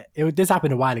we didn't get it. This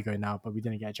happened a while ago now, but we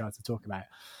didn't get a chance to talk about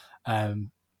it.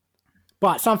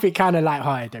 But something kind of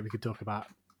lighthearted that we could talk about.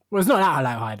 Well, it's not that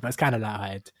lighthearted, but it's kind of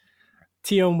lighthearted.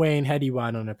 Tion Wayne, Headie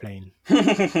One on a plane.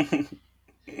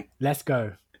 Let's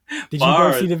go. Did you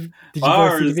go see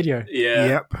the video? Yeah.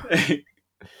 Yep.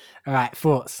 All right,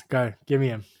 thoughts. Go. Give me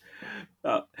them.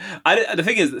 The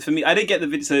thing is, for me, I didn't get the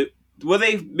video. So, were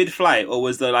they mid-flight or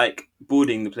was they like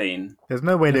boarding the plane? There's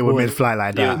no way they were mid-flight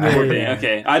like that. Yeah.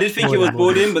 Okay. I did think it was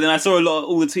boarding, but then I saw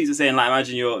all the tweets were saying like,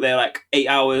 imagine they're like 8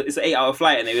 hours. It's an 8-hour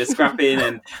flight, and they were scrapping,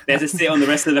 and they had to sit on the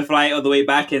rest of the flight on the way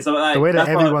back, and so like the way that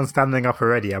everyone's standing up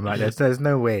already, I'm like, there's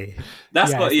no way.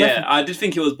 I did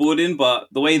think it was boarding, but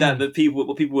the way that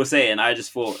what people were saying, I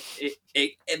just thought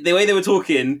the way they were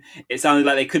talking, it sounded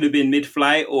like they could have been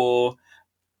mid-flight or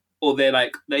they're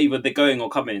like they're going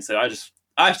or coming. So I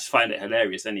just find it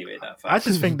hilarious anyway. That fact. I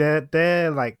just think they're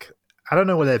like, I don't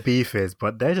know what their beef is,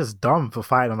 but they're just dumb for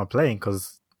fighting on a plane.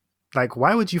 Because, like,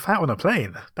 why would you fight on a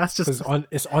plane? That's just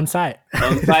it's on site.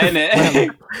 On site,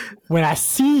 innit? When I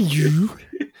see you,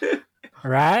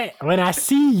 right? When I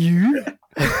see you,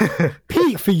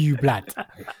 peak for you, blood.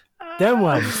 Them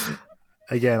ones.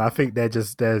 Again, I think they're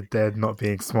not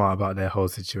being smart about their whole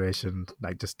situation.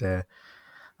 Like, just I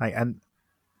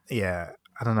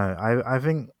don't know. I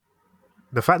think.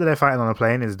 The fact that they're fighting on a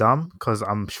plane is dumb because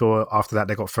I'm sure after that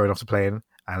they got thrown off the plane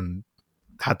and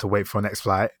had to wait for a next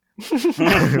flight,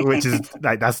 which is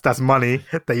like that's money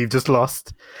that you've just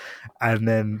lost,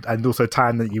 and also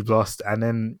time that you've lost, and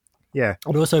then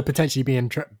and also potentially being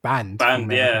banned.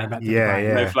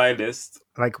 No fly list.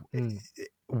 Like,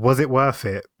 was it worth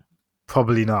it?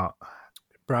 Probably not.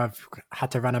 bruv,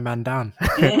 had to run a man down.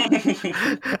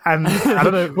 And I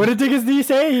don't know. What did Diggers D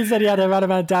say? He said he had to run a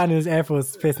man down in his Air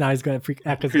Force piss. Now he's got a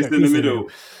Crease in the middle.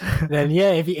 Then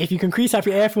yeah, if you can crease up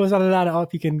your Air Force on and line it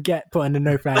up, you can get put on the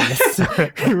no-fly list.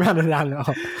 Run it down it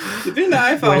up. The thing that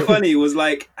I found funny was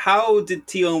like, how did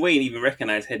Tion Wayne even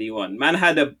recognize Headie One? Man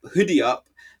had a hoodie up,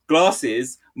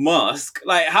 glasses, mask.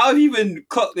 Like, how have you even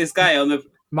clocked this guy on the?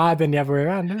 Might have been the other way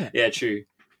around, didn't it? Yeah, true.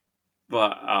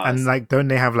 But and like, don't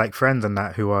they have like friends and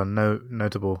that who are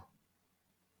notable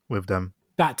with them?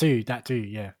 That too,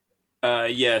 yeah.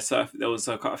 Yeah. So there was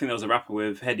I think there was a rapper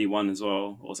with Headie One as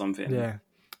well, or something. Yeah,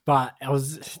 but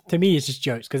to me, it's just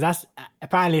jokes because that's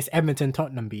apparently it's Edmonton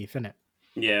Tottenham beef, isn't it?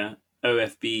 Yeah,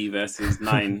 OFB versus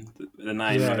 9, the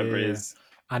 9 whatever it is.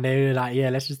 And they were like, yeah,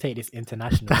 let's just take this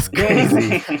international. That's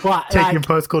crazy. But taking like,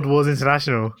 postcode wars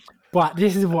international. But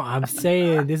this is what I'm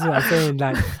saying.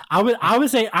 Like, I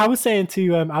was saying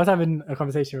to I was having a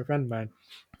conversation with a friend of mine,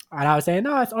 and I was saying,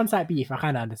 no, it's on-site beef. I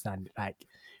kind of understand it. Like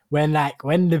when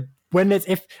there's,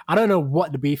 if I don't know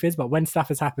what the beef is, but when stuff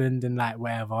has happened and like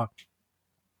wherever,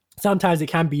 sometimes it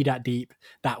can be that deep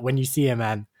that when you see a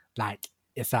man, like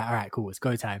it's like, all right, cool, it's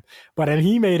go time. But then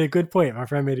he made a good point. My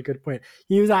friend made a good point.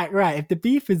 He was like, right, if the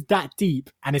beef is that deep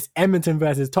and it's Edmonton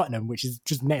versus Tottenham, which is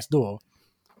just next door,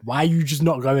 why are you just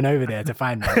not going over there to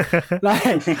find them?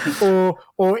 Like,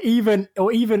 or even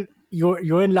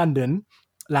you're in London,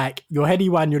 like you're Headie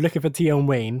One, you're looking for Tion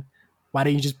Wayne. Why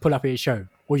don't you just pull up at his show?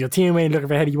 Or you're Tion Wayne looking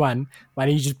for Headie One. Why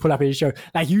don't you just pull up at his show?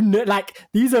 Like, you know, like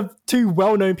these are two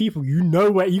well-known people. You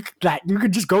know where you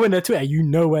could just go in their Twitter. You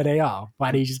know where they are.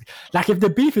 Why do you just like if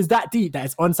the beef is that deep that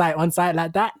it's on site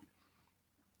like that?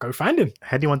 Go find him.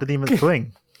 Headie One didn't even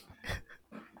swing.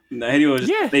 No, Headie was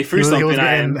they threw something he was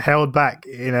at him. Held back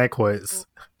in air quotes.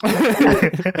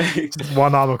 Just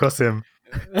one arm across him.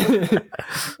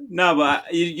 No,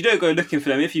 but you don't go looking for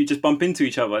them. If you just bump into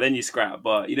each other, then you scrap.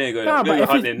 But you don't go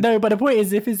hunting. No, but the point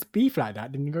is, if it's beef like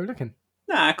that, then you go looking.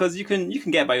 Nah, because you can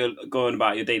get by going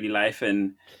about your daily life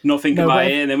and not think about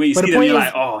it, and then when you see them, you're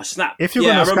like, oh snap. If you're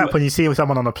gonna scrap when you see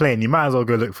someone on a plane, you might as well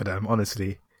go look for them.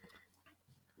 Honestly.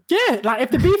 Yeah, like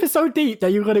if the beef is so deep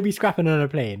that you're gonna be scrapping on a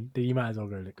plane, then you might as well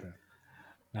go look for them.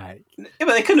 Like, yeah, but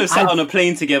they couldn't have sat on a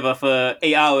plane together for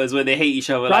 8 hours where they hate each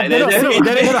other. Like, they're not sitting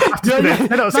next to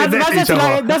each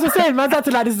other. That's what I'm saying. Man's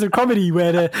acting like this is a comedy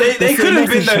where they could have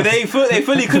been though. They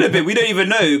fully could have been. We don't even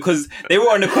know because they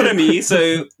were on economy.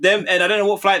 So them, and I don't know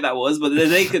what flight that was, but they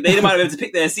might have been able to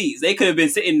pick their seats. They could have been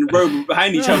sitting row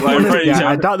behind each other, in front of each other.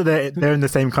 I doubt that they're in the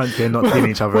same country and not seeing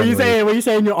each other. What are you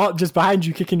saying? You're up just behind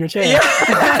you, kicking your chair.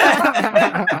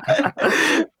 Yeah.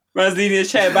 Man's leaning his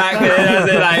chair back and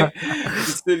then like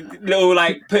just a little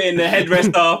like putting the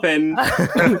headrest up and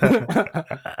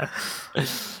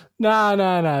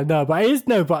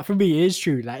no. But for me, it is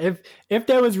true. Like if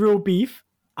there was real beef,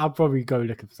 I'd probably go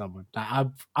looking for someone. Like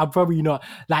I'd probably not.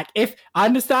 Like if I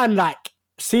understand like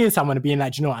seeing someone and being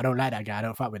like, you know what, I don't like that guy, I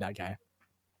don't fuck with that guy.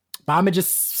 But I'm gonna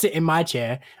just sit in my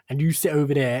chair and you sit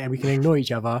over there and we can ignore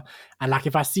each other. And like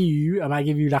if I see you, I might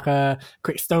give you like a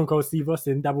quick Stone Cold Steve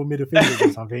Austin double middle fingers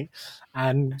or something,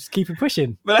 and just keep it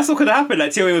pushing. But that's what could happen.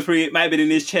 Like Tion might have been in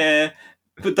his chair,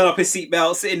 done up his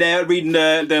seatbelt, sitting there reading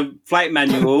the flight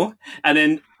manual, and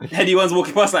then Headie One's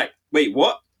walking past like, wait,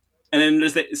 what? And then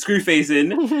there's the screw face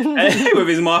in with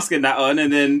his mask and that on,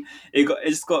 and then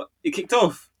it kicked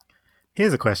off.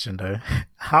 Here's a question though: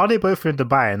 how are they both in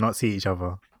Dubai and not see each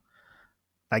other?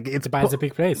 Like Dubai's a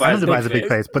big place. Dubai's a big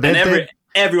place, but then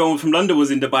everyone from London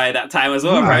was in Dubai at that time as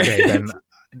well, right? Okay, then,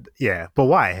 yeah, but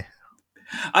why?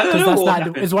 I don't know.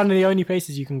 Like, it's one of the only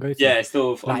places you can go to. Yeah, it's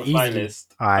still on like, the fine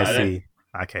list. Oh, I see.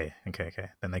 Okay.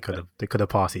 Then they could have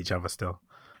passed each other still.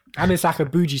 And it's like a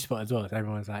bougie spot as well. So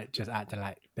everyone's like just acting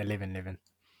like they're living.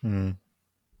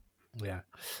 Yeah.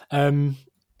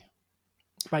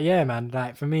 But yeah, man,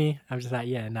 like for me, I'm just like,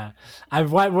 yeah, nah.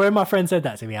 When my friend said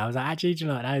that to me, I was like, actually, you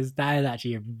know, that is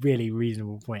actually a really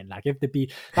reasonable point. Like if the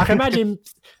beef, like imagine,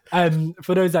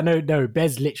 for those that know,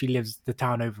 Bez literally lives the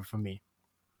town over from me.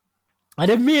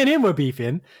 And if me and him were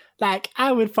beefing, like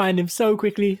I would find him so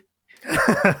quickly.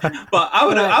 But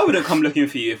I would have come looking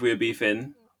for you if we were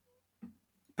beefing.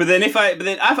 But then I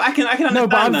can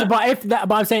understand that.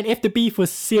 But I'm saying if the beef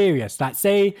was serious, like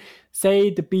say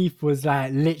the beef was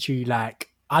like literally like,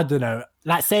 I don't know,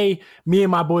 like say me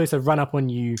and my boys have run up on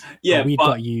you. Yeah, we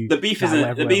got you. The beef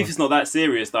is not that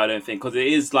serious though, I don't think, because it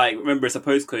is like, remember, it's a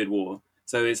postcode war,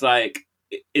 so it's like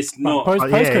it's not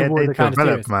postcode war. They kind of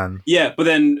serious, man. Yeah, but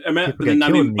then I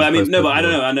mean, I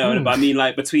know. But I mean,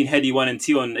 like between Headie One and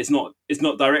Tion, it's not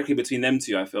directly between them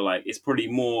two. I feel like it's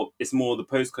more the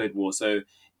postcode war. So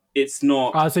it's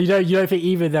not. Oh, so you don't think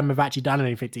either of them have actually done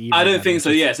anything to either? I don't think so.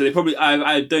 Yeah, so they probably.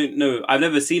 I don't know. I've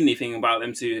never seen anything about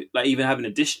them to like even having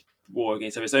a dish war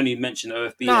against them. It's only mentioned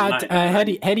OFB. No,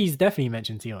 Headie's definitely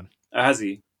mentioned Tion. Has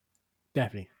he?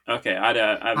 Definitely. Okay, I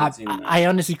haven't seen that. I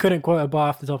honestly couldn't quote a bar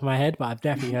off the top of my head, but I've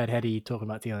definitely heard Headie talking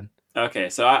about Tion. Okay,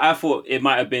 so I thought it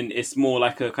might have been. It's more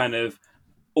like a kind of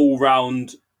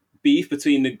all-round beef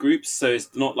between the groups. So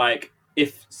it's not like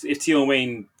if Tion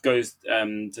Wayne goes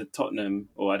to Tottenham,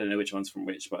 or I don't know which one's from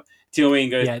which, but Tion Wayne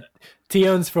goes. Yeah,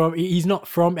 Tion's from. He's not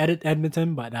from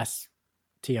Edmonton, but that's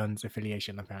Tion's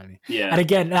affiliation apparently. Yeah. And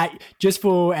again, like just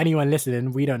for anyone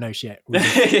listening, we don't know shit.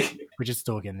 We're just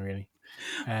talking, really.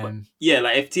 Yeah,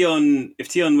 like if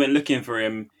Tion went looking for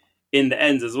him in the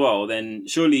ends as well, then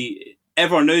surely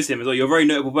everyone knows him as well. You're a very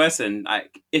notable person.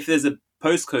 Like if there's a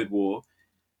postcode war,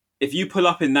 if you pull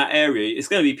up in that area, it's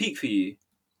going to be peak for you.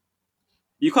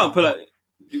 You can't pull up.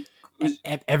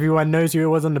 Everyone knows who it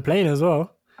was on the plane as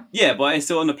well. Yeah, but it's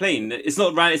still on the plane. It's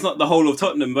not right. It's not the whole of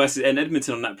Tottenham versus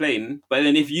Edmonton on that plane. But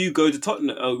then if you go to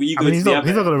Tottenham, he's not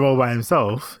going to roll by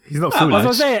himself. He's not foolish. That's what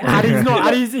I'm saying. And he's not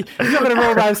going to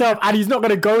roll by himself, and he's not going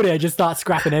to go there and just start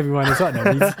scrapping everyone in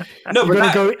Tottenham.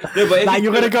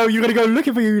 You're going to go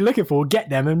looking for who you're looking for, get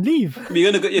them, and leave. But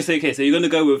you're going to go. So you're going to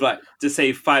go with like just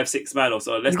say 5-6 man or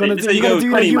so. Let's say you go with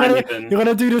 20 man. You're going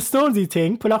to do the Stormzy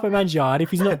thing. Pull up a man's yard.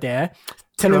 If he's not there,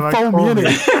 tell him phone me,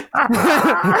 innit?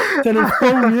 Tell him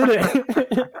phone me,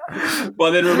 innit?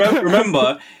 But then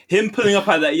remember him pulling up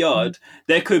at that yard.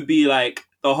 There could be like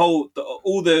all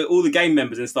the gang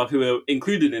members and stuff who are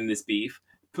included in this beef,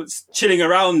 chilling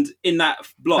around in that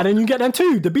block. And then you get them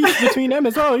too. The beef between them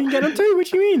as well. You can get them too. What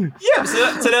do you mean? Yeah,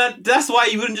 so that's why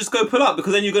you wouldn't just go pull up,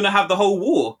 because then you're going to have the whole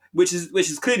war, which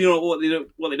is clearly not what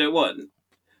they don't want.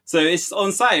 So it's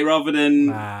on site rather than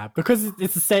because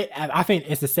it's the same. I think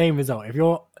it's the same result.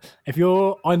 If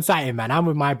you're on site, man, I'm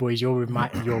with my boys, you're with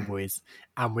your boys,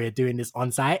 and we're doing this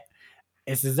on site.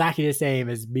 It's exactly the same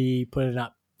as me pulling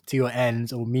up to your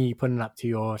ends, or me pulling up to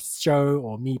your show,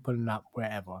 or me pulling up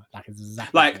wherever. Like it's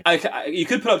exactly you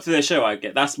could pull up to their show. I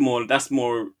get that's more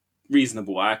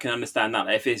reasonable. I can understand that.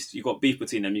 Like if you got beef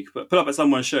between them, you could pull up at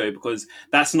someone's show, because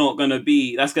that's going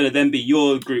to then be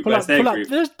your group versus their group.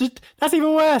 That's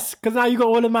even worse, because now you got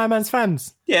all of my man's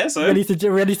fans. Yeah, so ready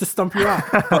to stomp you out.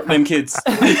 Fuck them kids.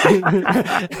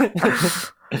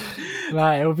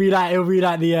 Like it'll be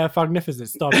like the Fugnificent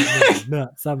stop him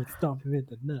nuts. Stomp him in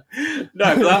the nut.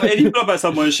 No, because if you pull up at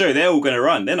someone's show, they're all going to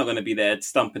run. They're not going to be there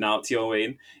stumping out Tion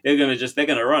Wayne. They're going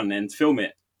to run and film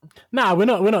it. Nah, we're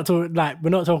not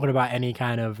talking about any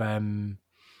kind of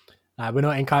we're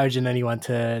not encouraging anyone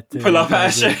to pull up at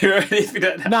a show or anything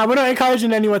like that. Nah, we're not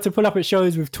encouraging anyone to pull up at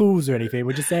shows with tools or anything.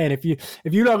 We're just saying if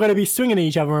you're not going to be swinging at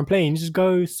each other on planes, just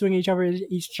go swing each other's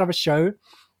show,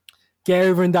 get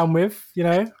over and done with, you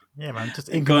know. Yeah, man, just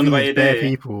inconvenience bare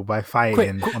people by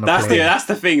fighting on a plane. That's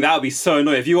the thing. That would be so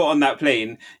annoying. If you were on that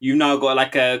plane, you've now got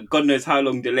like a God knows how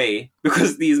long delay,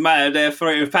 because these men are there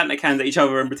throwing Fanta cans at each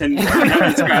other and pretending to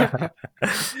have scrap.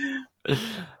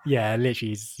 Yeah,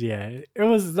 literally. Yeah, it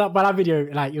was that. But that video,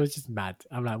 like, it was just mad.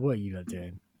 I'm like, what are you not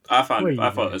doing? I thought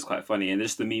it was quite funny, and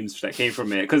just the memes that came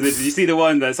from it. Because did you see the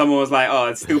one that someone was like,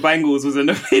 "Oh, Still Bangles was in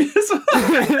the plane as well,"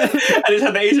 and it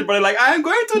had the Asian brother like, "I'm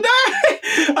going to die."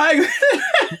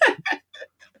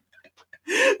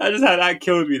 I just had that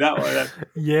killed me, that one.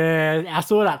 Yeah, I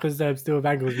saw that because Still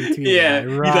Bangles retweeted. Yeah,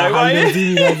 like, he's like,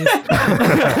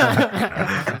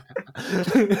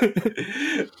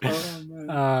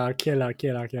 why? Killer.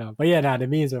 But yeah, the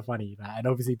memes were funny, like, and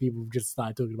obviously people just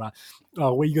started talking about,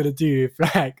 oh, what are you gonna do if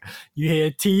like you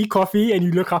hear tea, coffee, and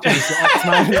you look up and it's your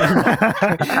ex-man.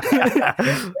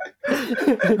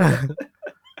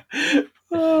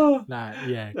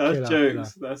 Yeah, that's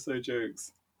jokes. Killer. That's so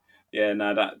jokes. Yeah,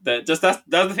 no, that's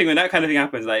the thing when that kind of thing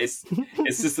happens. Like it's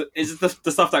just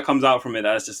the stuff that comes out from it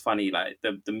that's just funny. Like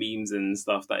the memes and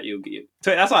stuff that you'll get.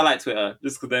 That's why I like Twitter,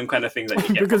 just because them kind of things that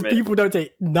you get because from people don't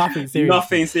take nothing seriously.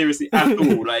 Nothing seriously at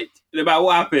all. Like about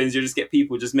what happens, you just get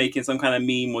people just making some kind of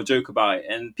meme or joke about it,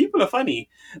 and people are funny.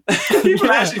 People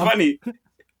are actually funny.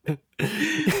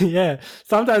 Yeah,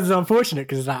 sometimes it's unfortunate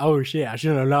because it's like, oh shit, I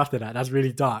shouldn't have laughed at that. That's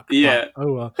really dark. Yeah.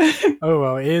 But, oh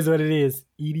well, it is what it is.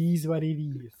 It is what it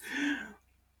is.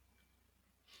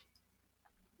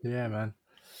 Yeah, man.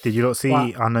 Did you not see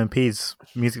Unknown P's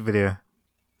music video?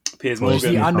 Piers Morgan.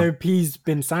 See, Unknown P's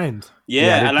been signed.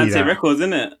 Yeah, Atlantic Records,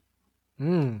 isn't it?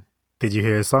 Did you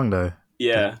hear his song though?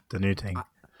 Yeah, the new thing.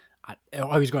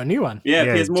 He's got a new one. Yeah,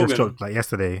 Piers Morgan just dropped like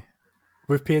yesterday.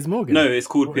 With Piers Morgan? No, it's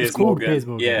called Piers Morgan.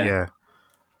 Yeah.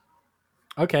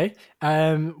 Okay.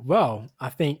 Well, I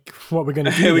think what we're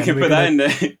gonna do we can put that in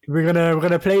there. We're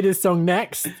gonna play this song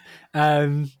next.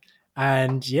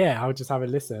 And yeah, I'll just have a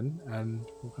listen and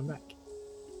we'll come back.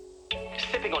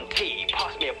 Sipping on tea,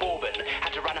 passed me a bourbon.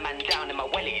 Had to run a man down in my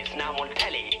wellies, now I'm on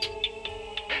telly.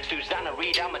 Susanna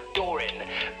Reid, I'm adoring.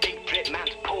 Big drip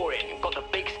man's pouring. Got the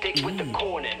big stick with the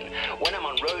corn in. When I'm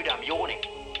on road, I'm yawning.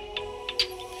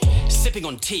 Sipping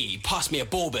on tea, passed me a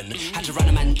bourbon. Had to run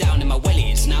a man down in my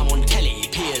wellies, now I'm on telly.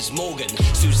 Piers Morgan,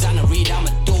 Susanna Reid, I'm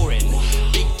adoring.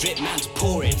 Big drip man's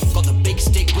pouring. Got the big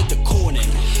stick with the corn in.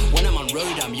 When I'm on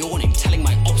road, I'm yawning. Telling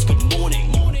my ops good morning.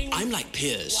 I'm like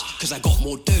Piers, cause I got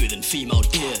more dough than female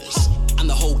peers. And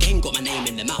the whole game got my name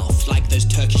in their mouth, like those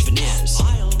Turkish veneers.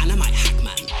 And I'm like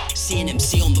Hackman,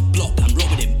 CNMC on the block, I'm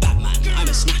Robin in Batman. I'm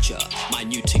a snatcher, my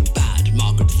new ting bad,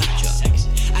 Margaret Thatcher.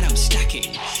 And I'm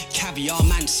stacking, caviar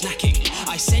man snacking.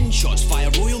 I send shots via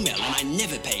Royal Mail and I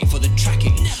never pay for the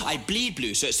tracking. I bleed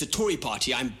blue, so it's the Tory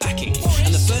party I'm backing.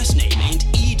 And the first name ain't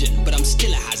Eden, but I'm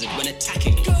still a hazard when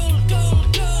attacking.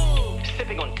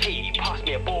 Sipping on tea, passed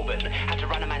me a bourbon. Had to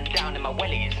run a man down in my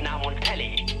wellies, now I'm on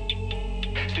telly.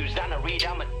 Susanna Reid,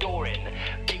 I'm adoring.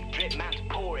 Big drip man's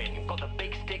pouring. Got the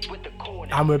big stick with the corn.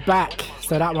 And we're back.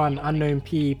 So that one, Unknown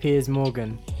P, Piers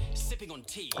Morgan.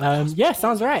 Yeah,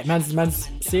 sounds right. Man's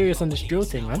serious on this drill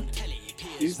thing, man.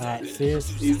 Serious.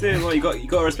 He's doing well. You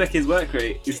got to respect his work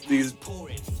rate.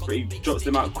 He drops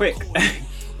them out quick.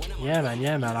 Yeah,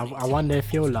 man. I wonder if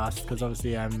he'll last because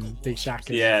obviously Big Shaq.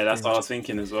 Yeah, that's what I was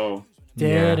thinking as well.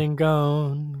 Dead and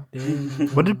gone.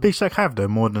 What did Big Shaq have though?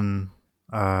 More than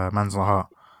Man's on Heart.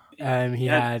 He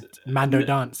had Mando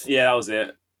Dance. Yeah, that was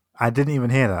it. I didn't even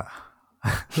hear that.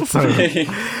 So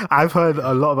I've heard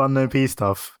a lot of Unknown P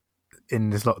stuff in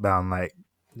this lockdown. Like,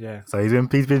 yeah. So he's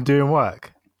been doing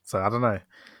work. So I don't know.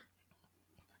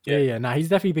 Yeah. No, he's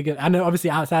definitely been good. I know, obviously,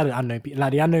 outside of Unknown P,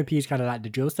 like the Unknown P is kind of like the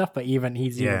drill stuff, but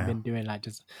he's even been doing like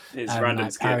just random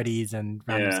like parodies and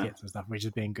random skits and stuff, which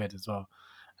has been good as well.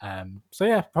 So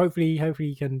yeah, hopefully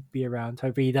he can be around.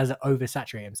 Hopefully he doesn't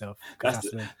oversaturate himself. That's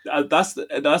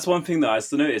one thing that I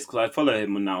still noticed because I follow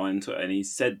him now on Twitter, and he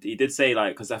did say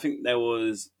like, because I think there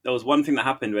was one thing that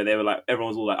happened where they were like, everyone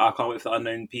was all like, I can't wait for the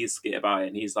Unknown P skit about it,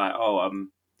 and he's like,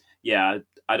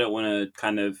 I don't want to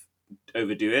kind of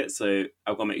overdo it, so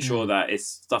I've got to make sure that it's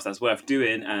stuff that's worth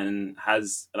doing and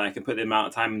I can put the amount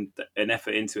of time and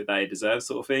effort into it that it deserves,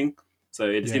 sort of thing. So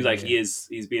it seems like he's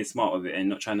being smart with it and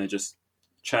not trying to just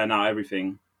churn out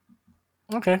everything.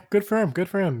 Okay, good for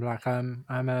him. Like I'm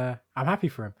happy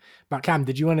for him. But Cam,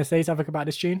 did you want to say something about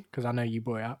this tune? Because I know you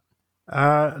brought it up.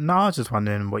 No, I was just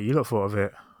wondering what you thought of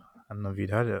it. I don't know if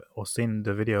you'd heard it or seen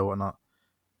the video or whatnot.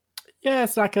 Yeah,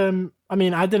 it's like I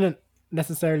mean, I didn't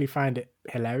necessarily find it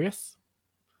hilarious.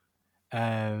 But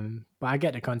I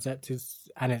get the concept.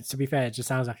 To be fair, it just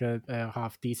sounds like a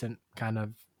half decent kind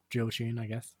of drill tune, I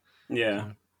guess.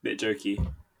 Yeah, bit jokey.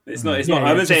 It's not.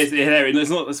 I wouldn't say it's hilarious. It's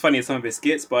not as funny as some of his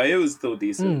skits, but it was still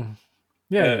decent.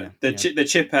 The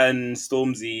Chip and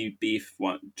Stormzy beef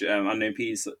one, Unknown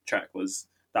P's track was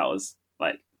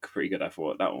like pretty good. I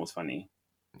thought that one was funny.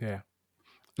 Yeah,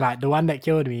 like the one that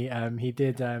killed me. He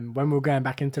did when we were going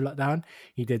back into lockdown.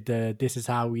 He did This Is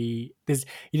How We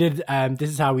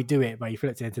do it, but he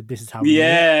flipped it into This Is How We do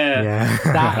it.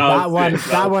 That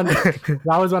one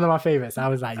was one of my favorites. I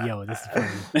was like, yo, this is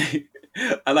funny.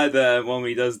 I like the one where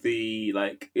he does the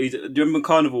like. Do you remember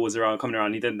Carnival was coming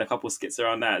around? He did a couple of skits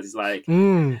around that. He's like,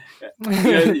 now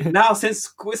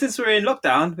since we're in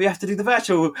lockdown, we have to do the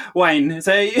virtual wine.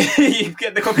 So you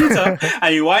get the computer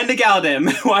and you wind the gal them.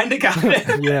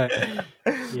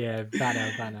 Yeah,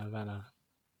 banner.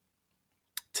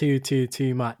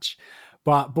 Too much.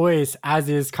 But boys, as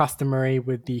is customary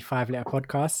with the 5-letter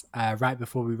podcast, right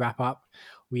before we wrap up,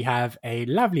 we have a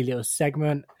lovely little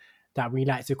segment that we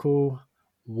like to call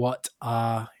What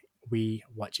Are We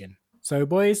Watching? So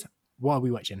boys, what are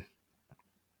we watching?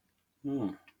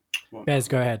 Bez,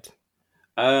 go ahead.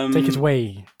 Take it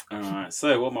away. Alright,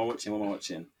 so what am I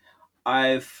watching?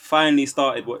 I've finally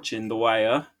started watching The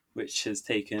Wire, which has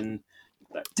taken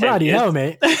like 10 years. Hell,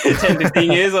 mate.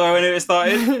 10-15 years or whenever it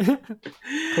started.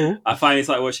 Cool. I finally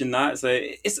started watching that. So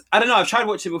I don't know, I've tried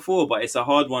watching it before, but it's a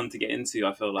hard one to get into,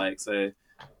 I feel like. So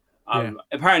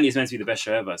apparently it's meant to be the best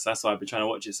show ever, so that's why I've been trying to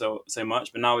watch it so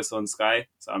much. But now it's on Sky,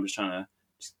 so I'm just trying to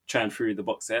churn through the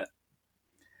box set,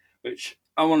 which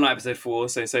I'm on like episode 4.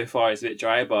 So far it's a bit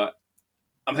dry, but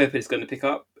I'm hoping it's going to pick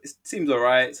up. It seems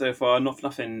alright so far,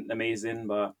 nothing amazing,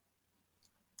 but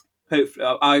hopefully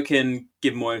I can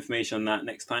give more information on that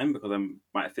next time because I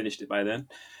might have finished it by then.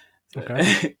 So.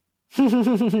 Okay.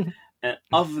 And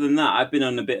other than that, I've been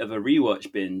on a bit of a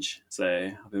rewatch binge. So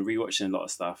I've been rewatching a lot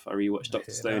of stuff. I rewatched Dr.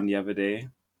 Stone the other day.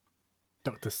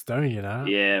 Dr. Stone, you know.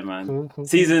 Yeah, man. Cool.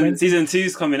 Season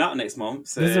 2's coming out next month.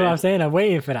 So. This is what I'm saying. I'm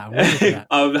waiting for that.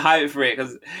 I'm hyped for it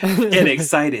because getting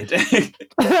excited.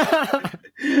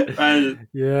 Man,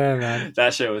 yeah, man.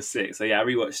 that show was sick. So yeah, I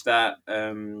rewatched that.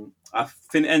 I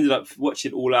ended up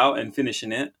watching All Out and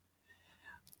finishing it.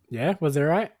 Yeah, was it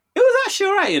right? It was actually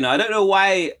alright, you know. I don't know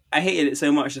why I hated it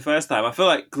so much the first time. I feel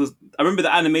like because I remember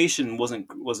the animation was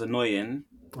annoying.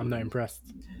 I'm not impressed.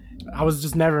 I was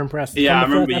just never impressed. Yeah, I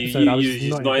remember you're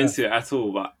just not into it at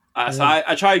all. But so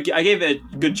I tried. I gave it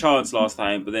a good chance last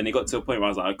time, but then it got to a point where I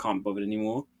was like, I can't bother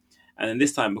anymore. And then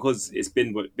this time, because it's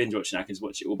been binge watching, I can just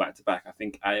watch it all back to back. I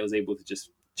think I was able to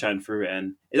just churn through it,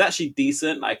 and it's actually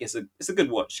decent. Like it's a good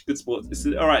watch, good sports. It's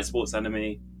an alright sports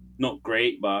anime. Not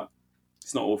great, but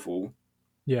it's not awful.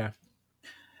 Yeah.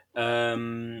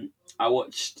 I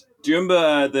watched. Do you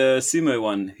remember the sumo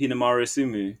one, Hinamaru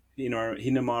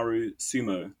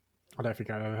Sumo? I don't think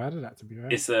I've ever heard of that. To be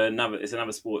honest, it's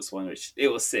another sports one, which it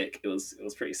was sick. It was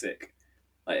pretty sick.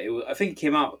 Like I think it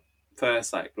came out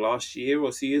first like last year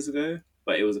or 2 years ago,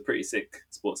 but it was a pretty sick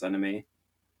sports anime.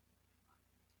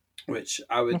 Which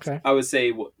I would say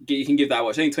you can give that a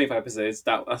watch. Only 25 episodes.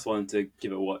 That's one to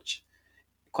give it a watch.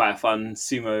 Quite a fun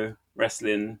sumo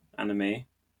wrestling anime.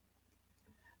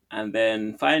 And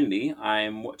then finally,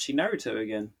 I'm watching Naruto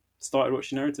again. Started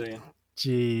watching Naruto again.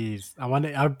 Jeez,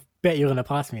 I bet you're gonna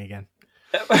pass me again.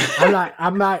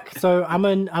 I'm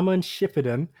on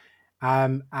Shippuden.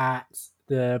 I'm at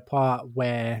the part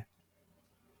where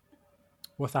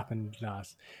what's happened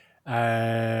last.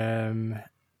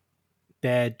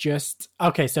 They're just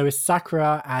okay. So it's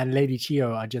Sakura and Lady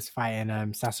Chiyo are just fighting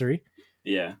Sasori.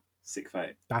 Yeah, sick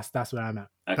fight. That's where I'm at.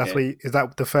 Okay. That's where is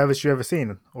that the furthest you ever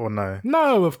seen, or no?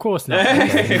 No, of course not.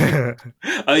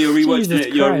 Oh, you're rewatching Jesus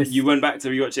it. Christ. You went back to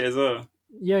rewatch it as well.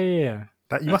 Yeah.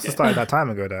 You must have started that time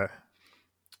ago, though.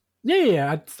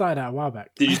 Yeah. I started that a while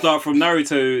back. Did you start from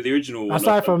Naruto the original? I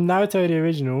started from Naruto the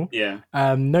original. Yeah.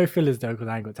 No fillers though, because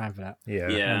I ain't got time for that. Yeah.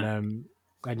 And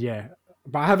yeah,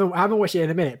 but I haven't watched it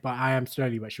in a minute. But I am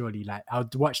slowly but surely like I'll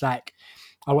watch like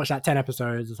 10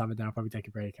 episodes or something. Then I'll probably take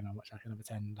a break and I'll watch like another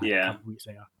 10. Like, a couple weeks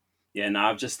later. Yeah. No,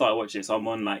 I've just started watching it, so I'm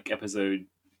on like episode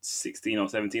 16 or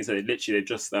 17. So they've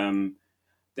just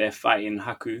they're fighting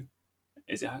Haku.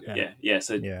 Is it Haku? Yeah.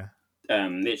 So yeah.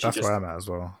 Literally That's just, where I'm at as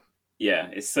well. Yeah,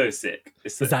 it's so sick.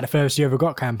 Is that the first you ever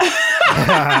got, Cam?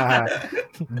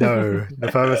 No, the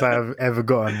furthest I've ever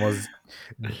gotten was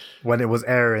when it was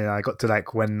airing. I got to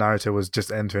like when Naruto was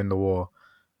just entering the war.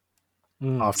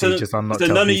 After he just unlocked. So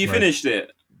none of you finished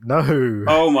it? No.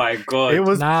 Oh my god! It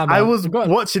was. Nah, I was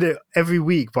watching it every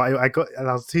week, but I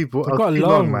was too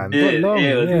long, man. It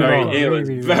was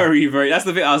very. That's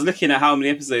the thing. I was looking at how many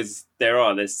episodes there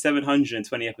are. There's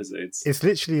 720 episodes. It's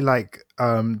literally like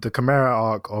the Chimera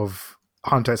arc of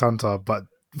Hunter x Hunter, but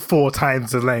 4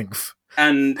 times the length.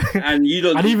 And you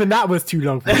don't. And even that was too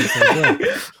long for me. So,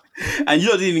 yeah. And you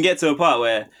don't even get to a part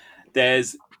where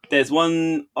there's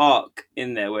one arc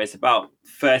in there where it's about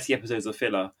 30 episodes of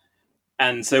filler.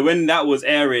 And so when that was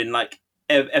airing, like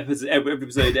every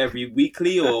episode every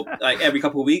weekly or like every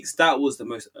couple of weeks, that was the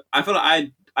most. I feel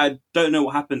like I don't know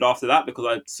what happened after that because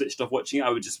I switched off watching it. I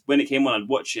would just when it came on, I'd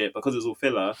watch it because it was all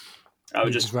filler. I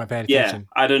would just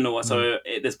I don't know what. So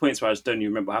there's points where I just don't even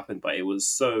remember what happened, but it was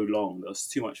so long. There was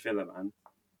too much filler, man.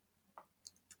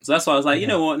 So that's why I was like, you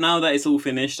know what? Now that it's all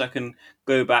finished, I can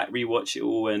go back, rewatch it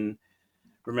all, and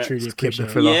remember. Truly appreciate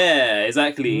it. Yeah,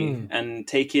 exactly, and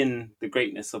take in the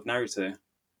greatness of Naruto.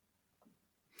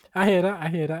 I hear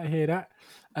that.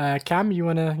 Cam, you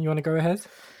wanna go ahead?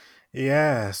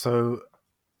 Yeah. So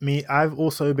I've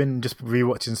also been just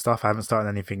rewatching stuff. I haven't started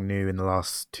anything new in the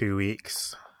last 2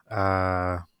 weeks. So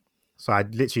I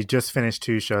literally just finished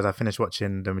 2 shows. I finished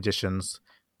watching The Magicians,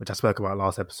 which I spoke about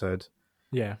last episode.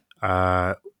 Yeah.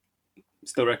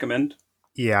 Still recommend?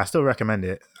 Yeah, I still recommend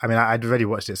it. I mean, I'd already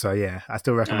watched it, so yeah, I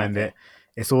still recommend it.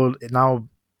 It's all now.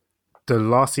 The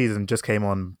last season just came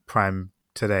on Prime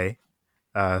today,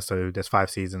 so there's 5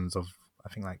 seasons of I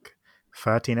think like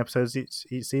 13 episodes each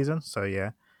season. So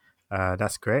yeah,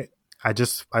 that's great. I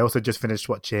also just finished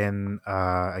watching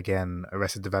again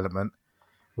Arrested Development,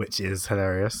 which is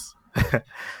hilarious.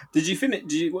 Did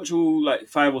you watch all like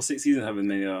 5 or 6 seasons? Haven't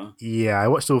they? Yeah, I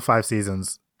watched all 5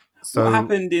 seasons. So what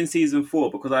happened in season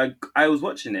 4? Because I was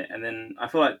watching it and then I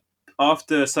feel like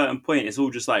after a certain point it's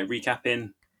all just like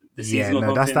recapping the season. Yeah,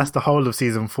 no, that's the whole of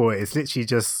season 4. It's literally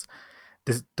just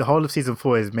the whole of season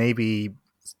 4 is maybe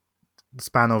the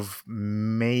span of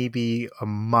maybe a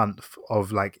month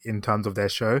of like in terms of their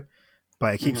show,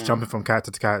 but it keeps jumping from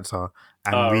character to character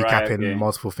and recapping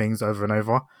multiple things over and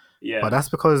over. Yeah, but that's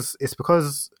because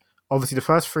obviously the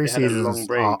first 3 seasons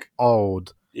are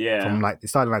old. Yeah. From like, it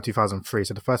started in like 2003.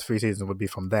 So the first 3 seasons would be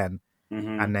from then.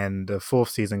 Mm-hmm. And then the 4th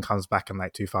season comes back in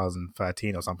like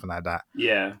 2013 or something like that.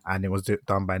 Yeah. And it was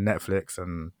done by Netflix.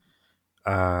 And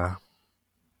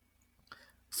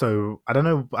so I don't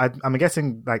know. I'm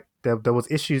guessing like there was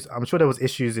issues. I'm sure there was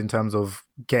issues in terms of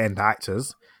getting the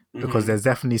actors, because there's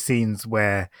definitely scenes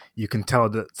where you can tell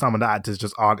that some of the actors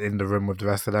just aren't in the room with the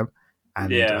rest of them,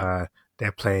 and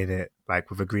they're playing it like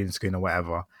with a green screen or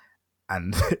whatever.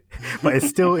 And but it's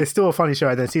still a funny show.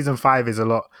 And then season 5 is a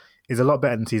lot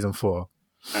better than season 4.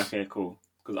 Okay, cool.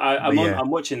 Because I'm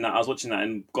watching that. I was watching that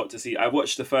and got to see. I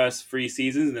watched the first 3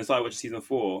 seasons and then started watching season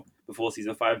 4 before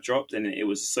season 5 dropped, and it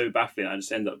was so baffling. I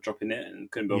just ended up dropping it and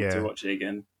couldn't be able to watch it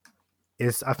again.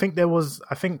 I think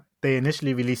they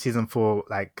initially released season 4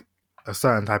 like a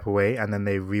certain type of way, and then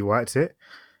they reworked it.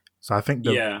 So I think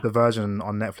the version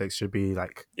on Netflix should be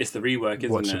like, it's the rework,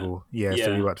 isn't watchable. It? Yeah, it's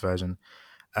the reworked version.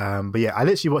 But yeah, I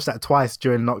literally watched that twice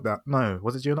during lockdown. No,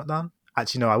 was it during lockdown?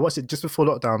 Actually, no, I watched it just before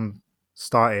lockdown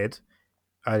started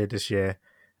earlier this year,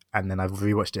 and then I've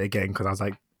rewatched it again because I was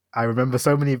like, I remember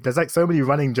there's like so many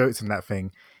running jokes in that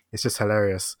thing. It's just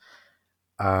hilarious.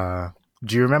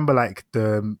 Do you remember like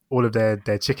all of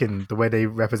their chicken, the way they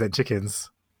represent chickens?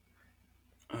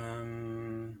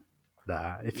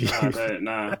 Nah, I don't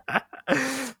know.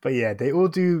 But yeah, they all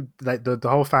do, like the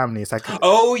whole family. It's like,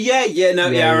 oh yeah,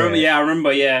 I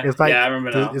remember. Yeah, it's like, I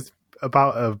remember now. It's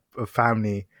about a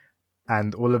family,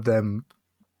 and all of them,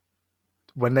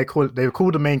 when they call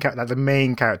the main character, like the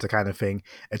main character kind of thing,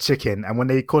 a chicken, and when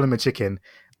they call him a chicken,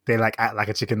 they like act like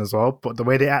a chicken as well. But the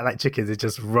way they act like chickens is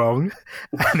just wrong,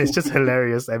 and it's just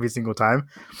hilarious every single time.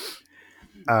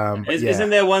 Isn't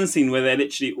there one scene where they're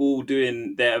literally all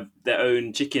doing their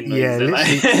own chicken noise? Yeah,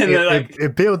 literally,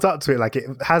 it builds up to it. Like, it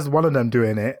has one of them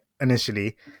doing it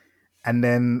initially, and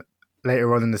then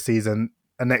later on in the season,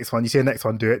 you see the next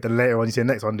one do it, then later on you see the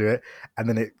next one do it, and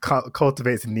then it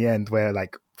cultivates in the end where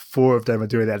like 4 of them are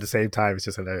doing it at the same time. It's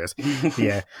just hilarious.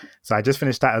 Yeah, so I just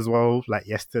finished that as well, like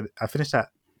yesterday. I finished that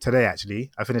today,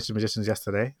 actually. I finished The Magicians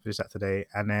yesterday,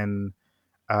 and then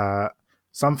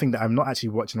something that I'm not actually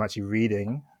watching, I'm actually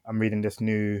reading. I'm reading this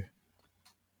new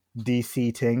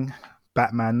DC thing,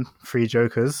 Batman 3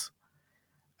 Jokers.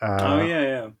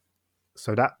 So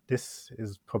this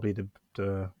is probably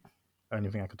the only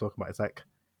thing I could talk about. It's like,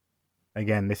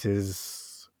 again, this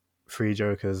is 3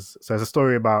 Jokers. So it's a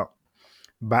story about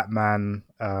Batman,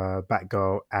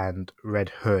 Batgirl, and Red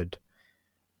Hood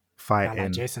fighting. Man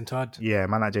like Jason Todd. Yeah,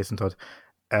 man like Jason Todd.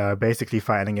 Basically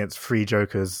fighting against 3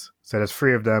 Jokers. So there's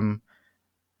 3 of them.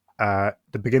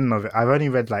 The beginning of it, I've only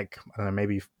read like, I don't know,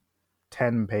 maybe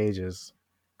 10 pages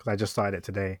because I just started it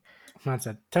today. Man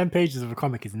said 10 pages of a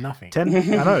comic is nothing. 10?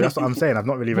 I know, that's what I'm saying. I've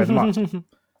not really read much.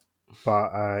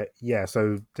 But yeah,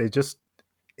 so it's just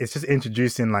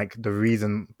introducing like the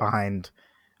reason behind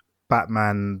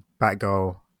Batman,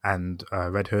 Batgirl, and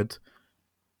Red Hood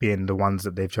being the ones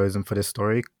that they've chosen for this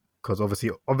story. Because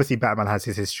obviously Batman has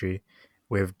his history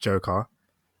with Joker.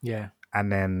 Yeah.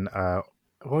 And then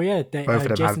well, yeah, both of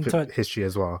them Jason have Todd, history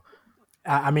as well.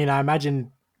 I mean, I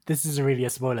imagine this isn't really a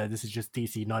spoiler. This is just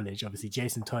DC knowledge. Obviously,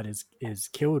 Jason Todd is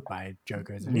killed by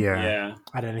Joker, isn't he? Yeah.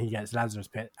 I don't know. He gets Lazarus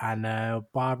Pit, and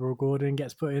Barbara Gordon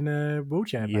gets put in a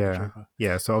wheelchair. By Joker.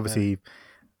 Yeah. So obviously,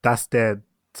 that's their.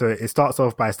 So it starts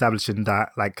off by establishing that,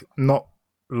 like, not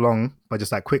long, but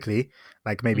just like quickly,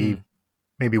 like maybe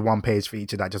 1 page for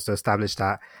each of that, just to establish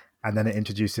that, and then it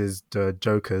introduces the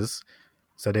Jokers.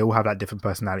 So they all have like different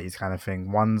personalities, kind of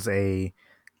thing. One's a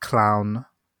clown,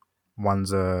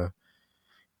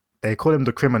 they call him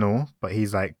the criminal, but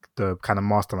he's like the kind of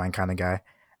mastermind kind of guy,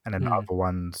 and then the other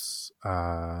one's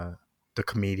the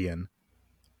comedian.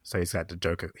 So he's like the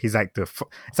Joker. He's like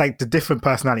it's like the different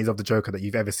personalities of the Joker that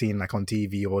you've ever seen like on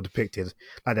TV or depicted.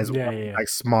 Like there's one like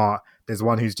smart, there's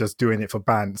one who's just doing it for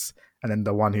bands, and then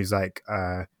the one who's like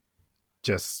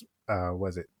just what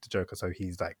is it, the Joker? So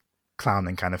he's like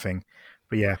clowning kind of thing.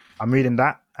 But yeah, I'm reading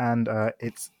that, and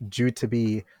it's due to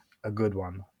be a good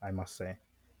one, I must say.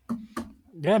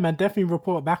 Yeah, man, definitely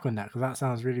report back on that because that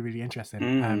sounds really, really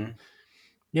interesting.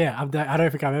 Yeah, I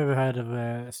don't think I've ever heard of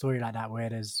a story like that where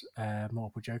there's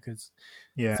multiple Jokers.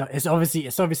 Yeah, so it's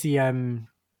obviously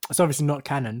not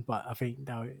canon, but I think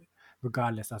that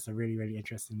regardless, that's a really, really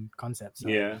interesting concept. So,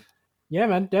 yeah,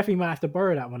 man, definitely might have to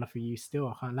borrow that one for you. Still,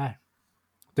 I can't lie.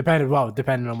 Depending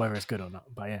on whether it's good or not,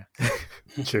 but yeah,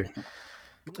 true.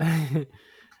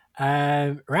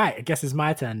 Right, I guess it's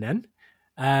my turn then.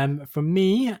 For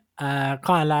me,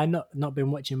 can't lie, not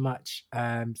been watching much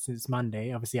since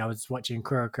Monday. Obviously, I was watching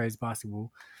Kuroko's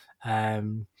basketball.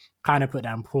 Kind of put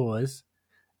down pause,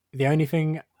 the only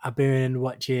thing I've been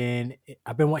watching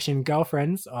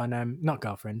Girlfriends on not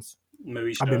Girlfriends.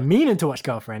 Moesha. I've been meaning to watch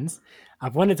Girlfriends.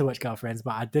 I've wanted to watch Girlfriends,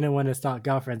 but I didn't want to start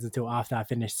Girlfriends until after I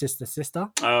finished Sister.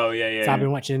 Oh yeah. So I've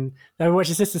been watching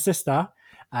Sister,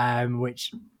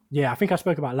 which I think I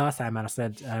spoke about last time, and I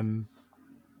said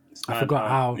I forgot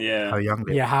how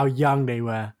young they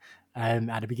were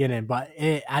at the beginning, but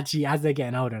it actually, as they're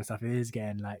getting older and stuff, it is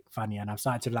getting like funny, and I'm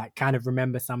starting to like kind of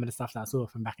remember some of the stuff that I saw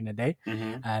from back in the day.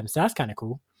 So that's kind of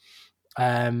cool.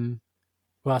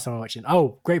 What else am I watching?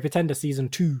 Oh, Great Pretender season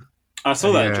 2. I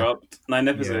saw that dropped 9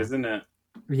 episodes, isn't it?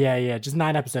 Yeah, just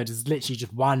 9 episodes. It's literally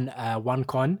just one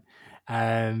con,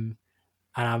 and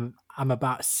I'm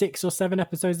about 6 or 7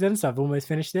 episodes in, so I've almost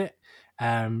finished it.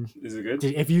 Is it good?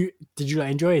 Did you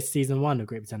like, enjoy season 1 of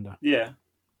Great Pretender? Yeah,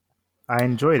 I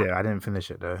enjoyed it. I didn't finish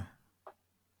it though.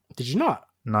 Did you not?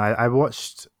 No, I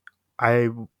watched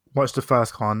the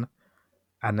first con,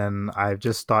 and then I've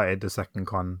just started the second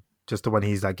con, just the one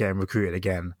he's like getting recruited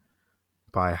again,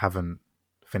 but I haven't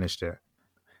finished it.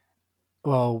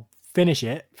 Well, finish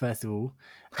it first of all.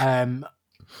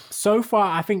 So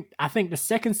far, I think the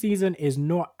second season is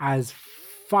not as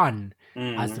fun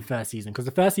as the first season, because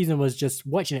the first season was just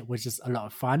watching it was just a lot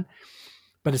of fun,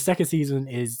 but the second season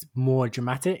is more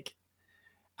dramatic.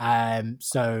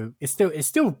 So it's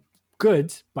still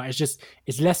good, but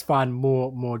it's less fun,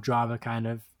 more drama kind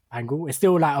of angle. It's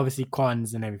still like obviously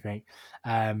cons and everything.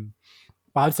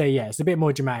 But I'd say, it's a bit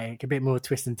more dramatic, a bit more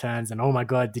twists and turns, and oh my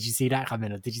God, did you see that come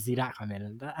in? Or did you see that come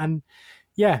in? And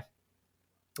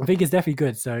I think it's definitely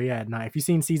good. So if you've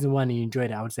seen season 1 and you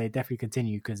enjoyed it, I would say definitely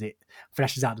continue, because it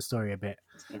fleshes out the story a bit.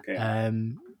 Okay.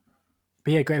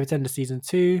 But Great Pretender season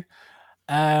 2.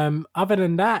 Other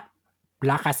than that,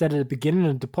 like I said at the beginning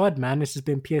of the pod, man, it's just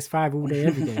been PS5 all day,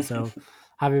 every day. So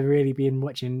haven't really been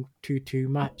watching too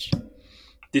much.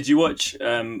 Did you watch,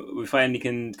 we finally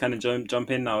can kind of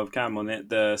jump in now with Cam on it,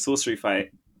 the sorcery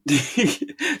fight?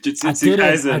 Jujutsu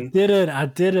Kaisen. I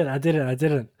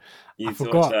didn't. I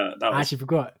forgot. I actually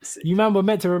forgot. You man were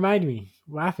meant to remind me.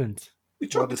 What happened?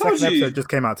 Well, the second episode just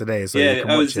came out today. So it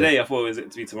was today. I thought it was to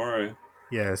be tomorrow.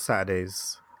 Yeah,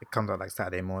 Saturdays. It comes out like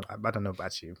Saturday morning. I don't know, but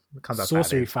actually, it comes out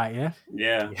sorcery Saturday. Fight,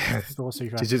 yeah? Sorcery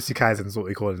fight. Jujutsu Kaisen is what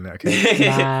we're calling it, okay?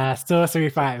 Nah, sorcery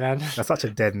fight, man. That's such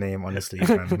a dead name, honestly,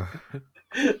 man.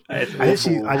 I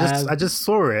just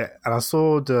saw it, and I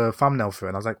saw the thumbnail for it,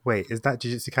 and I was like, wait, is that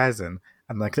Jujutsu Kaisen?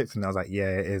 And then I clicked on it, I was like, yeah,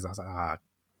 it is. I was like,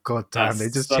 god damn, they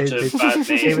just gave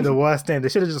it the worst name. They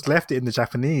should have just left it in the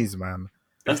Japanese, man.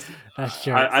 That's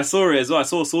true. I saw it as well. I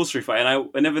saw Sorcery Fight, and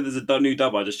whenever there's a new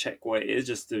dub, I just check what it is,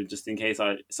 just in case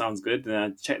it sounds good. And then I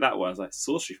checked that one. I was like,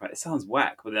 Sorcery Fight, it sounds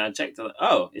whack. But then I checked, like,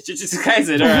 oh, it's Jujutsu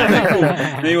Kaisen. All right, cool.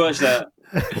 Let me watch that.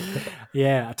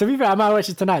 Yeah, to be fair, I might watch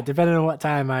it tonight, depending on what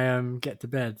time I get to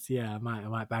bed. So I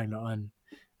might bang that on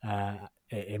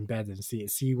in bed and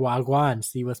see what I want,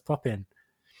 see what's popping.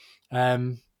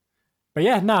 But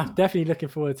definitely looking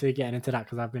forward to getting into that,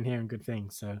 because I've been hearing good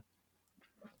things. So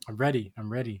I'm ready.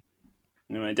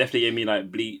 No, it definitely gave me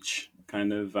like Bleach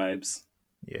kind of vibes.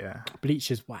 Yeah, Bleach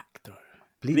is whack though.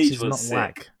 Bleach is not sick.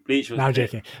 Whack. Bleach was. No, I'm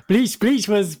joking. Bleach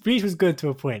was good to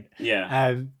a point.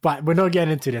 Yeah. But we're not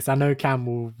getting into this. I know Cam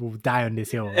will die on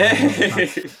this hill.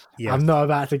 I'm not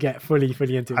about to get fully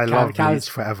into it. I love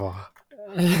Bleach forever.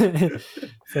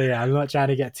 So I'm not trying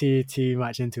to get too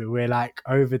much into it. We're like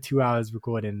over 2 hours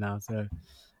recording now, so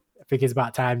I think it's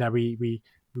about time that we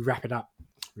wrap it up.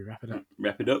 Wrap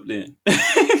it up then.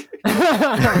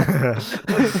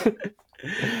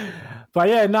 But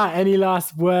any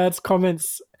last words,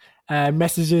 comments,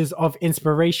 messages of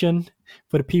inspiration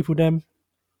for the people them?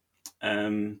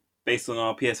 Based on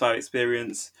our PS5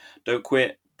 experience, don't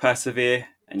quit, persevere,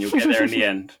 and you'll get there in the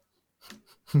end.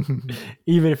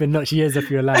 Even if it knocks years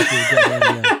off your life, you'll get there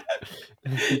in the end.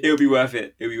 It'll be worth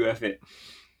it.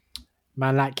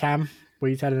 Man like Cam, what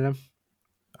are you telling them?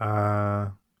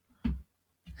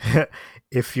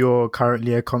 If you're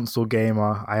currently a console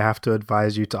gamer, I have to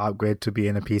advise you to upgrade to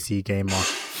being a PC gamer.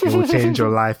 It will change your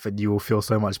life, and you will feel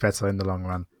so much better in the long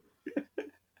run.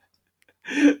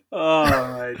 Oh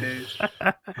my days.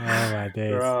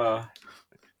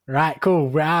 Right, cool.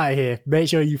 We're out of here. Make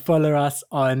sure you follow us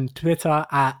on Twitter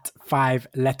at 5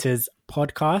 Letters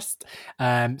Podcast.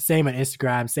 Same on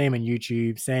Instagram, same on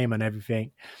YouTube, same on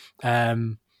everything.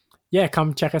 Come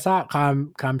check us out.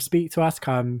 Come speak to us.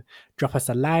 Come drop us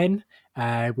a line.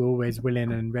 We're always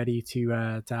willing and ready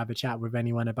to have a chat with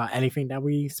anyone about anything that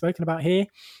we've spoken about here,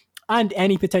 and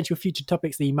any potential future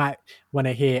topics that you might want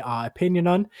to hear our opinion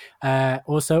on.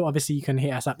 Also, obviously, you can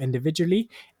hit us up individually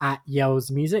at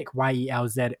Yelz Music,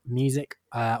 YELZ Music,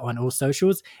 on all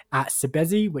socials, at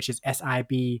Sibezi, which is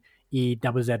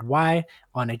EZZY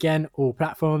on, again, all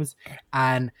platforms.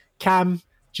 And Cam, do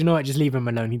you know what? Just leave him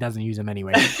alone. He doesn't use them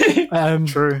anyway.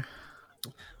 True.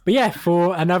 But yeah,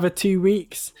 for another 2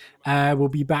 weeks, we'll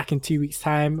be back in 2 weeks'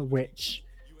 time, which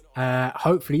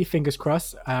hopefully, fingers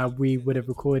crossed, we would have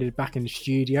recorded back in the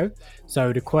studio.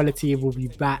 So the quality will be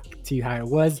back to how it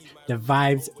was. The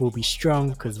vibes will be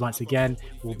strong because once again,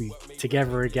 we'll be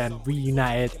together again,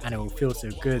 reunited, and it will feel so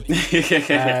good.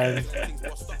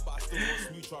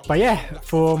 But yeah,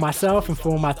 for myself and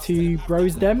for my two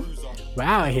bros, them, we're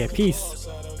out of here. Peace.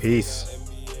 Peace.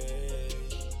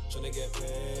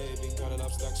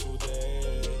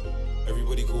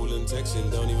 Everybody calling,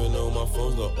 texting, don't even know my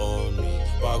phone's not on me.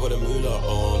 But I got a moolah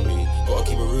on me, gotta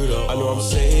keep a ruler. I know I'm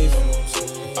safe.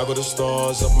 I got the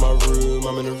stars up my room,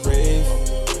 I'm in a rave.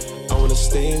 I wanna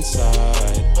stay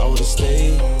inside, I wanna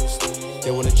stay.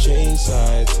 They wanna change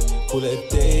sides, call it a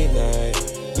day night.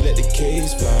 We let the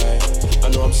case fly. I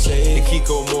know I'm safe.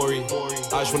 Hikikomori,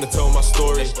 I just wanna tell my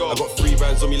story. I got 3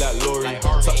 bands on me like Lori.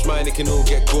 Touch mine, it can all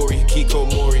get gory.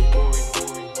 Hikikomori,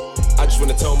 I just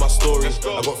wanna tell my story.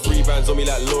 I got 3 bands on me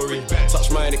like Lori. Touch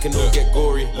mine, it can all get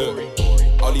gory. Look,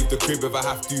 I'll leave the crib if I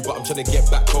have to, but I'm trying to get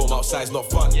back home. Outside's not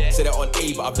fun. Say that on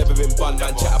A, but I've never been bun.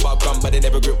 Man chat about gun, but they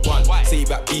never grip one. Say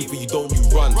back beef, but you don't, you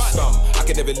run. Scum, I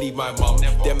can never leave my mum.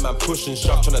 Them man push and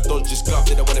shove, trying to dodge this glove.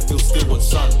 They don't wanna feel still on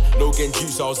sun. Logan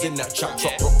Juice, I was in that trap.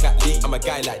 Chop rock cat lead, I'm a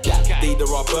guy like that. They there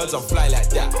are birds, I'm fly like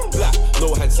that. Black,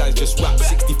 no hand signs, just rap.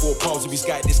 64 pounds if you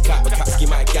sky this cat. But Katsuki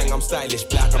my gang, I'm stylish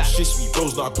black. I'm shishy,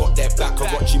 bros, now I got their back.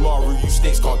 Orochimaru, you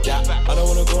snakes can't gap. I don't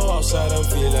wanna go outside and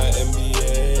feel like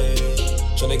NBA.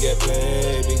 Tryna get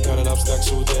paid, been counting up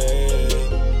stacks all day.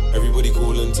 Everybody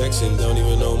calling, texting, don't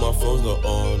even know my phone's not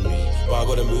on me. But I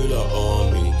got a moolah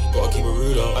on me, gotta keep a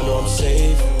ruler. I know I'm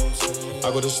safe. I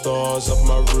got the stars up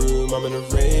my room, I'm in a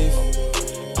rave.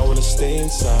 I wanna stay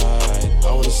inside,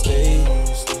 I wanna stay.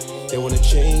 They wanna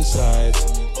change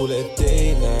sides, call it a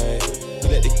day night. We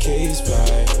let the case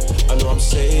fly. I know I'm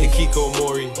safe.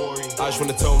 Hikikomori, I just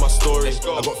wanna tell my story.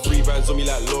 I got 3 bands on me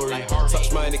like Lori.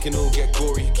 Touch mine, it can all get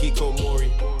gory.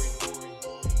 Hikikomori,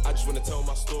 I just wanna tell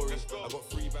my story. I got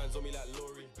 3 bands on me like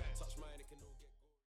Lori. Touch